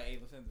 I'll be like, hey,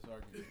 let's end this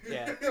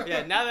argument.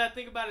 Yeah. Now that I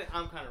think about it,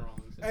 I'm kind of wrong.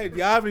 So. Hey, do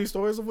y'all have any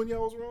stories of when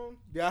y'all was wrong?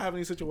 Do y'all have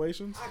any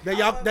situations that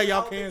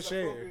y'all can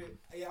share?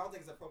 Yeah, I don't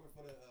think it's appropriate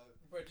for the.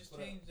 Bro, just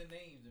change the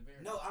names and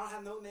verify. No, I don't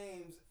have no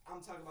names.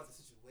 I'm talking about the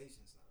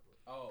situations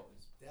now, bro. Oh,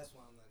 That's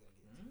why I'm not gonna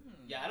get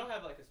into it. Yeah, I don't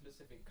have like a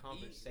specific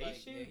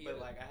conversation, he but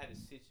had a- like I had a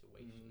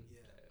situation.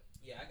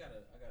 Yeah, I got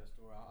a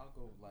story. I'll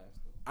go last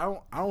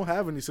though. I don't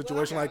have any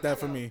situation like that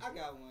for me. I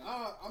got one.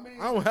 I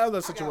mean, I don't have that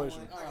I got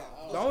situation. one. I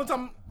got one. The only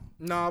time,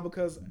 nah,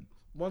 because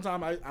one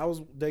time I was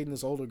dating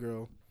this older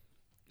girl.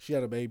 She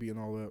had a baby and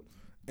all that.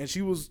 And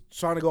she was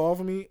trying to go off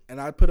of me,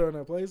 and I put her in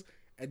her place.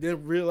 And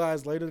then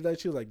realized later that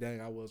she was like, dang,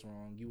 I was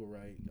wrong. You were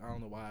right. I don't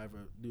know why I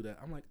ever do that.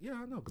 I'm like, yeah,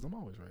 I know, because I'm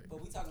always right. But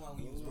we talking about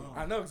when you was wrong.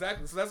 I know,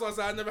 exactly. So that's why I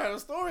said I never had a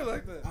story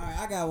like that. All right,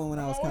 I got one when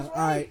I was I'm kind of. always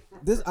All right,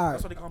 all right.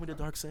 That's why they call me the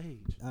dark sage.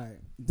 All right,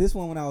 this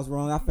one when I was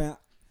wrong,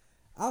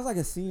 I was like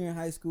a senior in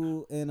high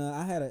school, and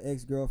I had an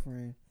ex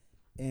girlfriend,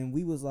 and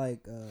we was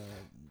like,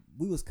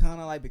 we was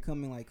kind of like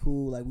becoming like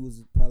cool, like we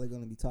was probably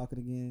gonna be talking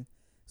again.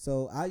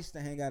 So I used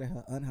to hang out at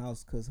her aunt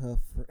house because her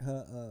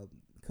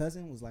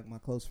cousin was like my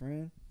close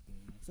friend.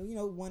 So you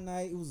know, one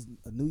night it was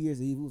a New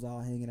Year's Eve, we was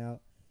all hanging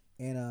out,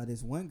 and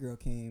this one girl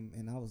came,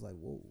 and I was like,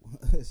 whoa,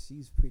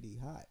 she's pretty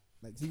hot.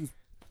 Like I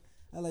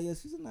was like, yeah,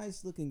 she's a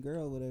nice looking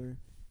girl, whatever.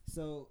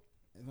 So.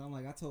 And I'm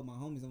like, I told my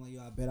homies, I'm like,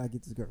 yo, I bet I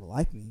get this girl to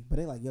like me. But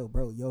they like, yo,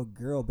 bro, your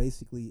girl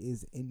basically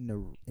is in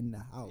the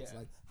house. Yeah.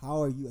 Like,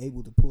 how are you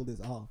able to pull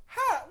this off?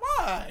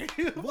 Why?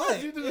 Why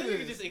did you do You this?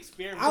 could just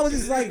experiment. I was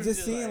just like, You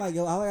just seeing like,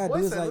 yo, all I gotta Wait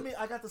do a is second, like,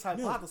 I got this no,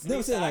 hypothesis. no,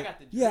 I'm saying, I like, got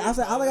the yeah, I was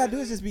like, drip all I gotta do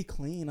already. is just be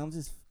clean. I'm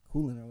just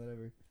cooling or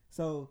whatever.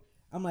 So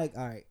I'm like,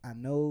 all right, I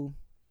know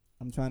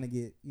I'm trying to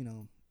get, you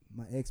know,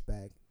 my ex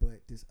back,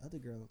 but this other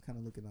girl kind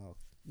of looking off.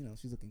 You know,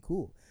 she's looking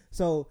cool.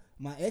 So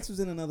my ex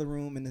was in another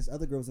room and this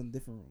other girl was in a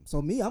different room.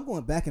 So me, I'm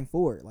going back and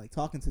forth, like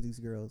talking to these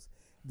girls.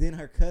 Then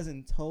her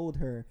cousin told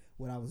her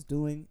what I was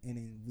doing, and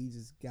then we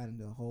just got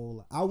into a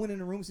whole. I went in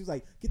the room. She was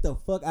like, "Get the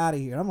fuck out of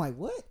here!" I'm like,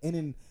 "What?" And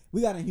then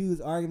we got in a huge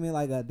argument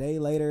like a day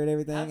later and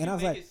everything. How'd And I you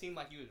was make like, it seem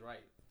like you was right?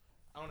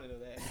 I want to know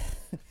that.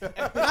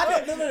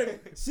 I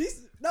didn't,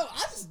 no. I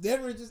just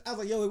never just. I was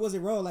like, "Yo, it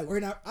wasn't wrong. Like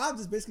we're not." I'm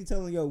just basically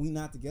telling her, "Yo, we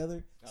not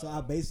together." So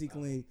I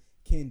basically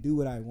can do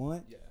what I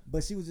want. Yeah.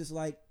 But she was just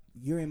like,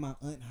 "You're in my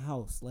aunt's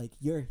house. Like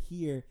you're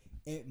here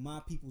at my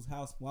people's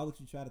house. Why would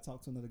you try to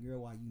talk to another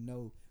girl while you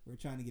know we're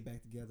trying to get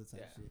back together?"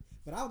 Type shit.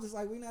 But I was just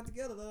like, "We're not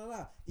together." Blah, blah,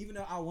 blah. Even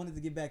though I wanted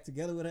to get back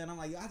together with her, and I'm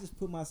like, yo, I just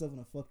put myself in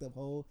a fucked up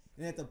hole.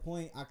 And at the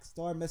point, I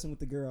started messing with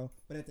the girl.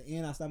 But at the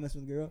end, I stopped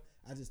messing with the girl.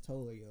 I just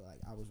told her, yo, like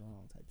I was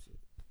wrong, type shit.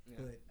 Yeah.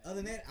 But other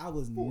than that, I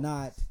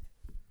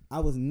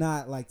was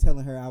not like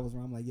telling her I was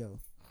wrong. I'm like, yo,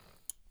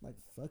 like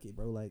fuck it,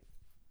 bro. Like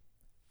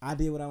I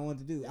did what I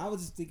wanted to do. I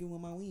was just sticking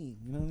with my wing.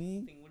 You know what I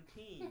mean? Thing with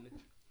teen.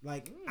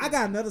 Like I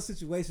got another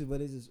situation,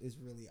 but it's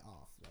really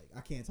off. Like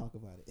I can't talk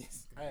about it.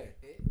 Hey,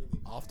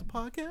 off the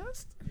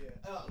podcast? You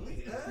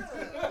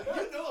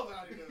know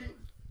about it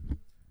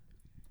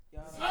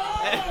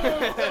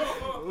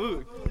though.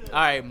 Ooh. All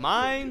right,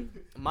 mine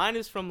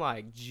is from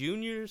like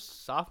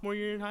sophomore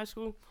year in high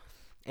school,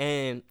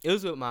 and it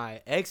was with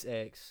my ex,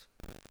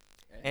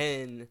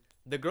 and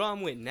the girl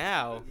I'm with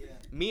now.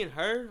 Me and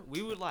her,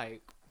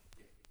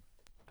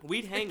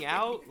 we'd hang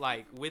out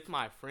like with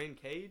my friend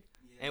Cade,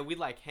 and we'd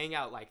like hang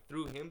out like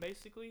through him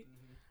basically.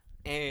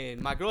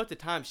 And my girl at the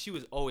time, she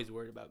was always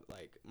worried about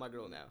like my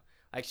girl now.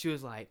 Like she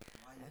was like,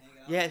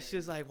 yeah, she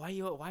was like, why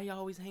you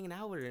always hanging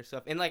out with her and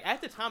stuff. And like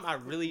at the time, I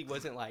really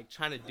wasn't like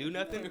trying to do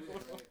nothing,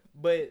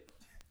 but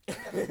You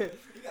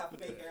got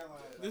fake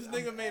hairline. This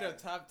nigga made a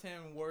top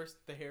 10 worst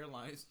the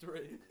hairlines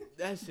thread.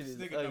 that shit This is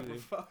nigga number ugly.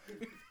 5.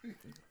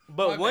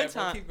 But My one bad,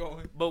 bro. time, Keep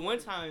going.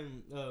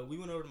 we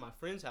went over to my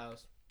friend's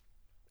house,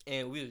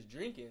 and we was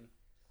drinking,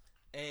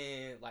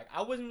 and like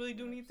I wasn't really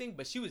doing anything,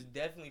 but she was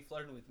definitely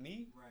flirting with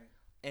me, Right.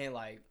 and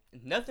like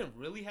nothing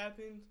really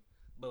happened,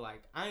 but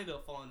like I ended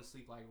up falling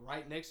asleep like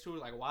right next to her,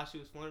 like while she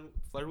was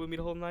flirting with me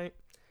the whole night,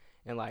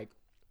 and like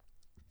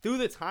through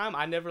the time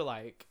I never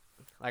like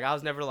I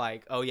was never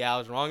like, oh yeah, I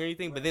was wrong or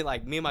anything, but then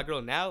like me and my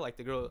girl now, like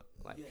the girl,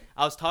 like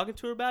I was talking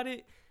to her about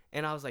it,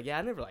 And I was like, yeah,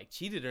 I never like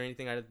cheated or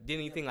anything. I did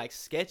anything like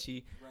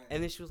sketchy. Right.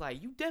 And then she was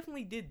like, you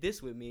definitely did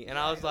this with me. And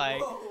I was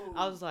like,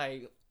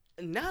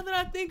 now that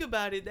I think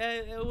about it,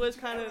 that it was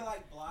kind of.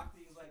 like block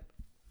things. Like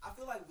I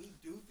feel like we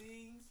do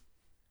things.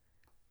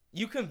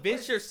 You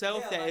convince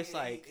yourself that it's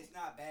like. It's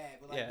not bad,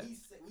 but like Yeah.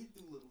 we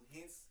do little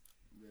hints.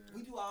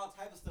 We do all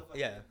type of stuff like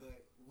Yeah. that,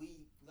 but we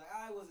like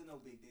I wasn't no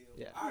big deal.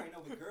 Yeah. I already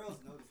know, but girls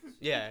notice this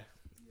shit. Yeah.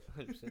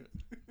 100%.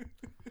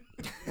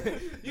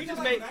 You just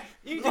got make like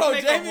you Bro, just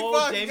make a Jamie whole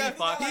Foxx Jamie got,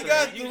 Foxx. he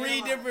got story.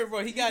 three different,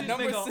 bro. He got You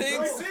number just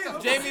make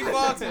 6, Jamie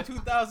Foxx in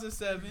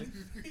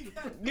 2007.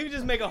 You can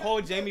just make a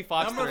whole Jamie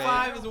Foxx. Number thread.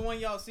 5 is the one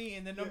y'all see,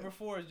 and then number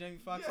 4 is Jamie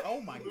Foxx.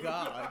 Oh my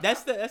god.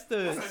 That's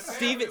the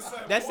Steven.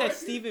 That's that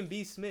Stephen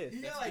B. Smith.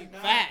 He got like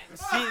nine.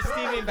 Facts.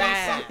 Stephen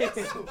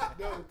B. Smith.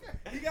 No,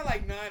 he got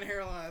like 9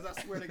 hairlines.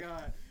 I swear to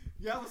God.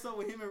 Y'all ever saw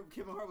when him and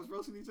Kevin Hart was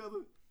roasting each other?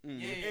 Mm.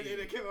 And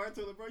then Kevin Hart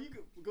told him, bro, you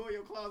can go in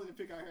your closet and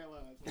pick out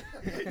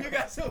hairlines. You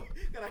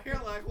got a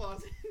hairline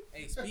closet.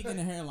 Hey, Speaking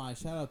of hairline,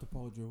 shout out to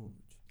Paul George.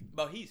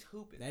 But he's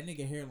hooping. That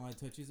nigga hairline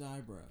touches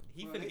eyebrow.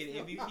 He Bro, finna they get still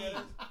an beat MVP.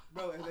 us.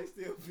 Bro, and they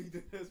still beat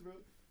us, bro.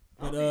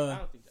 I don't But, think- I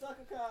don't think Suck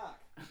a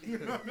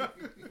cock.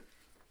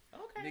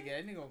 Okay. nigga,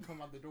 that nigga gonna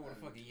come out the door with a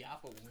fucking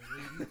yappa when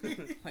we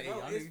leave. Like, Bro,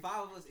 y'all it's niggas-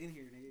 5 of us in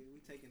here, nigga. We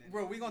taking that.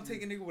 bro, we gonna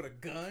take a nigga with a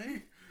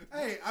gun?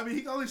 Hey, I mean,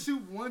 he can only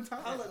shoot one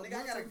time. Hold up, nigga,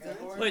 I got a gun.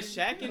 Put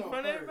Shaq in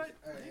front of everybody.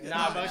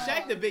 Nah, bro,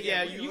 Shaq the big.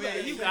 Yeah, you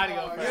gotta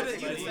go You're first.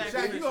 the buddy. Shaq.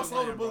 Shaq, you gonna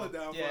slow the bullet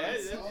down Yeah, for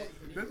us. it's-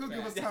 That's gonna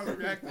give us time to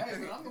react. Hey,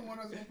 but I'm the one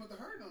that's gonna put the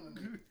hurt on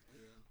them.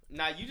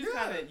 Nah, you just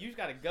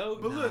gotta go.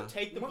 But look,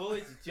 take the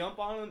bullets, jump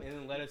on them, and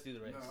then let us do the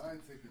rest. No, I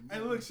ain't taking. Hey,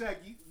 look, Shaq,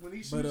 when he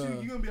shoots But, you,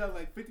 you're gonna be at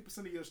like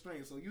 50% of your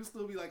strength, so you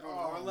still be like on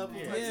our level.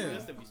 Yeah, type Yeah. shit.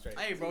 just to be straight.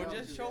 Hey, bro, Yeah.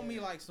 just show me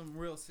like some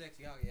real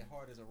sexy. I'll get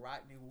hard as a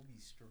rock, nigga. We'll be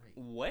straight.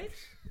 What?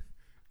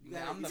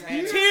 I'm the you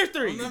man. gotta- Tier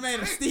 3. I'm the man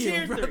of steel,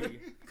 Tier bro. 3.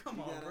 Come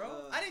You on, gotta,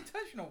 bro. I didn't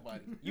touch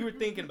nobody. You were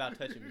thinking about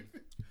touching me.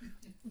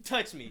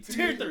 Touch me.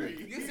 Tier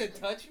 3. You said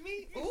touch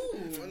me?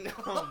 Ooh.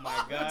 Oh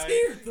my god.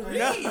 Tier 3.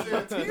 No.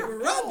 Tier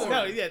brother.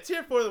 No, yeah,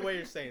 tier 4 the way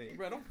you're saying it.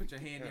 Bro, don't put your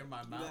hand near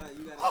my You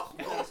mouth.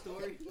 got a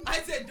story? I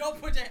said don't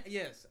put your.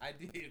 Yes, I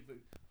did, but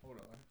hold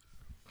on.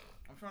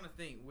 I'm trying to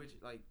think which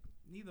like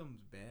neither of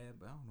them's bad,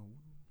 but I don't know.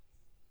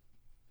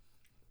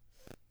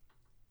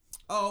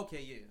 Oh,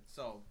 okay, yeah.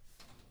 So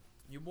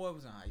your boy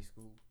was in high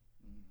school.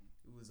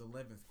 It was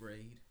 11th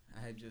grade.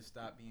 I had just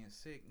stopped being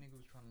sick. Nigga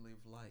was trying to live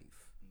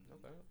life.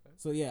 Okay.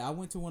 So yeah, I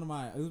went to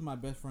it was my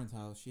best friend's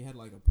house. She had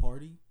like a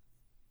party,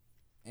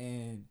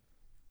 and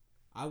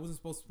I wasn't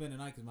supposed to spend the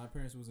night because my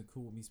parents wasn't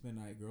cool with me spending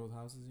the night at girls'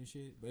 houses and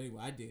shit. But anyway,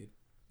 I did.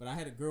 But I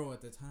had a girl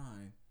at the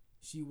time.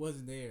 She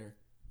wasn't there,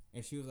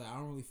 and she was like, I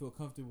don't really feel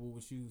comfortable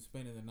with you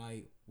spending the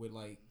night with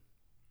like,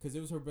 cause it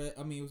was her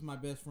it was my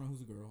best friend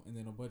who's a girl, and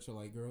then a bunch of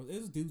like girls. It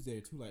was dudes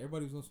there too. Like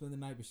everybody was gonna spend the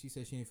night, but she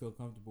said she didn't feel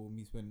comfortable with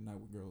me spending the night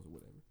with girls or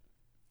whatever.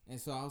 And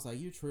so I was like,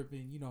 you're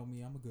tripping. You know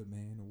me. I'm a good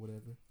man or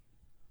whatever.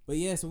 But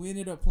yeah, so we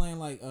ended up playing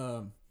like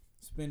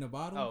spin the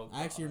bottle. Oh,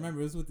 I actually God.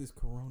 remember it was with this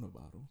Corona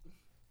bottle.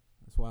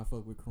 That's why I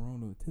fuck with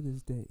Corona to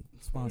this day.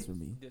 Sponsor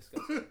me.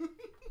 Disgusting.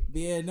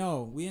 But yeah,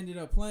 no, we ended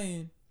up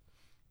playing,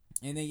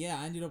 and then yeah,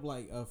 I ended up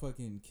like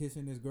fucking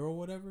kissing this girl or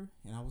whatever,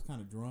 and I was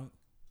kind of drunk.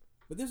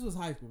 But this was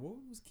high school. What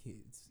was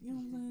kids? You know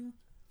what I'm saying?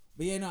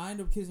 But yeah, no, I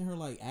ended up kissing her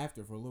like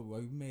after for a little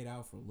bit. We made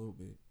out for a little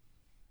bit,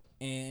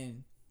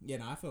 and yeah,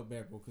 no, I felt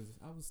bad, bro, because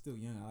I was still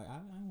young. Like I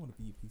didn't want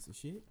to be a piece of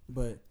shit.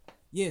 But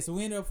yeah, so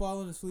we ended up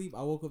falling asleep.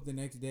 I woke up the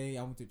next day.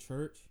 I went to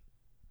church,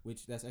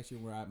 which that's actually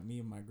where me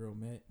and my girl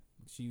met.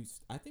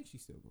 I think she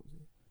still goes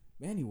there.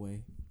 But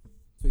anyway,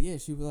 so yeah,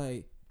 she was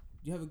like,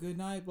 "You have a good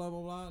night," blah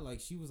blah blah. Like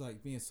she was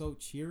like being so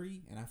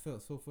cheery, and I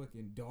felt so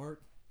fucking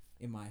dark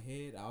in my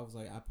head. I was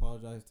like, I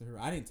apologized to her.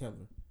 I didn't tell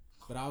her,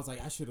 but I was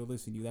like, I should have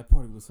listened to you. That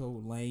party was so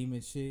lame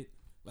and shit.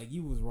 Like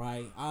you was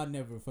right. I'll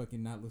never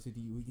fucking not listen to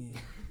you again.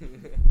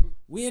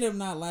 We ended up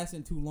not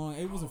lasting too long.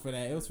 It wasn't for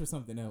that. It was for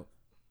something else.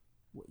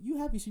 What, you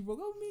happy she broke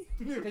up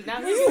with me? Because now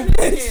You he gets his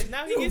bitch. chance.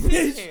 Now he You gets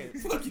his bitch.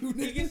 chance. Fuck you, He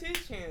nigga. gets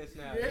his chance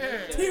now.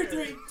 Yeah. Tier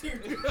 3.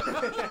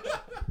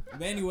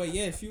 But anyway,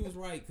 yeah, she was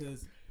right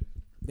because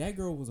that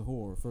girl was a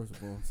whore, first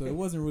of all. So it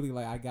wasn't really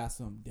like I got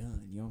something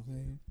done. You know what I'm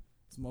saying?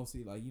 It's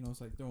mostly like, you know,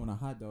 it's like throwing a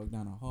hot dog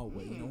down a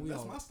hallway. You know, we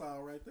That's all. my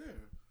style right there.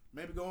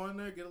 Maybe go in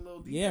there, get a little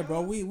deep. Yeah,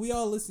 bro, we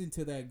all listened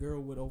to that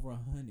girl with over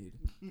 100.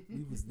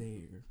 We was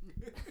there.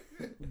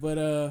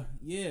 But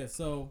yeah,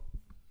 so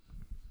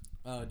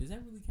does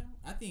that really count?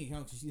 I think it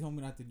counts because she told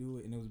me not to do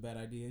it and it was a bad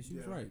idea and she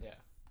was Yeah. right. Yeah.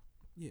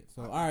 Yeah.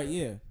 So all right,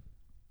 yeah.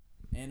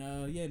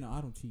 And yeah, no,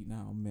 I don't cheat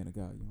now. I'm a man of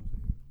God, you know what I'm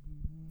saying?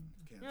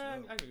 Can't Yeah,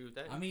 tell. I agree with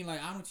that. I mean,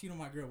 like I don't cheat on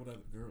my girl with other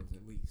girls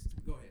at least.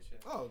 Go ahead, Chef.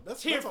 Oh,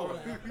 that's Tier that's all 4.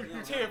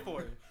 right. Tier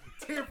 4.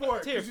 Tier 4.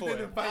 Tier 'cause you 4.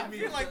 didn't invite I me.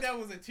 feel like that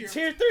was a tier.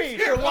 Tier 3.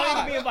 Tier For wanting to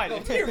 5. be invited.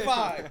 No, tier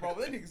 5, bro.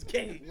 That nigga's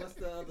gay. What's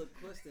the other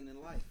question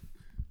in life?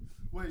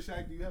 Wait,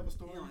 Shaq, do you have a You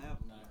story? don't have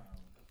one.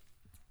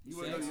 You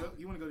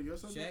want to go to your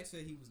subject? Shaq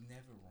said he was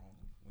never wrong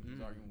when he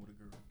was arguing with a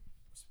girl.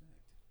 Respect.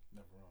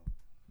 Never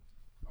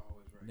wrong.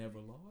 Always right. Never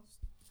lost.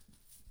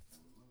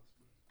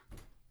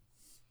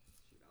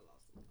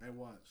 Hey,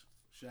 watch.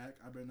 Shaq,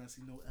 I better not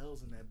see no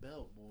L's in that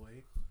belt,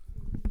 boy.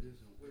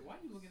 Wait, why are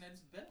you looking at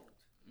his belt?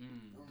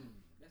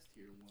 That's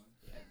tier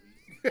 1 at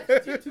least.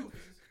 That's tier 2.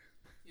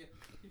 Yeah.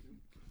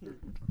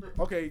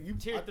 Okay, you.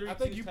 Tier 3, I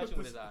think you put touching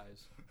with this. his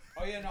eyes.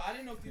 Oh yeah, no, I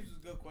didn't know if these was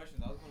good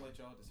questions. I was gonna let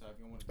y'all decide if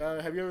you want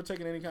to. Have you ever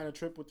taken any kind of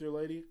trip with your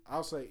lady?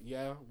 I'll say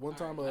yeah. One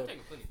time. I've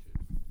taken plenty of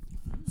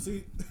trips.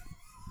 See.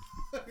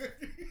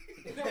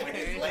 With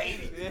his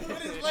lady.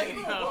 With his lady.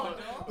 No. Come on,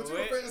 dog. But you were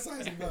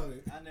fantasize about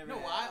it. I never. No,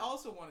 had- I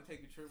also want to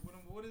take a trip with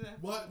him. What is that?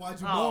 Why'd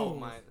you Oh know?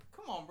 my!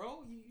 Come on,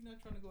 bro. You're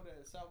not trying to go to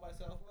South by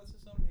Southwest or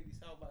something? Maybe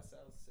South by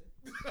Southwest.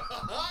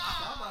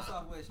 South by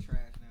Southwest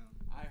trash now.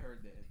 I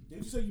heard that.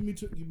 Didn't you say you met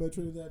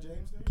Trinidad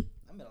James there?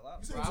 I met a lot.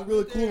 You said Bro, he's I a really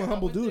went cool there- and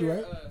humble I went dude,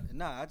 there, right?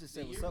 Nah, I just The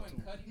said year what's up when to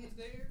him. Cuddy was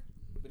there,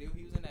 but he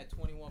was in that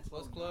 21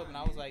 plus club, and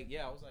I was like,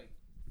 yeah, I was like,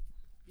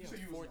 yeah, You said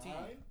you was 14.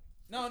 9?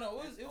 No, it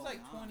was like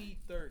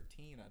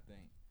 2013, I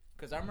think.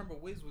 Cause I remember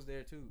Wiz was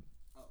there too.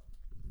 Oh.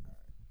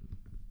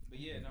 But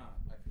yeah, nah,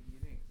 I couldn't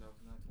get in because I was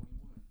not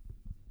 21.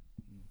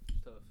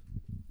 Tough.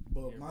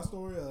 But my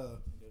story,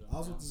 I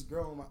was with this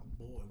girl on my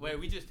boy. Wait,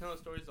 we just telling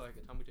stories like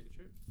the time we took a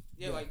trip.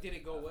 Yeah, like did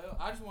it go well?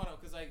 I just want to,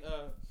 cause like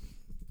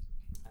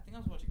I think I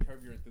was watching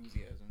Curb Your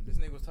Enthusiasm. This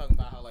nigga was talking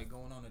about how like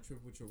going on a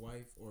trip with your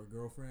wife or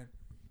girlfriend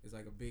is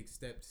like a big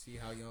step to see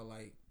how y'all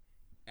like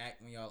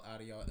act when y'all out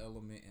of y'all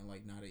element and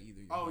like not at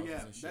either. Your Oh houses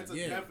yeah, and shit. that's a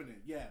yeah.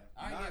 definite. Yeah.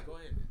 All right, yeah, go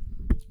ahead.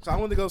 So I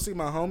went to go see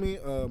my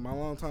homie, my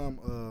longtime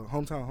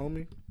hometown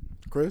homie,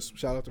 Chris.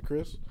 Shout out to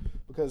Chris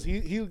because he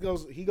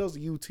goes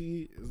to UT.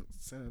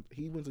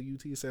 He went to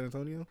UT San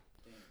Antonio.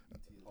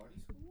 Party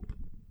school?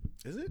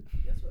 Is it?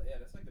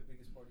 That's like the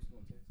biggest party school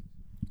in Texas.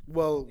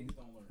 Well, Niggas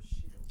don't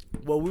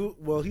learn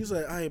shit. well, he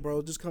said, "Hey,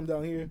 bro, just come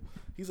down here."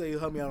 He said he'll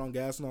help me out on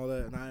gas and all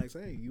that, and I asked,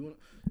 "Hey, you?"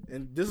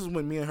 And this is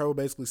when me and her were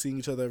basically seeing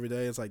each other every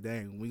day. It's like,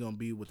 dang, we gonna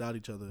be without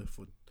each other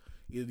for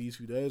either these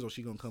few days, or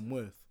she gonna come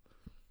with.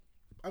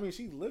 I mean,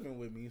 she's living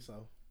with me,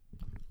 so.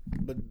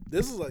 But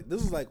this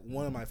is like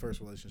one of my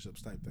first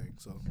relationships type thing.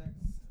 So.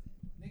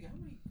 Nigga, how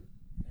many?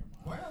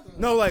 Never mind.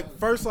 No, like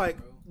first, like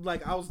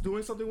I was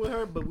doing something with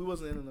her, but we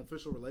wasn't in an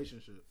official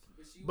relationship.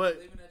 But she was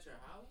living at your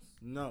house?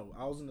 No,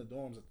 I was in the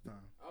dorms at the time.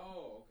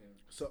 Oh, okay.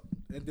 So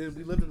and then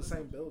we lived in the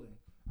same building.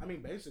 I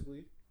mean,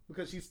 basically,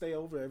 because she'd stay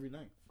over every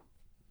night.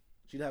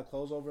 She'd have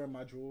clothes over in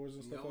my drawers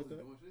and stuff like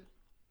that.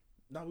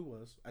 No, we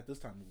was at this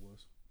time. We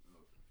was.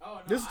 Oh,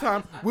 no, This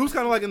time we was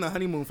kind of like in the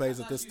honeymoon phase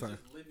I at thought this she was time.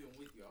 just living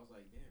with you. I was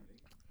like, damn,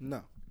 nigga.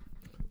 No,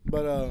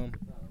 but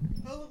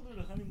How long did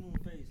the honeymoon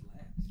phase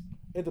last?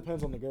 it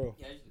depends on the girl.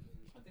 Yeah,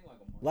 I think like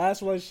a month.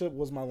 Last relationship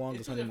was my it's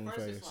longest at honeymoon first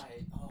phase. it's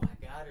like, oh,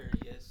 I got her,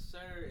 yes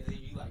sir, and then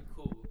you like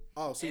cool,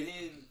 Oh, and see, then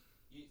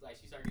you like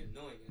she started getting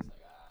annoying. It's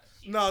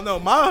like shit. no,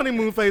 my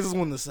honeymoon phase is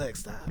when the sex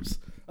stops.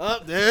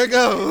 Up there it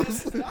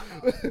goes.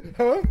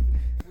 Huh?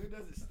 Where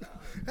does it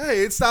stop?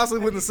 Hey, it stops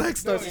when the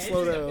sex No, starts it to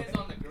slow just down. depends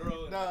on the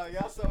girl. No,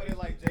 y'all saw it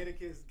like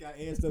Jadakiss got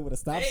Answer with a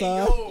stop Hey,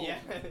 sign. yo.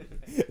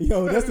 Yeah.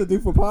 Yo, that's the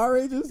dude from Power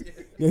Rangers.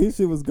 Yeah, his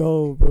shit was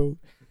gold, bro.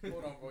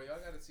 Hold on, bro. Y'all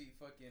gotta see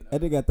fucking.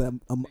 And they got the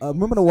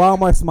remember the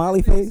Walmart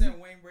smiley They face. said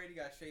Wayne Brady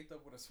got shaped up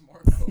with a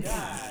smartphone.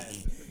 God.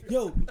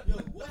 Yo,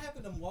 what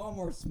happened to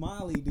Walmart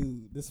smiley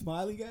dude? The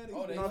smiley guy?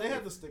 Oh, No, they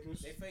had the stickers.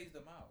 They phased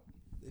them out.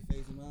 They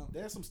phased him out.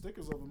 They had some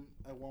stickers of them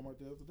at Walmart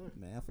the other day.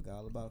 Man, I forgot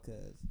all about cuz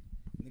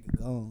nigga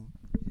gone.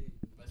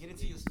 Get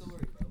into your story,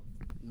 bro.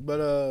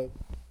 But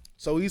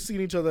so we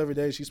seen each other every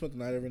day. She spent the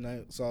night every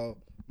night. So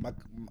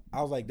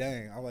I was like,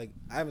 dang.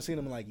 I haven't seen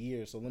him in like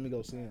years. So let me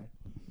go see him.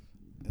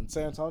 And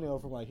San Antonio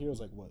from like here was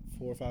like what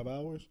 4 or 5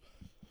 hours.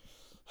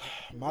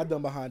 My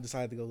dumb behind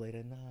decided to go late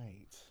at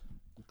night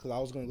because I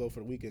was gonna go for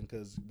the weekend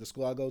because the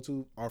school I go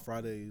to our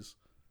Fridays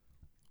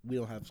we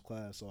don't have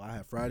class. So I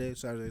have Friday,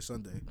 Saturday,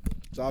 Sunday.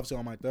 So obviously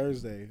on my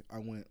Thursday I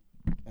went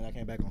and I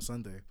came back on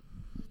Sunday.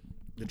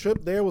 The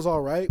trip there was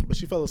all right, but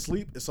she fell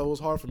asleep, and so it was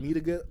hard for me to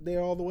get there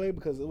all the way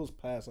because it was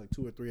past like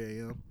 2 or 3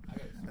 a.m.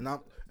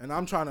 And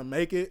I'm trying to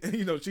make it,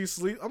 and she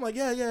sleep. I'm like,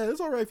 yeah, it's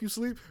all right if you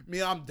sleep.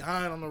 Me, I'm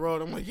dying on the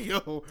road. I'm like,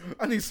 yo,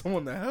 I need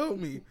someone to help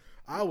me.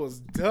 I was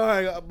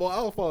dying. Boy,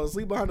 I was falling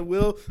asleep behind the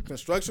wheel.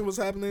 Construction was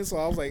happening, so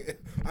I was like,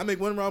 I make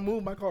one wrong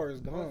move, my car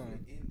is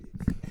gone.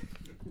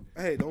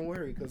 Hey, don't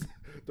worry, because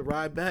the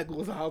ride back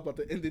was I was about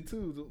to end it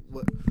too.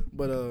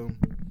 But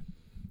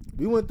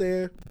we went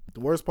there. The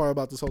worst part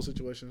about this whole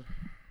situation,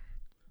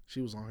 she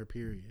was on her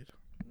period.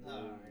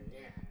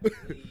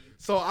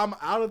 So I'm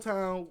out of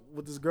town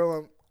with this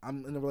girl.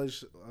 I'm in a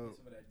relationship, Some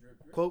of that drip,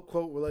 drip.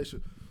 quote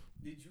relationship.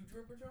 Did you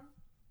drip or drown?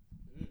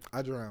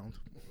 I drowned.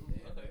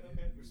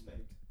 Okay, respect.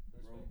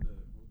 Rode the Red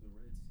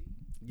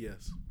Sea.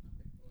 Yes.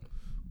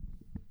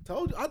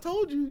 I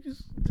told you.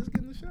 Just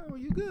get in the shower.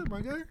 You good,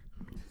 my guy?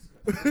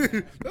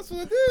 That's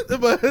what I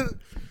did.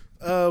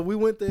 But we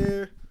went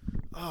there.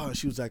 Oh,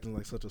 she was acting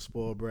like such a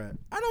spoiled brat.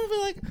 I don't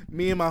feel like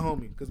me and my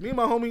homie. Because me and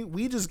my homie,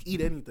 we just eat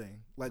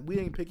anything. Like, we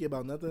ain't picky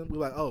about nothing. We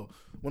like, oh,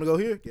 want to go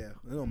here? Yeah,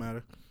 it don't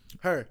matter.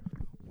 Her.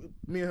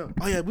 Me and her.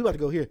 Oh, yeah, we about to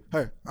go here.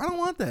 Her. I don't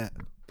want that.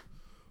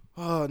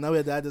 Oh, now we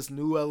have to add this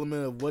new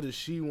element of what does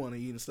she want to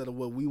eat instead of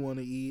what we want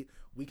to eat.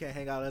 We can't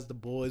hang out as the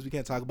boys. We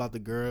can't talk about the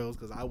girls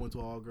because I went to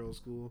all-girls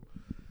school.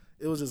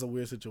 it was just a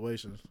weird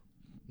situation.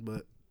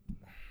 But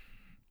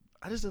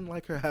I just didn't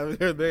like her having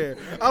her there.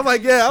 I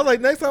was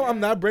like, next time I'm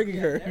not bringing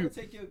her. Never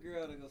take your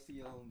girl to go see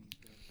your homies.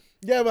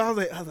 Yeah, but I was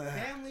like,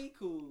 Family,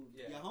 cool.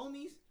 Your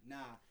homies, nah.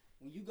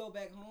 When you go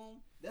back home,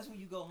 that's when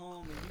you go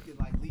home and you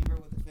can like leave her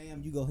with the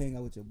fam. You go hang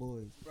out with your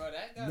boys. Bro,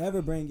 that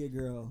Never bring your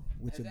girl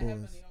with your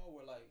boys.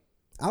 Like,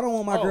 I don't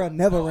want my girl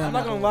never around. I'm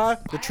not gonna lie.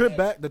 The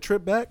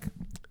trip back,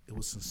 it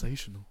was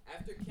sensational.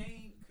 after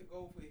Kane could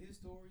go for his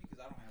story, because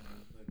I don't have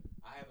one, but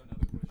I have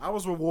another question. I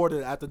was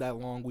rewarded after that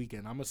long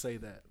weekend. I'm gonna say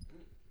that.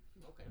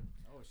 Okay.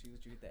 Oh, she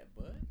let you hit that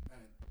butt?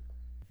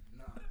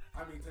 Nah,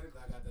 I mean technically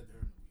I got that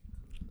during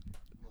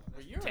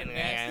Well, you're a Ten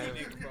nasty man.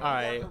 nigga, bro. All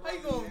right. How you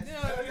going?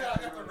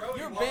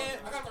 You're bad.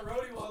 I got the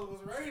roadie while it was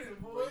raining,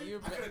 boy. You're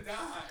I could have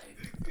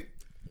died.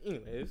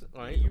 Anyways,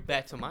 all right,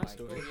 back to my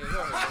story.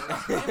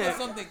 Give us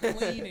something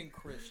clean and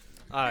crisp.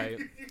 All right,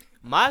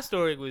 my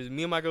story was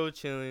me and my girl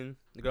chilling,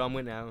 the girl I'm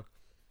with now,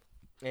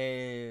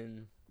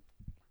 and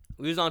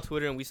we was on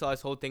Twitter and we saw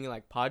this whole thing in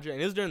like Padre,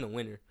 and it was during the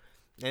winter,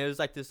 and it was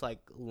like this like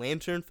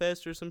lantern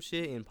fest or some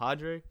shit in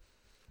Padre,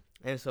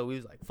 and so we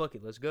was like, fuck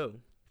it, let's go,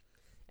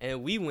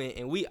 and we went,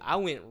 and I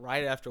went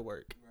right after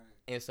work,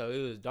 and so it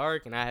was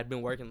dark, and I had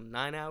been working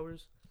 9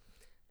 hours,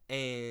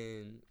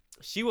 and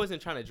she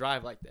wasn't trying to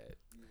drive like that.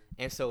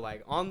 And so,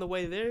 like, on the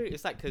way there,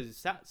 it's like, because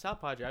South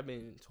Padre, I've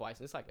been twice,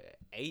 and it's like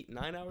a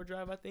 8-9 hour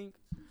drive, I think.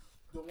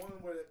 The one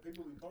where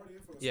people be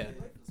partying for Yeah. spring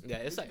break? Yeah,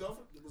 it's like,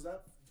 Was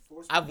that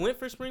for I went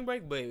for spring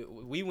break, but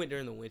we went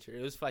during the winter.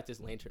 It was for, like, this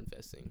lantern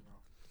fest thing.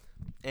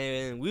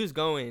 And we was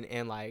going,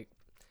 and, like,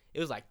 it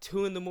was, like,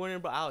 2 in the morning,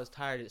 bro. I was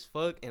tired as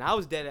fuck, and I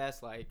was dead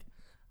ass, like,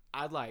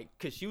 I'd, like,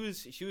 because she was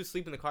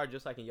sleeping in the car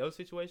just like in your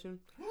situation.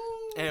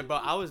 And, bro,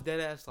 I was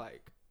dead ass,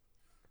 like,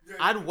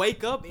 I'd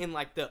wake up in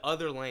like the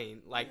other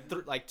lane, like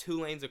like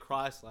 2 lanes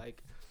across.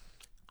 Like,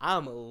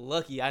 I'm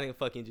lucky I didn't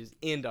fucking just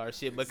end our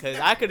shit, because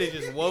I could have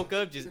just woke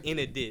up just in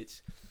a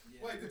ditch.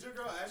 Wait, did your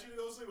girl ask you to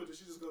go to sleep, or did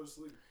she just go to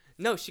sleep?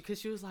 No, cause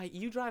she was like,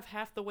 you drive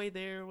half the way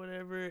there or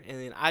whatever, and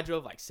then I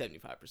drove like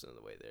 75% of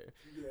the way there.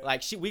 Yeah.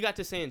 Like we got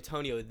to San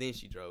Antonio, then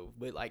she drove,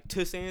 but like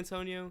to San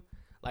Antonio,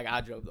 like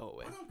I drove the whole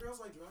way. Why don't girls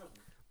like driving?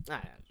 Ah,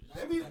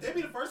 They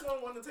be the first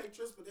one wanting to take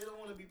trips, but they don't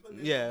want to be putting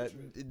in yeah, the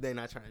trip. they're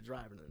not trying to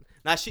drive or nothing.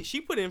 Now she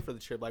put in for the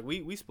trip. Like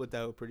we split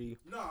that up pretty.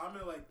 No, I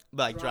mean like.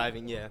 But like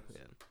driving, yeah.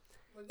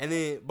 Like, And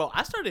then, bro,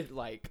 I started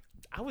like,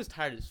 I was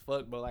tired as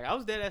fuck, bro. Like I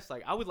was dead ass.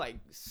 Like I would like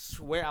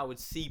swear I would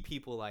see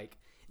people like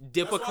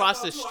dip that's what I across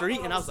thought the too. I street,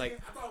 thought and I I was seeing- like,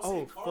 I thought I was oh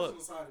seeing cars on fuck.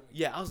 the side of me.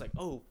 Yeah, I was like,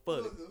 oh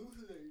fuck.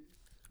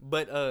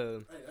 But Hey,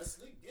 that's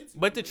sneak gets you,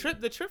 but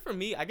man. the trip for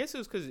me, I guess it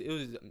was because it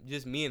was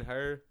just me and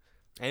her,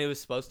 and it was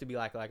supposed to be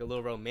like a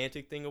little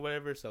romantic thing or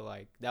whatever. So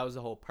like that was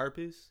the whole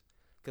purpose.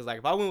 Cause like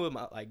if I went with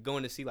my like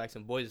going to see like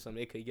some boys or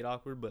something, it could get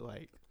awkward. But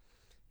like,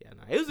 yeah,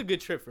 nah, it was a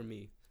good trip for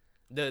me.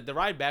 The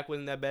ride back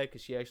wasn't that bad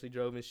because she actually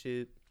drove and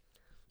shit.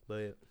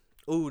 But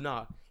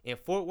in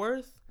Fort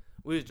Worth,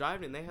 we was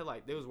driving and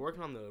they was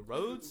working on the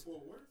roads.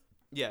 Fort Worth?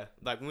 Yeah,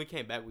 like when we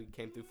came back, we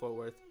came through Fort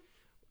Worth.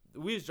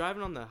 We was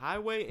driving on the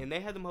highway and they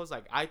had them hoes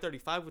like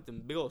I-35 with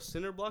them big old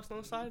cinder blocks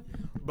on the side.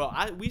 Bro,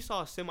 we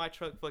saw a semi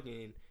truck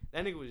fucking.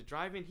 That nigga was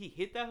driving. He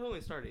hit that hoe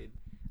and started.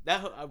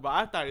 That hoe, bro,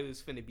 I thought it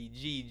was finna be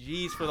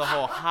GG's for the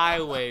whole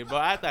highway, bro.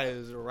 I thought it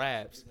was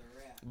raps,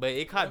 but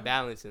it caught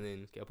balance and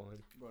then kept on.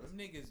 Bro, them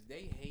niggas,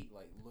 they hate,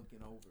 like, looking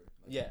over.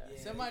 Like, Yeah.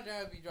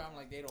 Semi-drivers be driving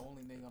like they the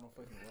only nigga on the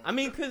fucking road.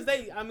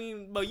 I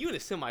mean, bro, you in a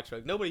semi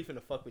truck. Nobody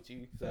finna fuck with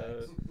you,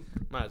 so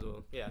might as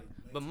well. Yeah.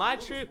 But my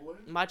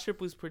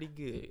trip was pretty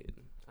good.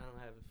 I don't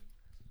have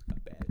a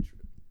bad trip.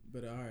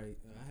 But alright,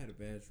 I had a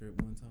bad trip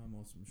one time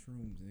on some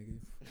shrooms,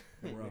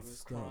 nigga. Rough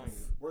stuff.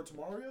 Word to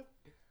Mario?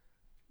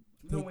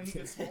 You know when he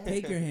gets small?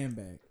 Take your hand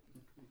back.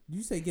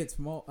 You say get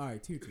small.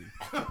 Alright, tier 2.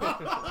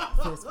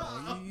 First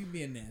of all, you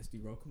being nasty,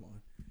 bro. Come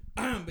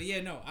on. But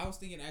yeah, no, I was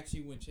thinking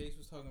actually when Chase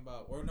was talking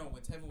about, or no,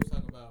 when Tevin was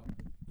talking about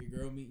your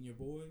girl meeting your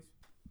boys.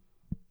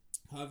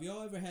 Have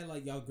y'all ever had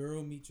like y'all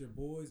girl meet your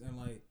boys and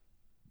like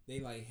they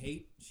like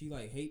hate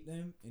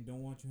them and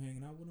don't want you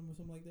hanging out with them or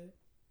something like that?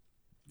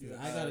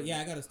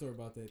 I got a story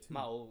about that too.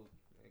 My old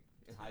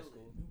in high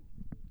school.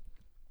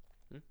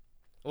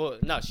 Well,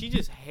 no, she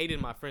just hated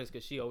my friends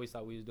because she always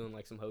thought we was doing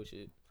like some hoe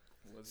shit.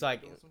 It's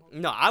like,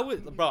 no,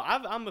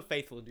 I'm a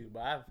faithful dude,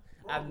 but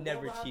I've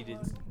never cheated.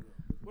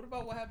 What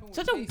about what happened with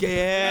Shut your Chase?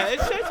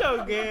 gas. Shut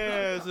your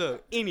gas.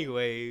 Look,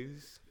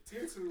 anyways.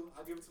 Tier 2,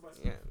 I'll give it to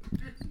myself. Yeah.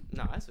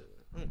 No, that's a.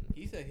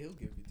 He said he'll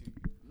give it to you.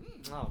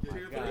 Oh my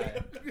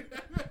god.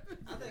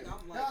 I think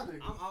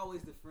I'm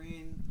always the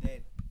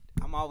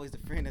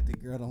friend that the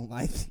girl don't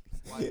like.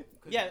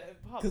 Yeah.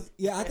 Probably.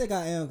 I think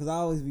I am because I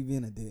always be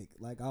being a dick.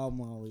 Like I'm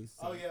always.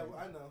 Oh yeah, well,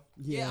 I know.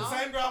 Yeah. The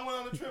same girl I went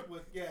on the trip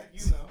with. Yeah,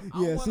 you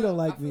know. Yeah, she don't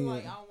like I feel me.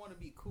 like I don't want to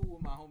be cool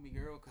with my homie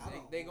girl because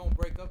they gonna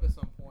break up at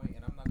some point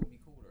and I'm not gonna be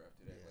cool with her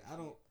after that. Yeah, I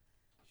don't.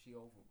 She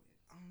over with.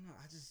 I don't know.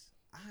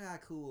 I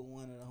got cool with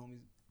one of the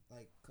homies,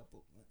 like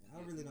couple.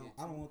 I really don't.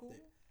 I don't want that.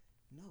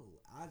 No,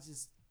 I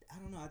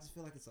don't know. I just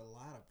feel like it's a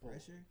lot of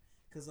pressure.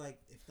 Cause like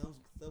if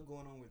stuff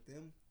going on with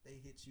them, they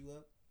hit you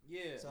up.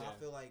 Yeah. So I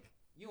feel like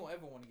you don't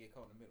ever want to get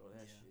caught in the middle of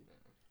that shit.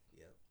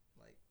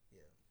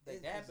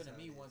 happened to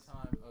me one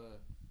time.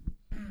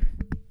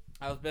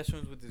 I was best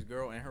friends with this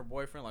girl and her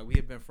boyfriend. Like we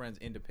had been friends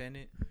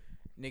independent.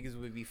 Niggas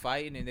would be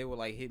fighting and they would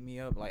like hit me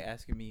up like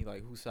asking me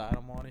like whose side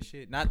I'm on and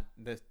shit. Not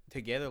the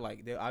together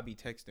like I'd be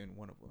texting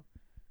one of them.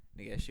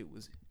 Nigga, that shit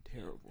was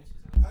terrible.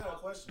 I got a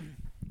question.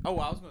 Oh,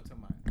 well, I was gonna tell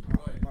mine.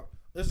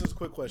 This is a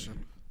quick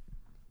question.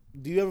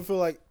 Do you ever feel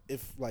like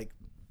if like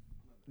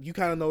you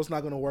kind of know it's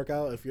not gonna work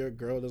out if your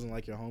girl doesn't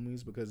like your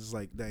homies because it's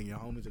like dang your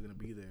homies are gonna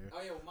be there,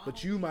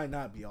 but you might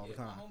not be all the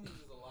time. My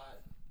homies is a lot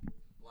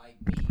like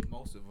me,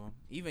 most of them.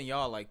 Even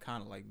y'all like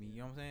kind of like me. You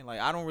know what I'm saying? Like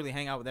I don't really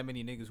hang out with that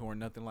many niggas who are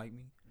nothing like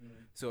me.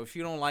 So if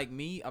you don't like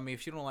me, I mean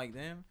if you don't like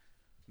them,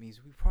 means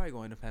we probably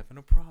gonna end up having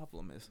a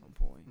problem at some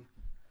point.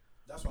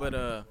 That's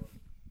but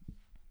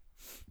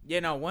yeah,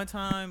 no, one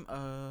time,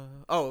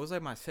 it was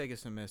like my second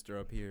semester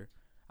up here.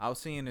 I was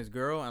seeing this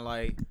girl and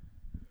like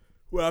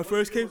when I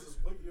first came.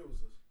 What year was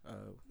this?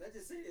 Let's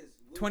just say this.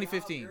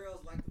 2015. Girls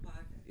like the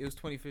podcast. It was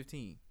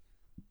 2015.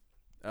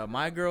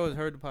 My girl has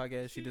heard the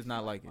podcast. She does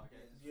not like it.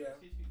 Yeah.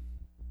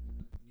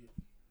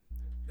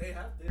 They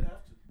have to. Yeah.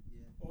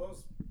 Or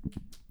else.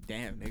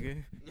 Damn,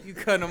 nigga. You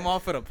cutting them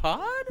off of the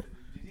pod?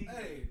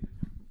 Hey.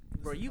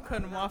 Bro, you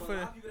cutting them off of A the...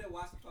 lot of people that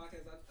watch the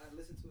podcast, I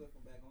listen to it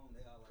from back home.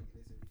 They all like it.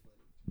 They say it's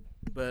funny.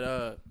 But,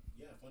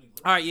 Yeah, funny.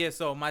 all right, yeah,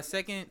 so my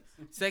second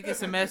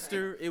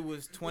semester, it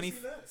was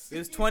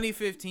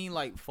 2015,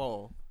 like,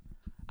 fall.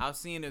 I was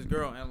seeing this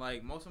girl, and,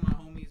 like, most of my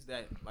homies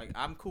that, like,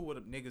 I'm cool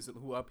with niggas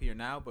who up here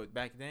now, but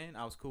back then,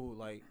 I was cool,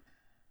 like...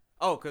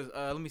 Oh, because,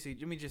 let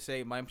me just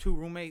say, my two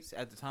roommates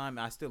at the time,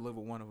 I still live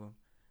with one of them.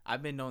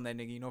 I've been knowing that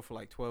nigga, for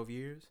like 12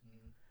 years.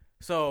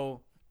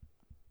 So,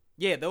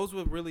 yeah, those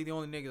were really the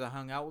only niggas I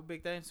hung out with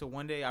back then. So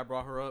one day I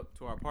brought her up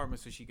to our apartment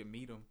so she could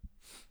meet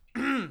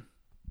him.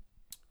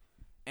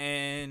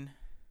 And,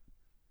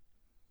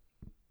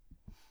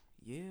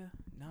 yeah,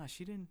 nah,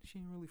 she didn't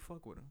really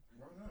fuck with him.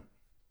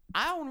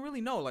 I don't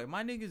really know. Like,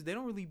 my niggas, they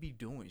don't really be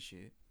doing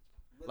shit.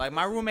 Like,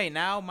 my roommate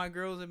now, my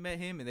girls have met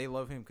him and they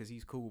love him because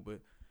he's cool,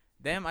 but...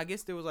 Them, I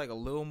guess there was like a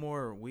little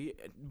more weird.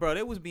 Bro,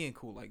 it was being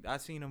cool. Like, I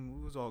seen him.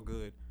 It was all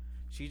good.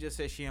 She just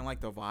said she didn't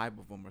like the vibe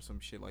of him or some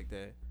shit like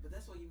that. But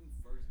that's why you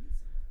first meet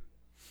somebody.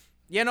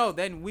 Yeah, no,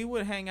 then we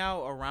would hang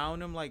out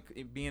around him, like,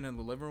 it being in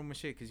the living room and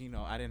shit, because,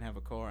 I didn't have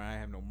a car and I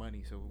have no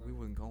money, so we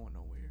wasn't going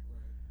nowhere.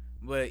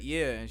 But,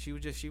 yeah, and she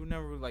would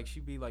never, like,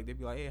 she'd be like, they'd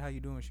be like, hey, how you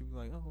doing? She'd be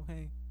like, oh,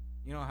 hey.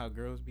 You know how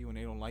girls be when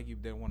they don't like you,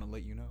 they want to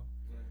let you know?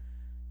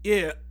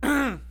 Yeah.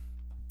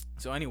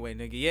 So, anyway,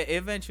 nigga, yeah,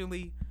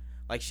 eventually...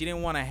 Like, she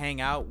didn't want to hang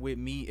out with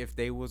me if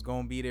they was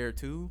going to be there,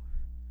 too.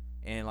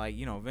 And, like,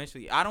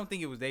 eventually... I don't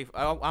think it was they...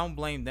 I don't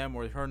blame them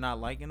or her not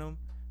liking them.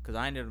 Because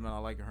I ended up not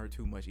liking her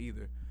too much,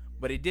 either.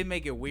 But it did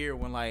make it weird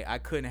when, like, I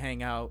couldn't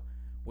hang out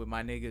with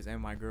my niggas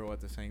and my girl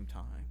at the same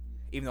time.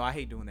 Even though I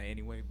hate doing that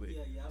anyway. But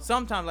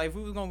sometimes, like, if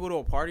we was going to go to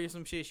a party or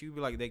some shit, she'd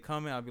be like, they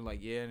coming? I'd be like,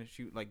 yeah. And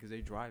she, like, because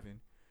they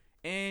driving.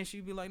 And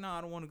she'd be like, nah,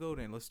 I don't want to go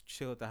then. Let's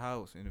chill at the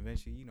house. And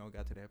eventually,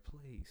 got to that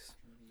place.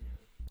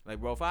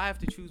 Like, bro, if I have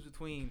to choose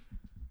between...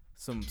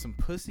 Some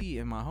pussy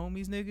and my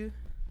homies, nigga.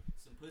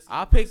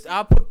 I'll pick the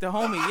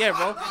homie. Yeah,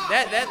 bro.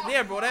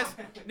 Yeah, bro. That's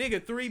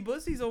nigga 3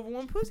 pussies over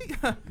 1 pussy.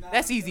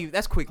 That's easy.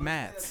 That's quick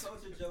maths.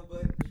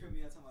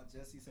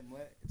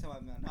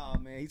 Nah,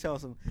 man. He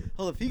told some.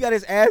 Hold up, he got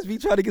his ass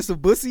beat trying to get some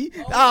pussy.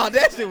 Oh,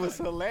 that shit was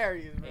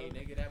hilarious, bro. Hey,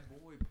 nigga, that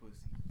boy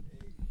pussy.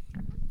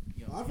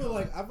 Yo, I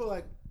feel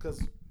like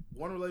because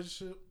one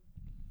relationship,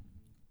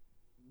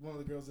 one of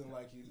the girls didn't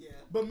like you. Yeah.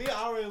 But me,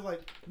 I already was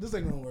like, this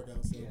ain't gonna work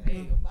out. So.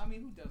 Hey, I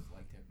mean, who does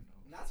like that?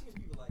 Not too many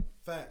people like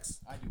Facts.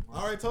 I do. Bro.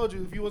 I already told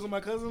you, if you wasn't my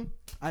cousin,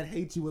 I'd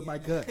hate you with my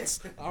guts.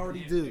 I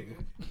already do.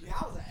 Yeah,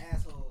 I was an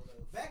asshole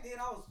though. Back then,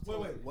 I was.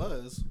 Wait,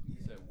 was? You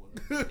said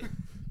what?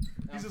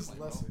 He's just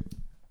lesser.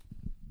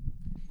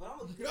 But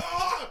I'm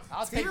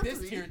I'll take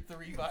this tier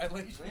 3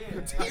 violation.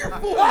 Tier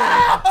 4.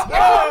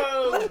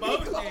 Yo,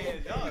 both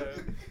hands,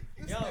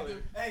 yo.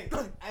 Hey,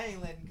 I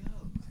ain't letting go.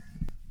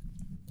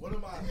 One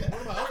of my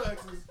other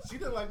exes, she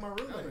didn't like my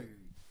roommate.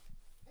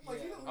 I'm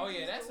like, Oh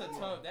yeah, that's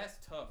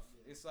tough.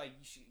 It's like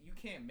you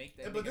can't make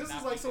that. Yeah, but this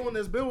is like someone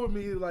that's been with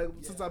me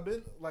since I've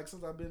been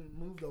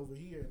moved over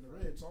here in the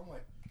ridge. So I'm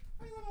like,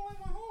 I ain't gonna like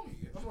my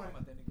homie. I'm like,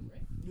 about that nigga,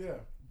 right? yeah.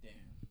 Damn.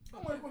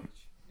 I'm like, what?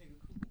 Nigga,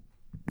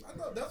 cool. I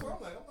know that's what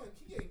I'm like.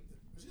 He ain't.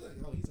 She's like,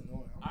 oh, he's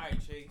annoying. All right,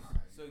 Chase.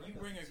 So you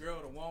bring a girl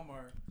to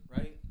Walmart,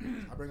 right?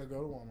 I bring a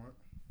girl to Walmart.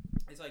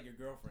 It's like your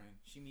girlfriend.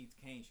 She meets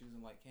Kane. She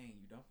doesn't like Kane.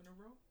 You dumping her,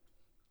 bro?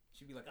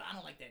 She'd be like, I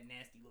don't like that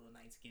nasty little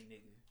light skinned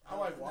nigga. I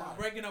like why. You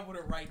breaking up with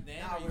her right then?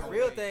 Nah, or you the gonna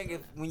real wait? thing is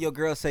when your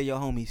girl say your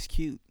homie's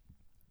cute.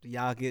 Do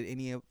y'all get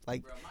any of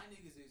like? Bro, my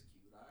niggas is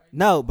cute, alright?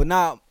 No, but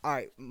now, all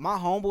right. My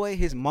homeboy,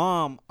 his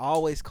mom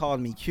always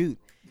called me cute.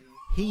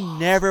 He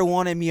never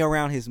wanted me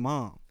around his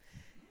mom,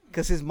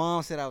 cause his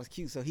mom said I was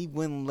cute, so he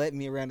wouldn't let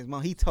me around his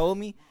mom. He told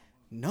me,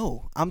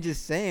 no. I'm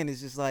just saying,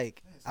 it's just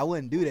like I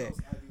wouldn't do that.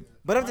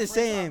 But I'm just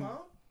saying,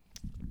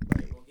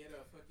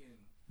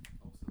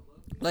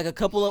 like a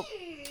couple of,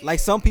 like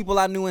some people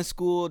I knew in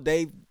school,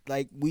 they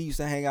like we used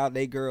to hang out.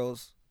 They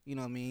girls, you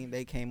know what I mean?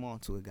 They came on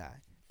to a guy.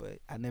 but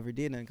I never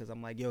did nothing because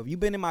I'm like, yo, if you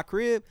been in my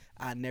crib,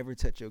 I never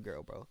touch your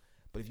girl, bro.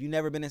 But if you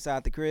never been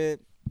inside the crib,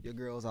 your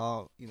girl's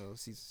all, you know,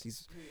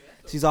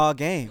 she's all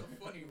game.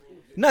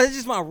 No, that's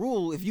just my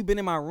rule. If you been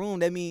in my room,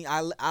 that means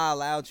I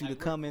allowed you to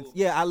come in.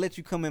 Yeah, I let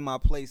you come in my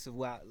place of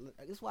where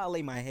that's why I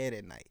lay my head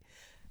at night.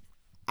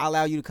 I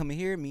allow you to come in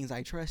here means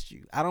I trust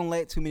you. I don't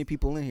let too many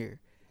people in here.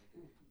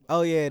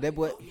 Oh yeah, that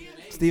boy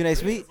Stephen A.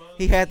 Smith,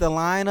 he had the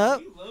line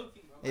up.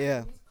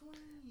 Yeah.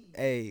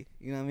 Hey,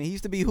 you know what I mean? He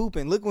used to be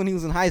hooping. Look when he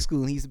was in high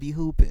school, he used to be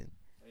hooping.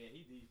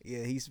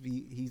 Yeah, he used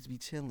to be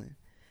chilling.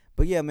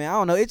 But yeah, man, I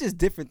don't know. It's just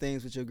different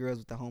things with your girls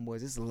with the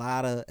homeboys. It's a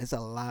lot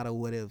of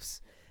what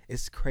ifs.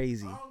 It's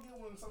crazy. I don't get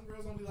when some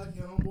girls don't be like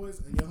your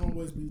homeboys and your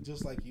homeboys be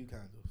just like you,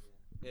 kind of.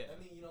 Yeah. I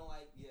mean, you know,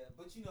 like, yeah,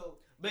 but you know.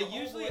 But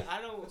usually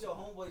I don't. But your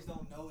homeboys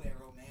don't know that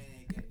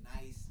romantic and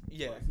nice.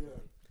 Yeah.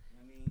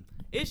 I mean,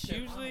 it's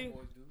usually.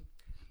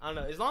 I don't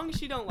know. As long as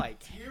she don't like.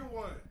 Tier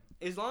 1.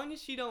 As long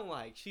as she don't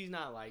like, she's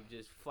not like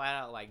just flat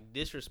out like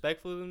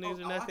disrespectful to them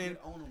niggas or nothing. I can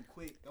own them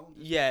quick. Don't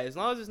yeah, as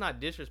long as it's not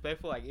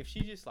disrespectful. Like if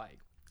she just like,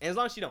 and as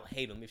long as she don't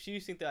hate them. If she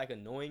just think they're like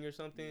annoying or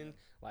something,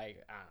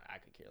 like I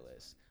could care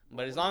less.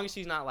 But as long as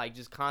she's not like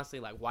just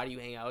constantly like, why do you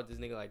hang out with this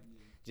nigga like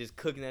just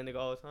cooking that nigga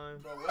all the time?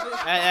 Bro,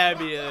 that'd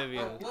be.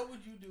 What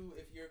would you do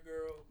if your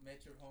girl met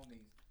your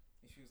homies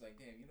and she was like,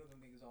 damn, you know them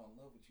niggas all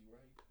in love with you, right?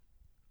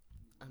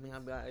 I mean,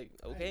 I'd be like,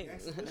 okay.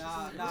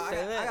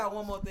 I got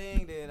one more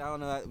thing that I don't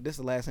know. This is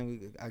the last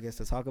thing I guess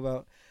to talk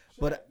about.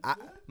 But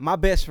my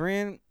best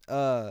friend,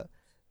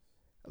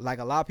 like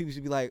a lot of people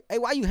should be like, hey,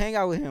 why you hang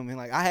out with him? And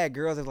like I had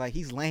girls that like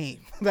he's lame.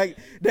 Like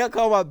they'll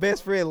call my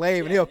best friend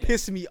lame and they'll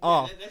piss me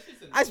off.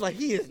 I was like,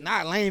 he is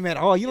not lame at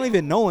all. You don't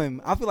even know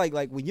him. I feel like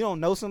when you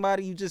don't know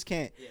somebody, you just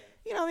can't.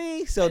 You know what I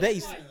mean? So that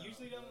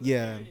usually don't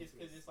yeah. It's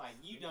because it's like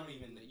you don't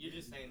even know. You're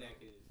just saying that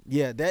because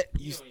yeah,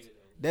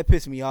 that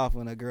pissed me off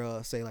when a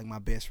girl say like my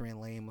best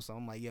friend lame or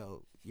something. I'm like,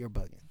 yo, you're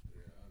bugging.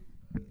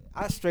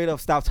 I straight up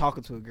stopped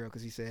talking to a girl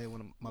because he said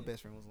one of my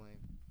best friend was lame.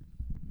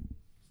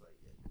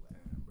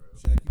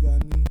 Shaq, you got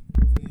any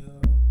I'm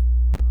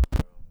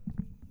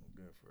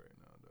good for right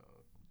now, dog.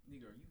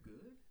 Nigga, are you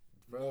good?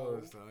 Bro,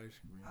 it's the ice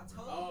cream.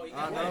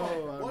 I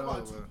know. What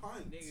about bro. 2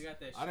 pints? Nigga got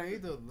that shit. I didn't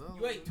eat no.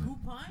 You ate 2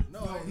 pints? No,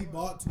 he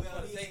bought 2 Well,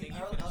 pints. he ate you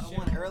finna one shit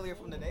on earlier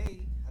from the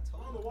day.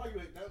 I don't know why you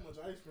ate that much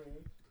ice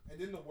cream. And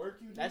then the work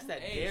you do. That's that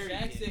Hey, dairy.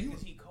 Shaq in said it.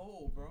 because he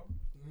cold, bro.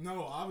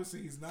 No,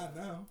 obviously he's not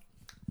now.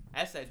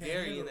 That's that Can't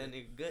dairy in handle that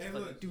nigga gut. And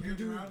Fucking look, you're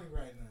drowning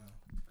right now.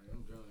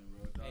 I'm drowning,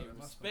 bro. Dog, Hey, that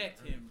must respect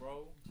hurt. him,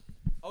 bro.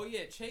 Oh,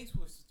 yeah, Chase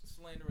was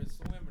slandering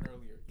swimming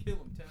earlier. Kill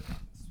him, tell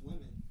him.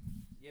 Swimming.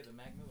 Yeah, the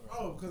Mac Miller.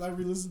 Oh, because I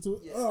re-listened to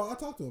it? Yeah. Oh, I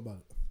talked to him about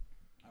it.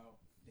 Oh,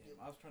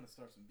 damn. I was trying to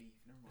start some beef.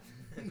 Never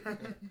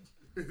mind.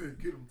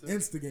 Get him.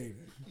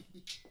 Instigator.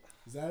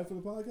 Is that it for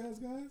the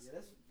podcast, guys? Yeah,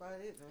 that's about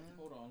it, man.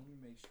 Hold on, let me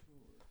make sure.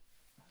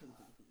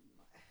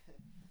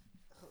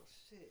 Oh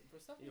shit. For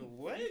something,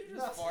 What? You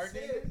just fart,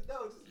 nigga.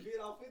 No, just get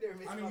off in there.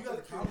 I mean, you got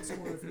the comments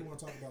somewhere if you want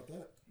to talk about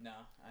that.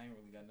 Nah, I ain't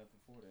really got nothing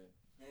for that.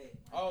 Hey.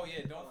 Oh,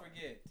 yeah, don't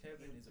forget.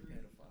 Tevin is a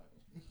pedophile.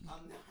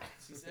 I'm not.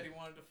 He said he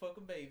wanted to fuck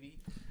a baby.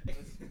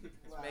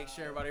 Let's make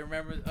sure everybody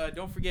remembers.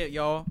 Don't forget,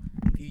 y'all.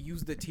 If you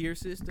use the tier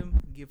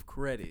system, give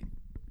credit.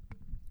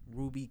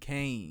 Ruby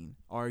Kane,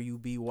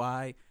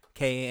 RUBYKNE.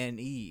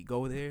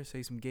 Go there,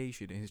 say some gay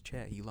shit in his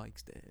chat. He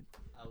likes that.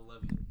 I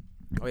love you.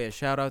 Oh yeah,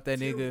 shout out that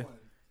Tier nigga. 1.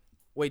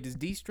 Wait, does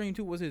D stream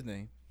too? What's his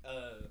name?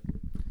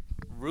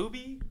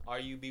 Ruby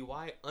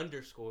RUBY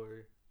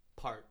 _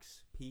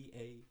 Parks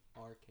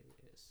PARKS.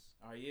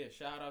 Oh yeah,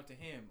 shout out to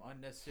him.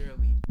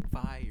 Unnecessarily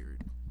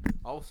fired.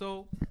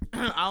 Also,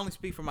 I only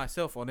speak for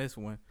myself on this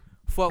one.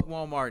 Fuck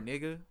Walmart,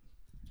 nigga.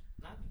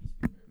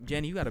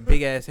 Jenny, you got a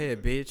big ass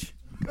head, bitch.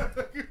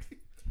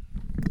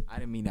 I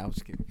didn't mean that. I was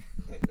just kidding.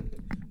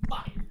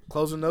 Fired.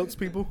 Closing notes,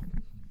 people.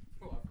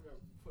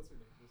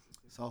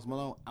 Sauce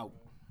Malone out.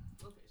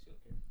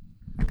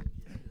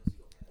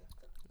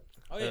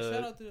 Oh yeah,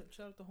 shout out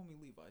to homie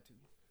Levi too.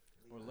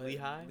 Or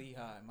Lehigh?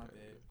 Lehigh, my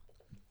bad.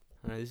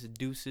 Alright, this is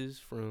Deuces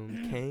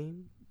from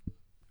Kane.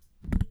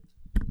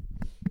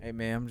 Hey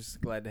man, I'm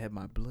just glad to have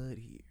my blood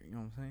here. You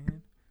know what I'm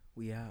saying?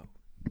 We out.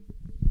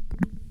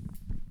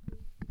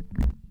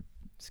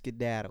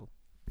 Skedaddle.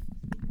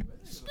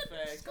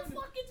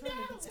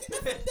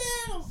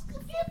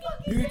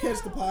 You can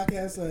catch the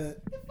podcast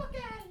at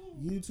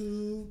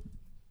YouTube,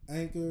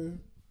 Anchor,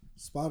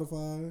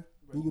 Spotify,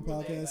 Google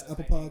Podcasts,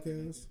 Apple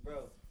Podcasts.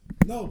 Bro.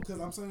 No, because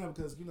I'm saying that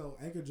because,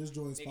 Anchor just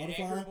joined Nigga,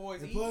 Anchor Spotify.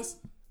 boys And eating. plus,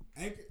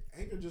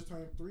 Anchor just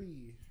turned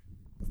 3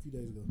 a few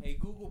days ago. Hey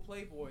Google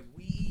Playboys,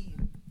 we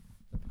eating.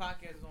 The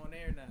podcast is on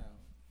air now.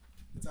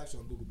 It's actually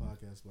on Google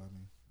Podcasts, but I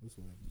mean, this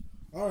way.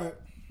 All right.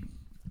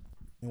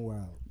 And we're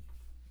out.